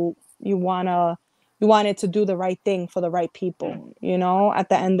and you want to you wanted to do the right thing for the right people, you know, at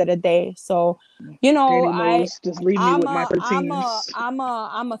the end of the day. So, you know, just leave me with my 13s.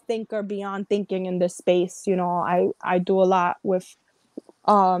 I'm a thinker beyond thinking in this space. You know, I do a lot with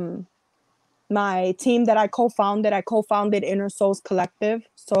my team that I co-founded Inner Souls Collective.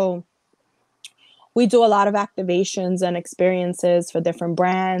 So we do a lot of activations and experiences for different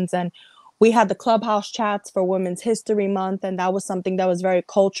brands. And we had the Clubhouse chats for Women's History Month. And that was something that was very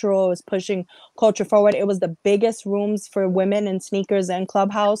cultural. It was pushing culture forward. It was the biggest rooms for women in sneakers and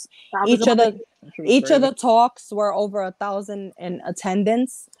Clubhouse. Each of the talks were over 1,000 in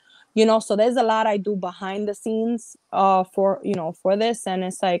attendance. You know, so there's a lot I do behind the scenes for this. And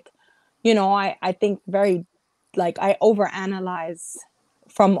it's like, you know, I think very, like, I overanalyze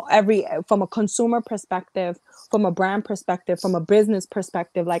from a consumer perspective, from a brand perspective, from a business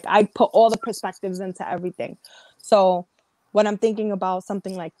perspective. Like, I put all the perspectives into everything. So when I'm thinking about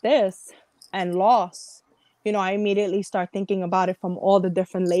something like this and loss, you know, I immediately start thinking about it from all the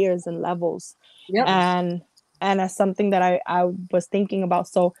different layers and levels. Yep. And as something that I was thinking about.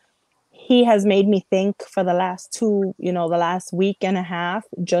 So he has made me think for the last week and a half,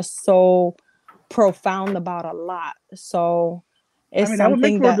 just so profound about a lot. So it's that would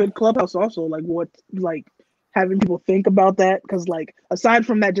make for a good Clubhouse also, like having people think about that, because like aside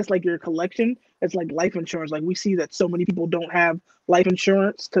from that, just like your collection, it's like life insurance. Like we see that so many people don't have life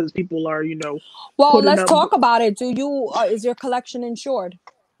insurance because people are, you know. Well, let's talk about it. Is your collection insured?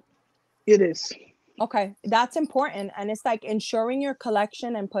 It is. Okay, that's important. And it's like insuring your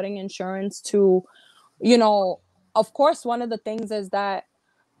collection and putting insurance to, you know, of course, one of the things is that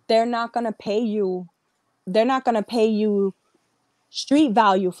they're not going to pay you street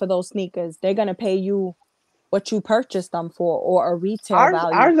value for those sneakers. They're going to pay you what you purchased them for, or a retail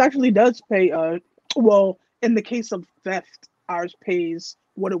value. Ours actually does pay, well, in the case of theft, ours pays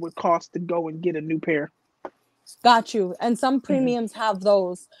what it would cost to go and get a new pair. Got you. And some premiums have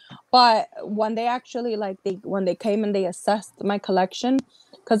those, but when they actually when they came and they assessed my collection,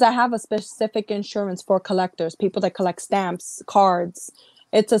 because I have a specific insurance for collectors, people that collect stamps, cards.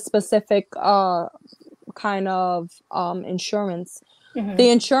 It's a specific kind of insurance. The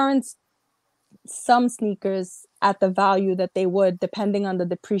insurance, some sneakers at the value that they would, depending on the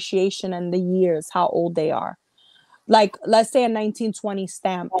depreciation and the years, how old they are. Like, let's say a 1920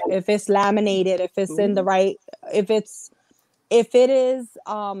 stamp, if it's laminated, if it's in the right, if it is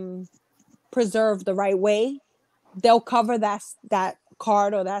preserved the right way, they'll cover that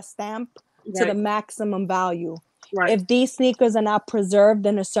card or that stamp to the maximum value. Right. If these sneakers are not preserved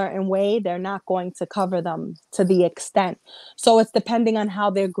in a certain way, they're not going to cover them to the extent. So it's depending on how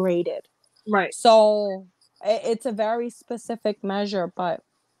they're graded. Right. So it's a very specific measure, but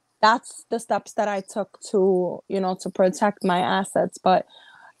that's the steps that I took to, you know, to protect my assets. But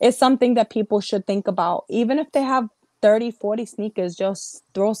it's something that people should think about. Even if they have 30, 40 sneakers, just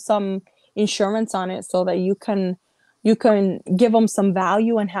throw some insurance on it so that you can give them some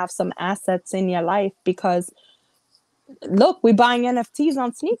value and have some assets in your life. Because look, we're buying NFTs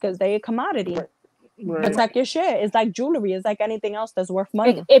on sneakers. They're a commodity. Right. Protect your shit. It's like jewelry. It's like anything else that's worth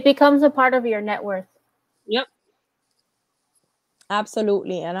money. It becomes a part of your net worth. Yep.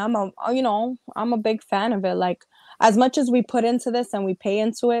 Absolutely. And I'm a big fan of it. Like, as much as we put into this and we pay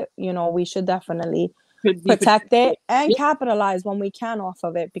into it, you know, we should definitely protect it and capitalize when we can off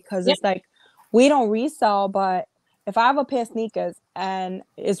of it, because it's like, we don't resell, but if I have a pair of sneakers and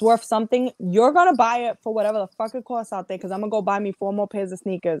it's worth something, you're going to buy it for whatever the fuck it costs out there, because I'm going to go buy me 4 more pairs of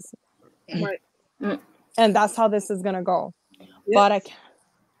sneakers. Right. And that's how this is going to go. But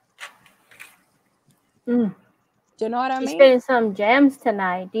do you know what I mean? Spitting some gems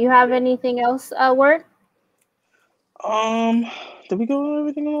tonight. Do you have anything else, Word? Did we go over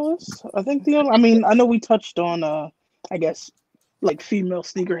everything on the list? I think I know we touched on, I guess, like female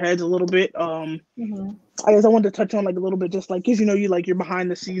sneakerheads a little bit. I guess I wanted to touch on like a little bit, just like, cause you know, you're behind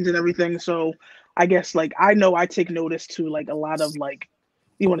the scenes and everything. So I guess like, I know I take notice to like a lot of like,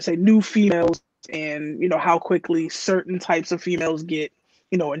 you want to say new females, and you know, how quickly certain types of females get,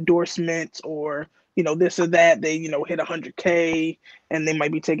 you know, endorsements or, you know, this or that. They, you know, hit 100K and they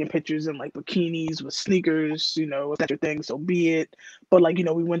might be taking pictures in like bikinis with sneakers, you know, if that's your thing, so be it. But like, you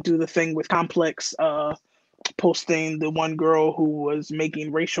know, we went through the thing with Complex posting the one girl who was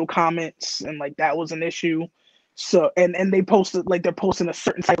making racial comments, and like that was an issue. So and they posted, like, they're posting a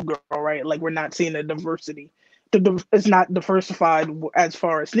certain type of girl, right? Like, we're not seeing a diversity. It's not diversified as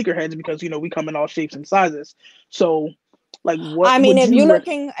far as sneakerheads, because, you know, we come in all shapes and sizes. So like, what I mean, if you're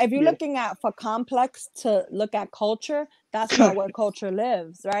looking at for Complex to look at culture, that's not where culture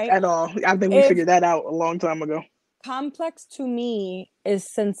lives, right? At all. I think we figured that out a long time ago. Complex to me is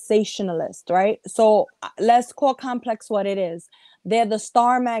sensationalist, right? So let's call Complex what it is. They're the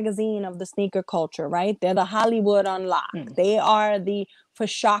Star magazine of the sneaker culture, right? They're the Hollywood Unlocked. They are the for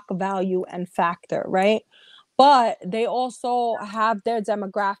shock value and factor, right? But they also have their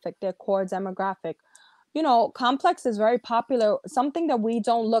demographic, their core demographic. You know, Complex is very popular. Something that we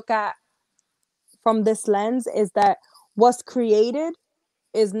don't look at from this lens is that what's created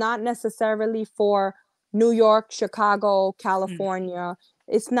is not necessarily for New York, Chicago, California.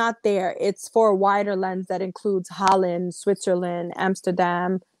 It's not there. It's for a wider lens that includes Holland, Switzerland,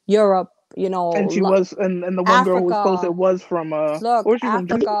 Amsterdam, Europe, you know. And she was, and the one Africa, girl who was posted was from,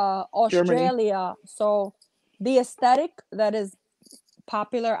 Africa, Australia. So the aesthetic that is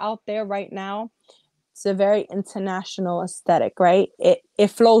popular out there right now, it's a very international aesthetic, right? It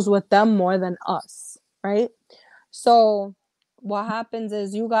flows with them more than us, right? So what happens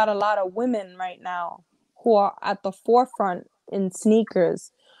is you got a lot of women right now who are at the forefront in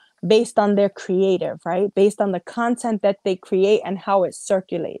sneakers based on their creative, right? Based on the content that they create and how it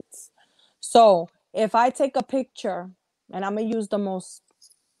circulates. So if I take a picture, and I'm going to use the most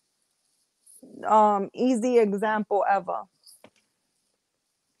easy example ever.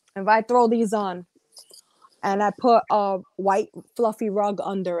 If I throw these on and I put a white fluffy rug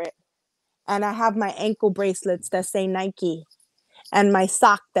under it, and I have my ankle bracelets that say Nike, and my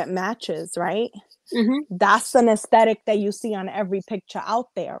sock that matches, right? That's an aesthetic that you see on every picture out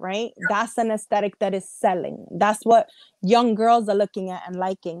there, right? That's an aesthetic that is selling. That's what young girls are looking at and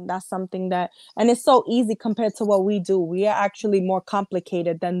liking. That's something that, and it's so easy compared to what we do. We are actually more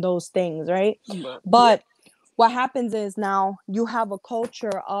complicated than those things, right? But what happens is now you have a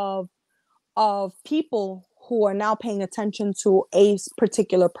culture of people who are now paying attention to a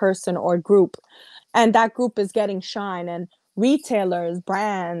particular person or group, and that group is getting shine, and retailers,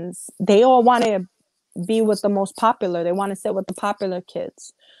 brands, they all want to be with the most popular. They want to sit with the popular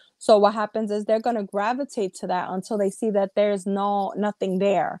kids. So what happens is they're going to gravitate to that until they see that there's nothing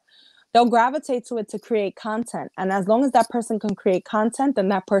there. They'll gravitate to it to create content. And as long as that person can create content, then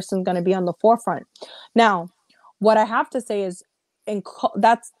that person's going to be on the forefront. Now, what I have to say is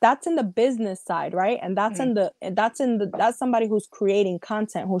that's in the business side, right? And that's somebody who's creating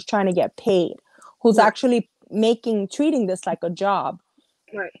content, who's trying to get paid, who's actually treating this like a job.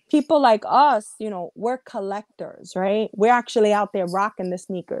 Right. People like us, you know, we're collectors, right? We're actually out there rocking the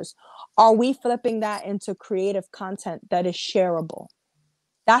sneakers. Are we flipping that into creative content that is shareable?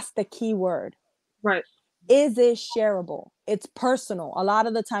 That's the key word. Right. Is it shareable? It's personal. A lot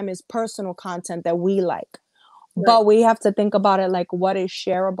of the time it's personal content that we like. Right. But we have to think about it like, what is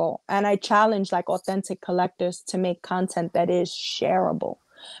shareable? And I challenge like authentic collectors to make content that is shareable.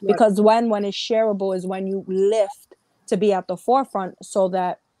 Right. Because when it's shareable is when you lift to be at the forefront so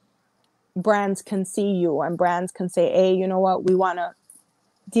that brands can see you and brands can say, hey, you know what? We want to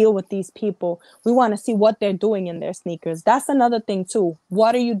deal with these people. We want to see what they're doing in their sneakers. That's another thing too.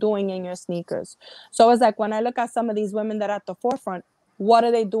 What are you doing in your sneakers? So it's like when I look at some of these women that are at the forefront, what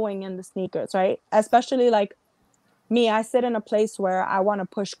are they doing in the sneakers, right? Especially like me, I sit in a place where I want to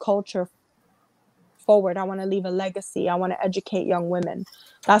push culture forward. I want to leave a legacy. I want to educate young women.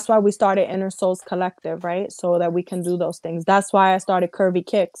 That's why we started Inner Souls Collective, right? So that we can do those things. That's why I started Curvy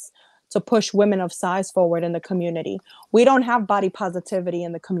Kicks, to push women of size forward in the community. We don't have body positivity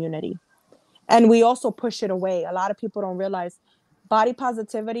in the community. And we also push it away. A lot of people don't realize body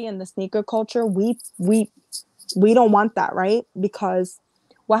positivity in the sneaker culture, we don't want that, right? Because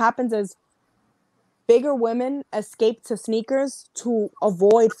what happens is bigger women escape to sneakers to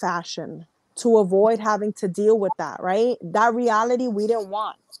avoid fashion, to avoid having to deal with that, right? That reality we didn't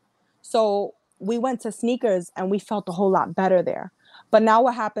want. So we went to sneakers and we felt a whole lot better there. But now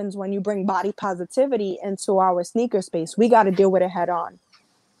what happens when you bring body positivity into our sneaker space? We got to deal with it head on.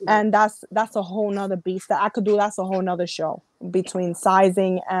 And that's a whole nother beast that I could do. That's a whole nother show between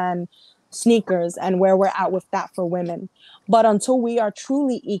sizing and sneakers and where we're at with that for women. But until we are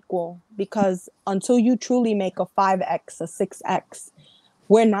truly equal, because until you truly make a 5X, a 6X,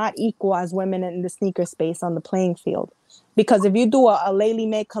 we're not equal as women in the sneaker space on the playing field. Because if you do a Laylee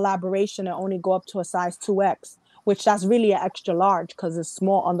May collaboration and only go up to a size 2X, which that's really an extra large because it's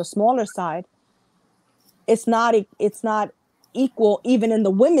small on the smaller side, it's not equal. Even in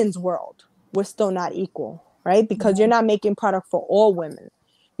the women's world, we're still not equal, right? Because you're not making product for all women.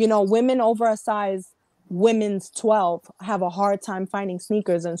 You know, women over a size women's 12 have a hard time finding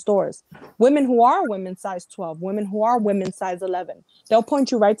sneakers in stores. Women who are women's size 12, women who are women's size 11, they'll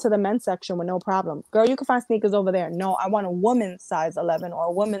point you right to the men's section with no problem. Girl, you can find sneakers over there. No, I want a woman's size 11 or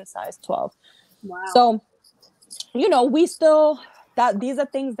a woman's size 12. Wow. So, you know, we still, these are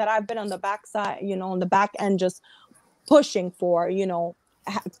things that I've been on the backside, you know, on the back end, just pushing for, you know,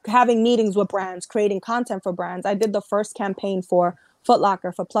 having meetings with brands, creating content for brands. I did the first campaign for Foot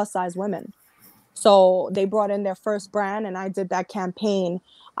Locker for plus size women. So they brought in their first brand and I did that campaign.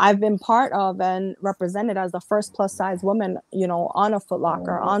 I've been part of and represented as the first plus size woman, you know, on a Foot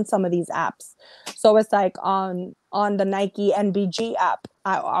Locker, on some of these apps. So it's like on the Nike NBG app.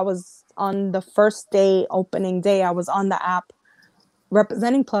 I was on the first day, opening day, I was on the app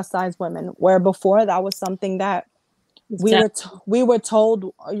representing plus size women, where before that was something that we were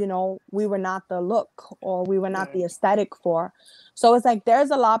told, you know, we were not the look or we were not the aesthetic for. So it's like there's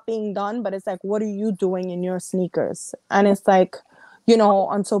a lot being done, but it's like, what are you doing in your sneakers? And it's like, you know,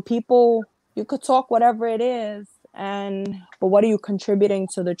 until people, you could talk whatever it is, but what are you contributing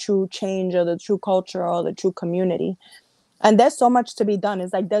to the true change or the true culture or the true community? And there's so much to be done.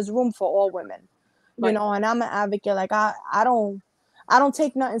 It's like there's room for all women, you know. And I'm an advocate. Like I don't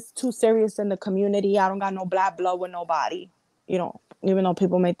take nothing too serious in the community. I don't got no bad blood with nobody, you know, even though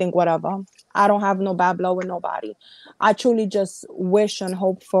people may think whatever. I don't have no bad blood with nobody. I truly just wish and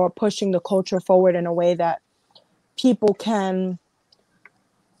hope for pushing the culture forward in a way that people can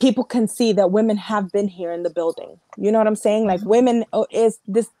see that women have been here in the building. You know what I'm saying? Like women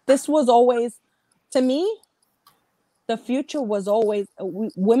this was always, to me, the future was always,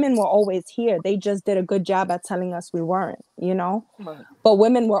 women were always here. They just did a good job at telling us we weren't, you know? Right. But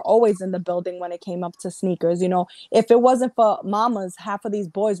women were always in the building when it came up to sneakers, you know? If it wasn't for mamas, half of these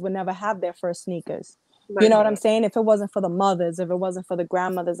boys would never have their first sneakers. Right. You know what I'm saying? If it wasn't for the mothers, if it wasn't for the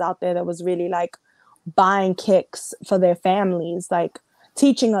grandmothers out there that was really like buying kicks for their families, like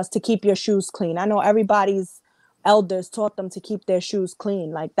teaching us to keep your shoes clean. I know everybody's elders taught them to keep their shoes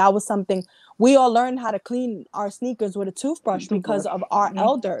clean. Like that was something we all learned, how to clean our sneakers with a toothbrush because of our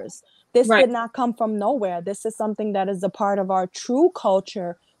elders. This did not come from nowhere. This is something that is a part of our true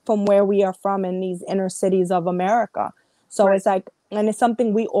culture from where we are from in these inner cities of America. So it's like, and it's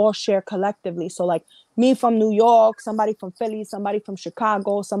something we all share collectively. So like me from New York, somebody from Philly, somebody from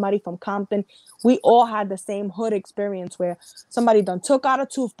Chicago, somebody from Compton, we all had the same hood experience where somebody done took out a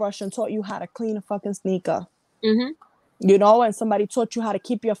toothbrush and taught you how to clean a fucking sneaker. Mm-hmm. You know, and somebody taught you how to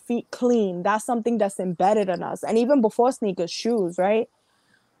keep your feet clean. That's something that's embedded in us. And even before sneakers, shoes, right?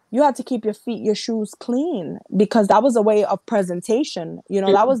 You had to keep your shoes clean because that was a way of presentation. You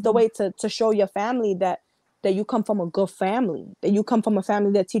know, that was the way to show your family that you come from a good family, that you come from a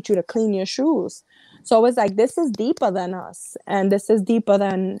family that teach you to clean your shoes. So it's like, this is deeper than us. And this is deeper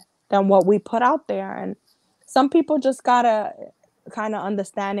than what we put out there. And some people just gotta kind of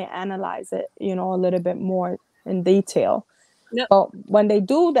understand it, analyze it, you know, a little bit more in detail. Yep. But when they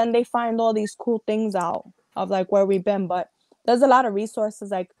do, then they find all these cool things out of like where we've been. But there's a lot of resources,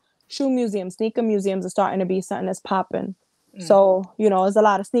 like shoe museums, sneaker museums are starting to be something that's popping. So, you know, there's a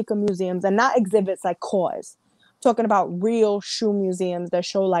lot of sneaker museums and not exhibits like Cause. Talking about real shoe museums that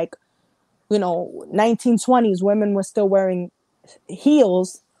show like, you know, 1920s women were still wearing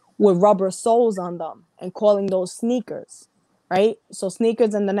heels with rubber soles on them and calling those sneakers, right? So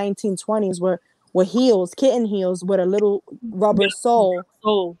sneakers in the 1920s were heels, kitten heels with a little rubber sole.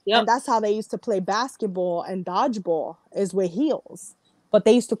 And that's how they used to play basketball and dodgeball, is with heels. But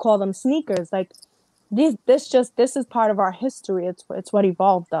they used to call them sneakers. Like this is part of our history. It's what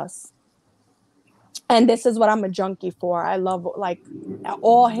evolved us. And this is what I'm a junkie for. I love like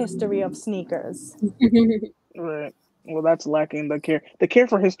all history of sneakers. Right. Well, that's lacking. The care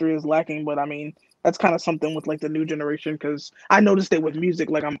for history is lacking, but I mean, that's kind of something with like the new generation, because I noticed it with music.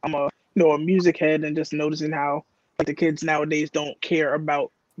 Like I'm a a music head, and just noticing how like the kids nowadays don't care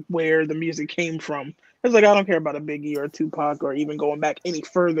about where the music came from. It's like I don't care about a Biggie or a Tupac or even going back any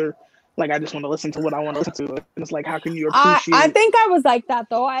further. Like I just want to listen to what I want to listen to. And it's like, how can you appreciate? I think I was like that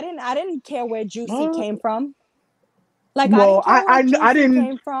though. I didn't care where Juicy came from. Like well, I didn't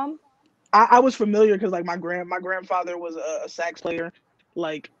came from. I was familiar because like my grandfather was a sax player,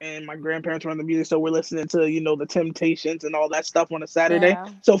 like, and my grandparents were on the music, so we're listening to the Temptations and all that stuff on a Saturday. Yeah,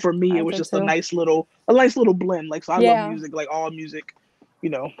 so for me, it was just a nice little blend. Like, so I love music, like all music,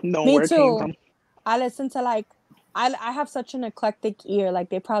 knowing where it came from. I listen to like I have such an eclectic ear. Like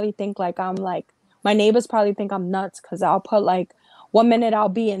they probably think like I'm like, my neighbors probably think I'm nuts because I'll put like, 1 minute I'll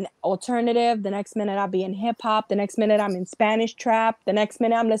be in alternative, the next minute I'll be in hip hop, the next minute I'm in Spanish trap, the next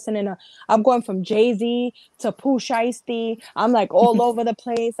minute I'm going from Jay-Z to Pooh Shiesty. I'm like all over the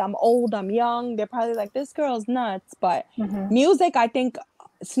place. I'm old, I'm young. They're probably like, this girl's nuts. But music, I think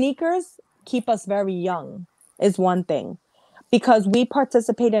sneakers keep us very young is one thing, because we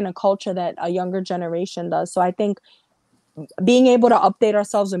participate in a culture that a younger generation does. So I think being able to update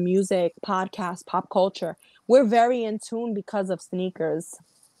ourselves in music, podcasts, pop culture, we're very in tune because of sneakers.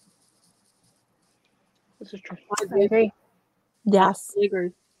 This is true. I agree. Yes. I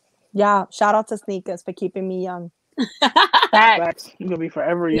agree. Yeah. Shout out to sneakers for keeping me young. Facts. I'm gonna be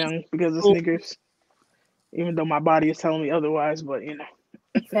forever young because of sneakers. Even though my body is telling me otherwise, but you know.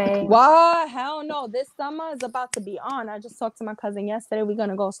 What? Hell no. This summer is about to be on. I just talked to my cousin yesterday. We're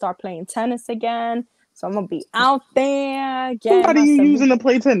gonna go start playing tennis again. So I'm gonna be out there. What body you using to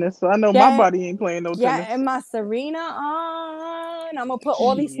play tennis? So I know my body ain't playing no tennis. Yeah, and my Serena on. I'm gonna put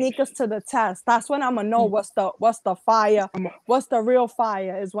all these sneakers to the test. That's when I'm gonna know what's the fire. What's the real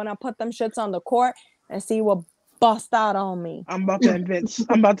fire is when I put them shits on the court and see what bust out on me. I'm about to invent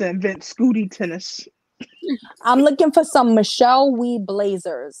Scooty tennis. I'm looking for some Michelle Wee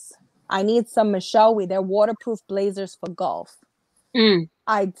blazers. I need some Michelle Wee. They're waterproof blazers for golf.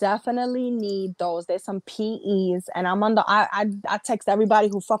 I definitely need those. There's some PEs, and I'm on the. I text everybody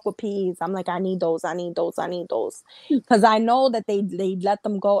who fuck with PEs. I'm like, I need those. Because I know that they let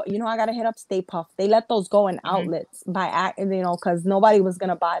them go. You know, I gotta hit up Stay Puff. They let those go in outlets because nobody was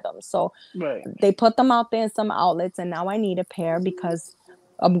gonna buy them. So they put them out there in some outlets, and now I need a pair because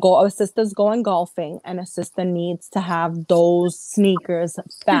a sister's going golfing, and a sister needs to have those sneakers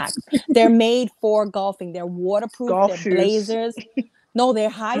back. They're made for golfing. They're waterproof. They're blazers. No, they're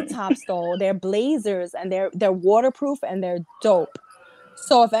high tops though. They're blazers, and they're waterproof, and they're dope.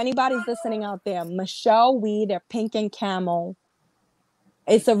 So if anybody's listening out there, Michelle Wee, they're pink and camel.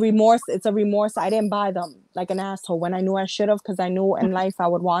 It's a remorse. I didn't buy them like an asshole when I knew I should have, because I knew in life I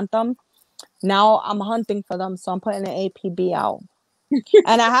would want them. Now I'm hunting for them, so I'm putting an APB out.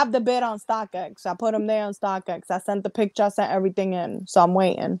 And I have the bid on StockX. I put them there on StockX. I sent the picture, I sent everything in. So I'm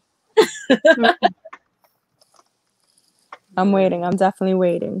waiting. I'm waiting. I'm definitely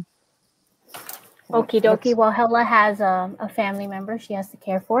waiting. Okie dokie. Well, Hella has a family member she has to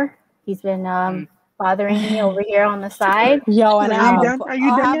care for. He's been bothering me over here on the side. Yo, and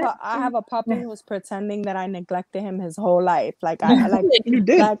I have a puppy who's pretending that I neglected him his whole life. Like you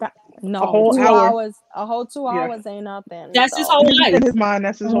did. No, a whole 2 hour. hours. A whole 2 hours ain't nothing. That's his whole life. In his mind,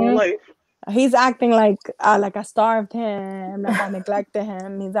 that's his whole life. He's acting like I starved him, like I neglected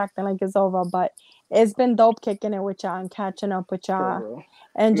him. He's acting like it's over, but it's been dope kicking it with y'all and catching up with y'all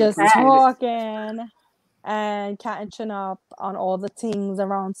and just talking and catching up on all the things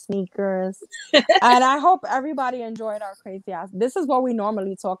around sneakers. And I hope everybody enjoyed our crazy ass. This is what we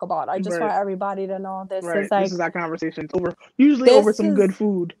normally talk about. I just want everybody to know this is our conversation. Usually over some good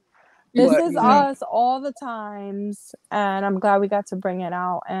food. This is us all the times, and I'm glad we got to bring it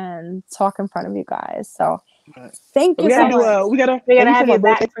out and talk in front of you guys. So thank you so much. We gotta have you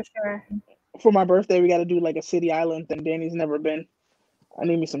back for sure. For my birthday, we gotta do like a City Island thing. Danny's never been. I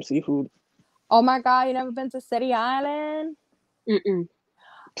need me some seafood. Oh my God, you never been to City Island? You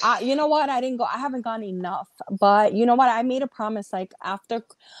know what? I didn't go. I haven't gone enough. But you know what? I made a promise. Like after,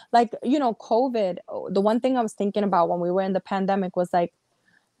 COVID. The one thing I was thinking about when we were in the pandemic was like,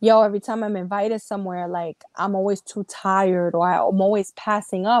 yo, every time I'm invited somewhere, like I'm always too tired, or I'm always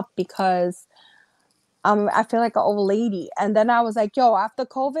passing up because I feel like an old lady. And then I was like, yo, after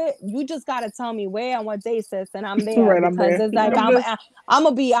COVID, you just gotta tell me where and what day, sis, and I'm there. Because it's like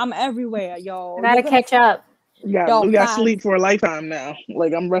I'm everywhere, yo. I gotta catch up. Yeah, we got sleep for a lifetime now.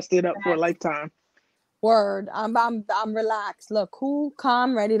 Like I'm rested up for a lifetime. Word. I'm relaxed. Look, cool,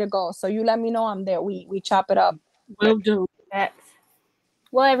 calm, ready to go. So you let me know I'm there. We chop it up. Will do. Yes.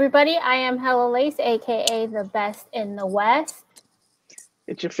 Well, everybody, I am Hella Lace, aka the best in the West.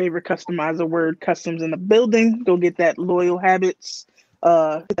 It's your favorite customizer word, customs in the building. Go get that Loyal Habits.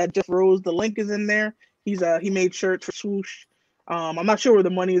 That Jeff Rose. The link is in there. He made shirts for Swoosh. I'm not sure where the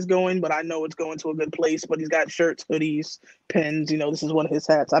money is going, but I know it's going to a good place. But he's got shirts, hoodies, pins. This is one of his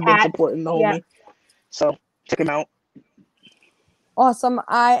hats. I've been supporting the homie. So check him out. Awesome.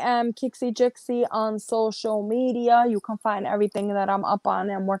 I am Jixie on social media. You can find everything that I'm up on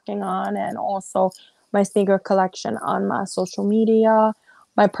and working on, and also my sneaker collection on my social media.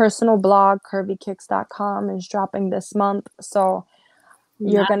 My personal blog, curvykicks.com, is dropping this month. So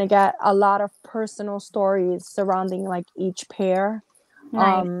you're going to get a lot of personal stories surrounding like each pair.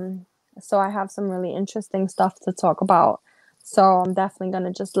 Nice. So I have some really interesting stuff to talk about. So I'm definitely going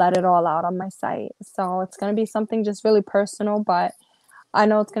to just let it all out on my site. So it's going to be something just really personal, but I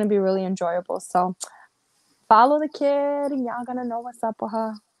know it's going to be really enjoyable. So follow the kid and y'all going to know what's up with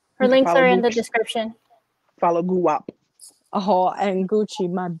her. Her links are in the description. Follow Guwap. Oh, and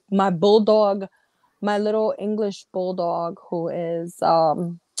Gucci, my bulldog, my little English bulldog, who is,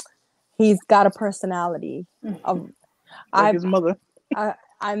 he's got a personality. Like his mother.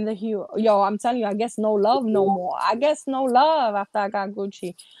 I'm the hero. Yo, I'm telling you, I guess no love no more. I guess no love after I got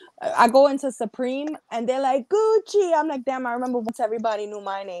Gucci. I go into Supreme and they're like, Gucci. I'm like, damn, I remember once everybody knew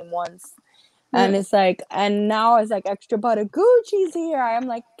my name once. And it's like, and now it's like extra butter. Gucci's here. I'm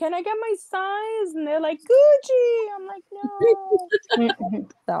like, can I get my size? And they're like, Gucci. I'm like, no.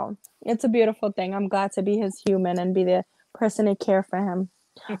 So it's a beautiful thing. I'm glad to be his human and be the person to care for him.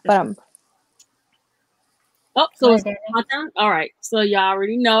 But so it's my turn. All right. So y'all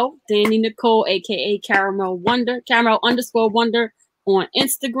already know Danny Nicole, aka Caramel Wonder, Caramel_Wonder on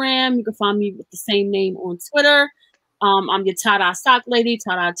Instagram. You can find me with the same name on Twitter. I'm your tie-dye sock lady,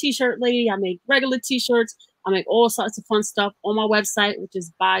 tie-dye t-shirt lady. I make regular t-shirts. I make all sorts of fun stuff on my website, which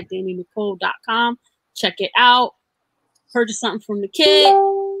is bydannynicole.com. Check it out. Purchase something from the kid.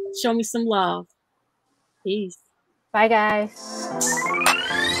 Show me some love. Peace. Bye, guys.